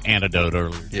 I said antidote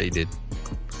earlier. Yeah, you did.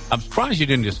 I'm surprised you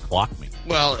didn't just clock me.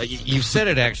 Well, you've said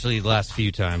it actually the last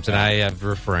few times, and I have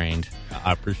refrained.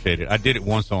 I appreciate it. I did it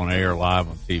once on air live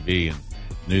on TV, and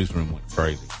the newsroom went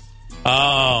crazy.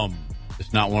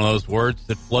 It's not one of those words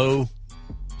that flow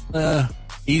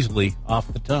easily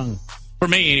off the tongue. For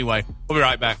me, anyway. We'll be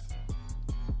right back.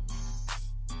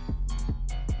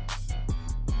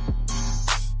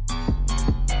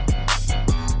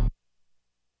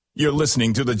 You're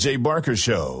listening to The Jay Barker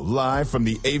Show, live from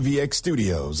the AVX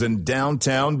studios in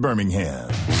downtown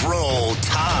Birmingham. Roll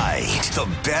Tide, the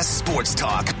best sports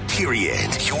talk,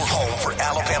 period. Your home for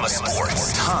Alabama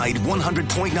sports. Tide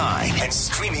 100.9 and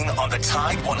streaming on the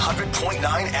Tide 100.9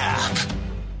 app.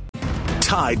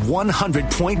 Tide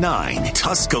 100.9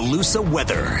 Tuscaloosa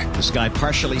weather. The sky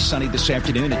partially sunny this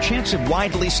afternoon. A chance of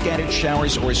widely scattered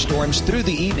showers or storms through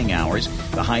the evening hours.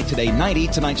 The high today 90,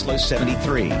 tonight's low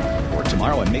 73. For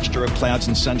tomorrow, a mixture of clouds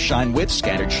and sunshine with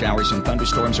scattered showers and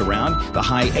thunderstorms around. The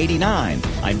high 89.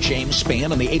 I'm James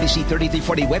Spann on the ABC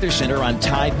 3340 Weather Center on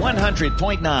Tide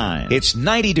 100.9. It's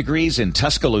 90 degrees in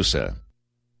Tuscaloosa.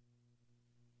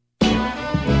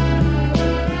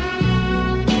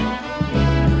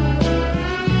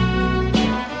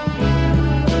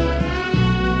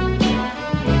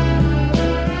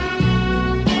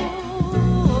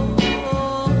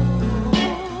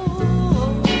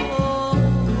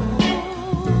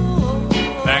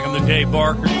 Jay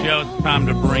Barker Show. It's time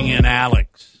to bring in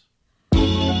Alex. That's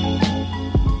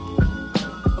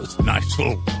a nice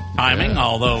little timing,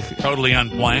 although totally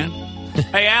unplanned.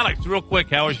 Hey, Alex, real quick,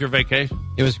 how was your vacation?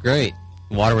 It was great.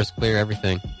 Water was clear,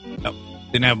 everything. Nope.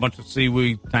 Didn't have a bunch of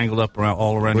seaweed tangled up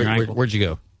all around your ankle? Where'd you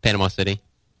go? Panama City.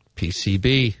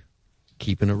 PCB.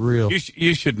 Keeping it real.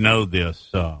 You should know this,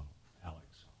 Alex.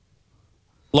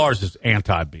 Lars is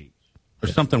anti-beach.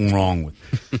 There's something wrong with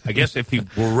it. I guess if you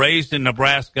were raised in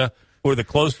Nebraska, where the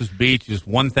closest beach is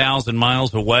 1,000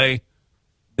 miles away,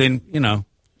 then, you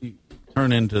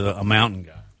turn into a mountain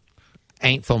guy.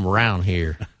 Ain't from around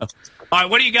here. All right,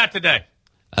 what do you got today?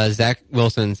 Zach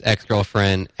Wilson's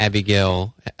ex-girlfriend,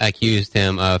 Abigail, accused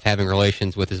him of having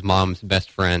relations with his mom's best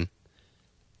friend.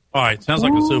 All right, sounds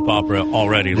like a soap opera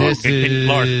already. Lars,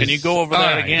 can you go over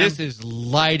that again? This is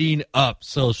lighting up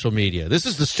social media. This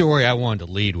is the story I wanted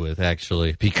to lead with,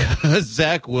 actually, because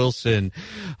Zach Wilson,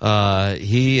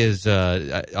 he is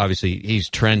obviously he's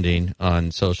trending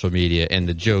on social media, and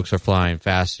the jokes are flying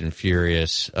fast and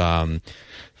furious.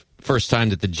 First time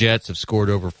that the Jets have scored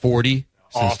over 40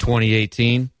 since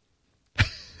 2018.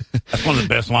 That's one of the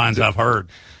best lines I've heard.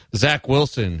 Zach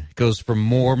Wilson goes from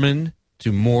Mormon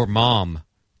to more mom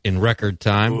in record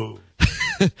time.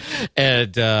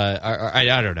 And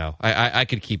I don't know. I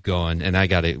could keep going, and we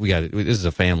got it. This is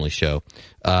a family show.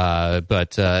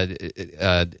 But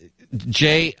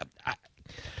Jay,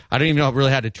 I don't even know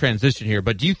really how to transition here,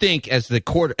 but do you think as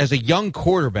a young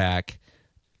quarterback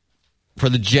for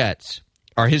the Jets,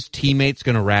 are his teammates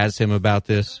going to razz him about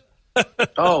this?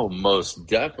 Oh, most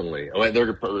definitely. Part of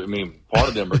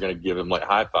them are going to give him like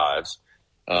high fives,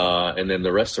 and then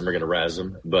the rest of them are going to razz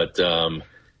him. But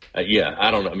yeah,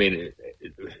 I don't know.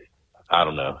 I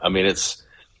don't know.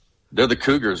 They're the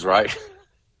Cougars, right?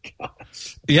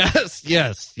 Yes.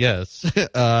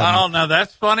 Oh, no,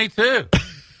 that's funny too.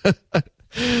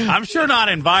 I'm sure not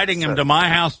inviting him to my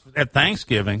house at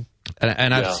Thanksgiving.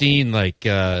 And I've seen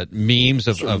memes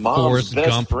of Forrest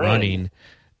Gump running.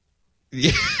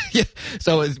 Yeah.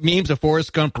 So it's memes of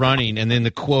Forrest Gump running, and then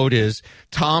the quote is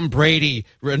Tom Brady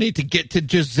running to get to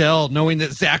Giselle, knowing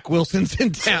that Zach Wilson's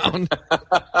in town.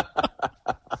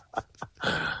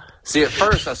 See, at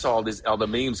first I saw all the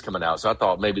memes coming out, so I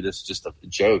thought maybe this is just a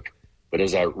joke. But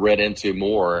as I read into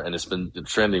more, and it's been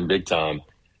trending big time,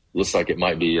 looks like it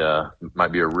might be a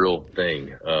real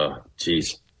thing.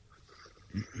 Jeez.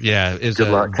 Yeah,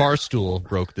 Barstool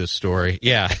broke this story.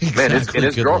 Yeah, man, and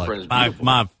his girlfriend is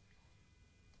beautiful.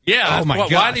 Yeah. Oh my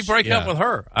God. gosh. Why did he break up with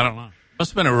her? I don't know.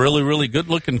 Must have been a really, really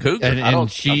good-looking cougar. And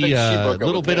she a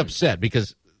little bit upset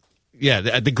because,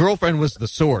 the girlfriend was the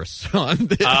source on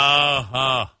this. And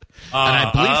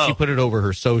I believe she put it over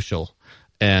her social,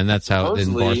 and that's how then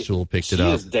Barstool picked it up.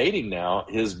 She is dating now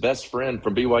his best friend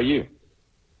from BYU.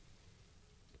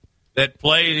 That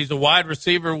plays, he's a wide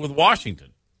receiver with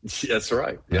Washington. That's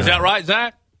right. Is that right,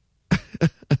 Zach?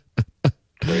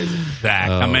 Crazy. Zach,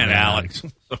 come in, Alex.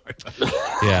 Sorry.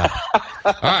 Yeah.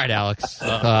 All right, Alex.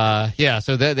 So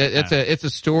it's a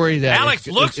story that Alex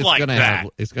looks like gonna that.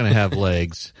 It's going to have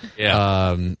legs.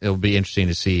 Yeah. It'll be interesting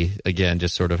to see again,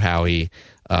 just sort of how he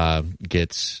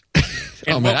gets.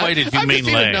 In what way did you mean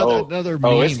legs? Another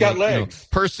meme, it's got legs.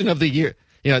 Person of the year.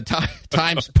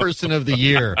 Times Person of the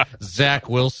Year, Zach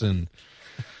Wilson.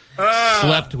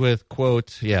 Slept with,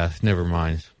 quote, never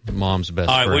mind, mom's best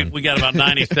friend. All right, we got about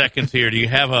 90 seconds here. Do you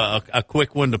have a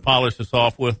quick one to polish us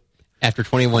off with? After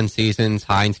 21 seasons,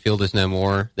 Heinz Field is no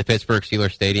more. The Pittsburgh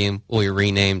Steelers Stadium will be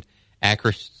renamed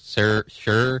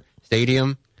Acrisure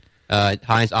Stadium.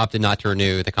 Heinz opted not to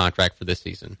renew the contract for this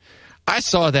season. I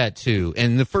saw that too,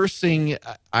 and the first thing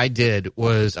I did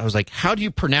was I was like, "How do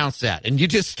you pronounce that?" And you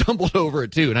just stumbled over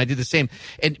it too, and I did the same.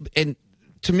 And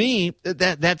to me,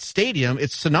 that stadium,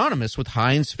 it's synonymous with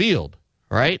Heinz Field,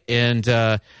 right? And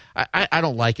I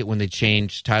don't like it when they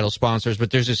change title sponsors,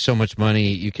 but there's just so much money,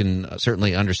 you can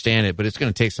certainly understand it, but it's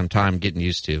going to take some time getting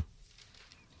used to.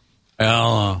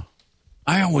 Well,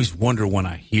 I always wonder when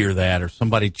I hear that or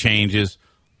somebody changes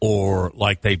or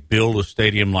like they build a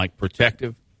stadium like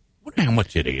Protective. I wonder how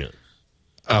much it is.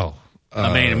 Oh.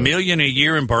 I mean, $1 million a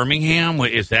year in Birmingham,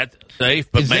 is that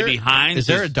safe? But maybe Heinz. Is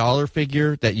there a dollar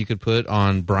figure that you could put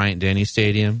on Bryant-Denny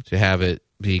Stadium to have it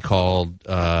be called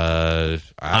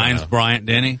Heinz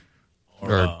Bryant-Denny?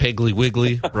 Or Piggly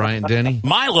Wiggly Bryant-Denny?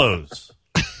 Milo's.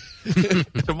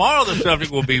 Tomorrow the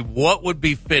subject will be what would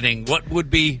be fitting, what would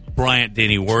be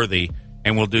Bryant-Denny worthy,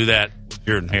 and we'll do that with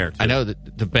Jordan Hare. I know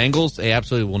that the Bengals, they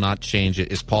absolutely will not change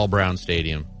it. It's Paul Brown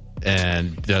Stadium.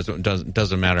 And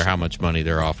doesn't matter how much money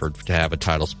they're offered to have a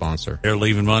title sponsor. They're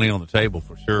leaving money on the table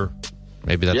for sure.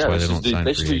 Maybe that's why they don't sign.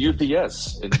 They should do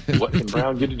UPS. And what can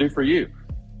Brown get to do for you?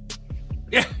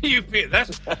 Yeah, UPS.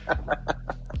 That's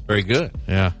very good.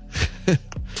 Yeah.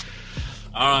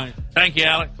 All right. Thank you,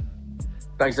 Alex.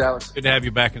 Thanks, Alex. Good to have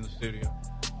you back in the studio.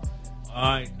 All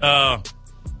right.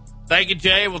 Thank you,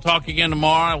 Jay. We'll talk again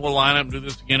tomorrow. We'll line up and do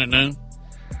this again at noon.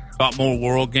 Talk more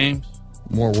World Games.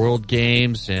 More World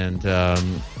Games, and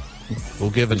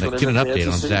we'll give an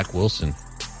update on Zach Wilson.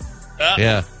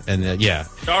 Yeah, and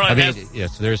Charlotte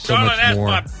so there's so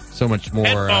much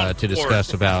more to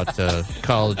discuss about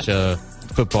college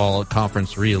football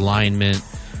conference realignment.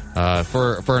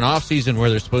 For an off season where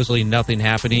there's supposedly nothing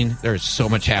happening, there's so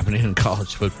much happening in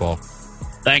college football.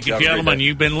 Thank you, gentlemen.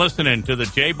 You've been listening to the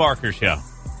Jay Barker Show.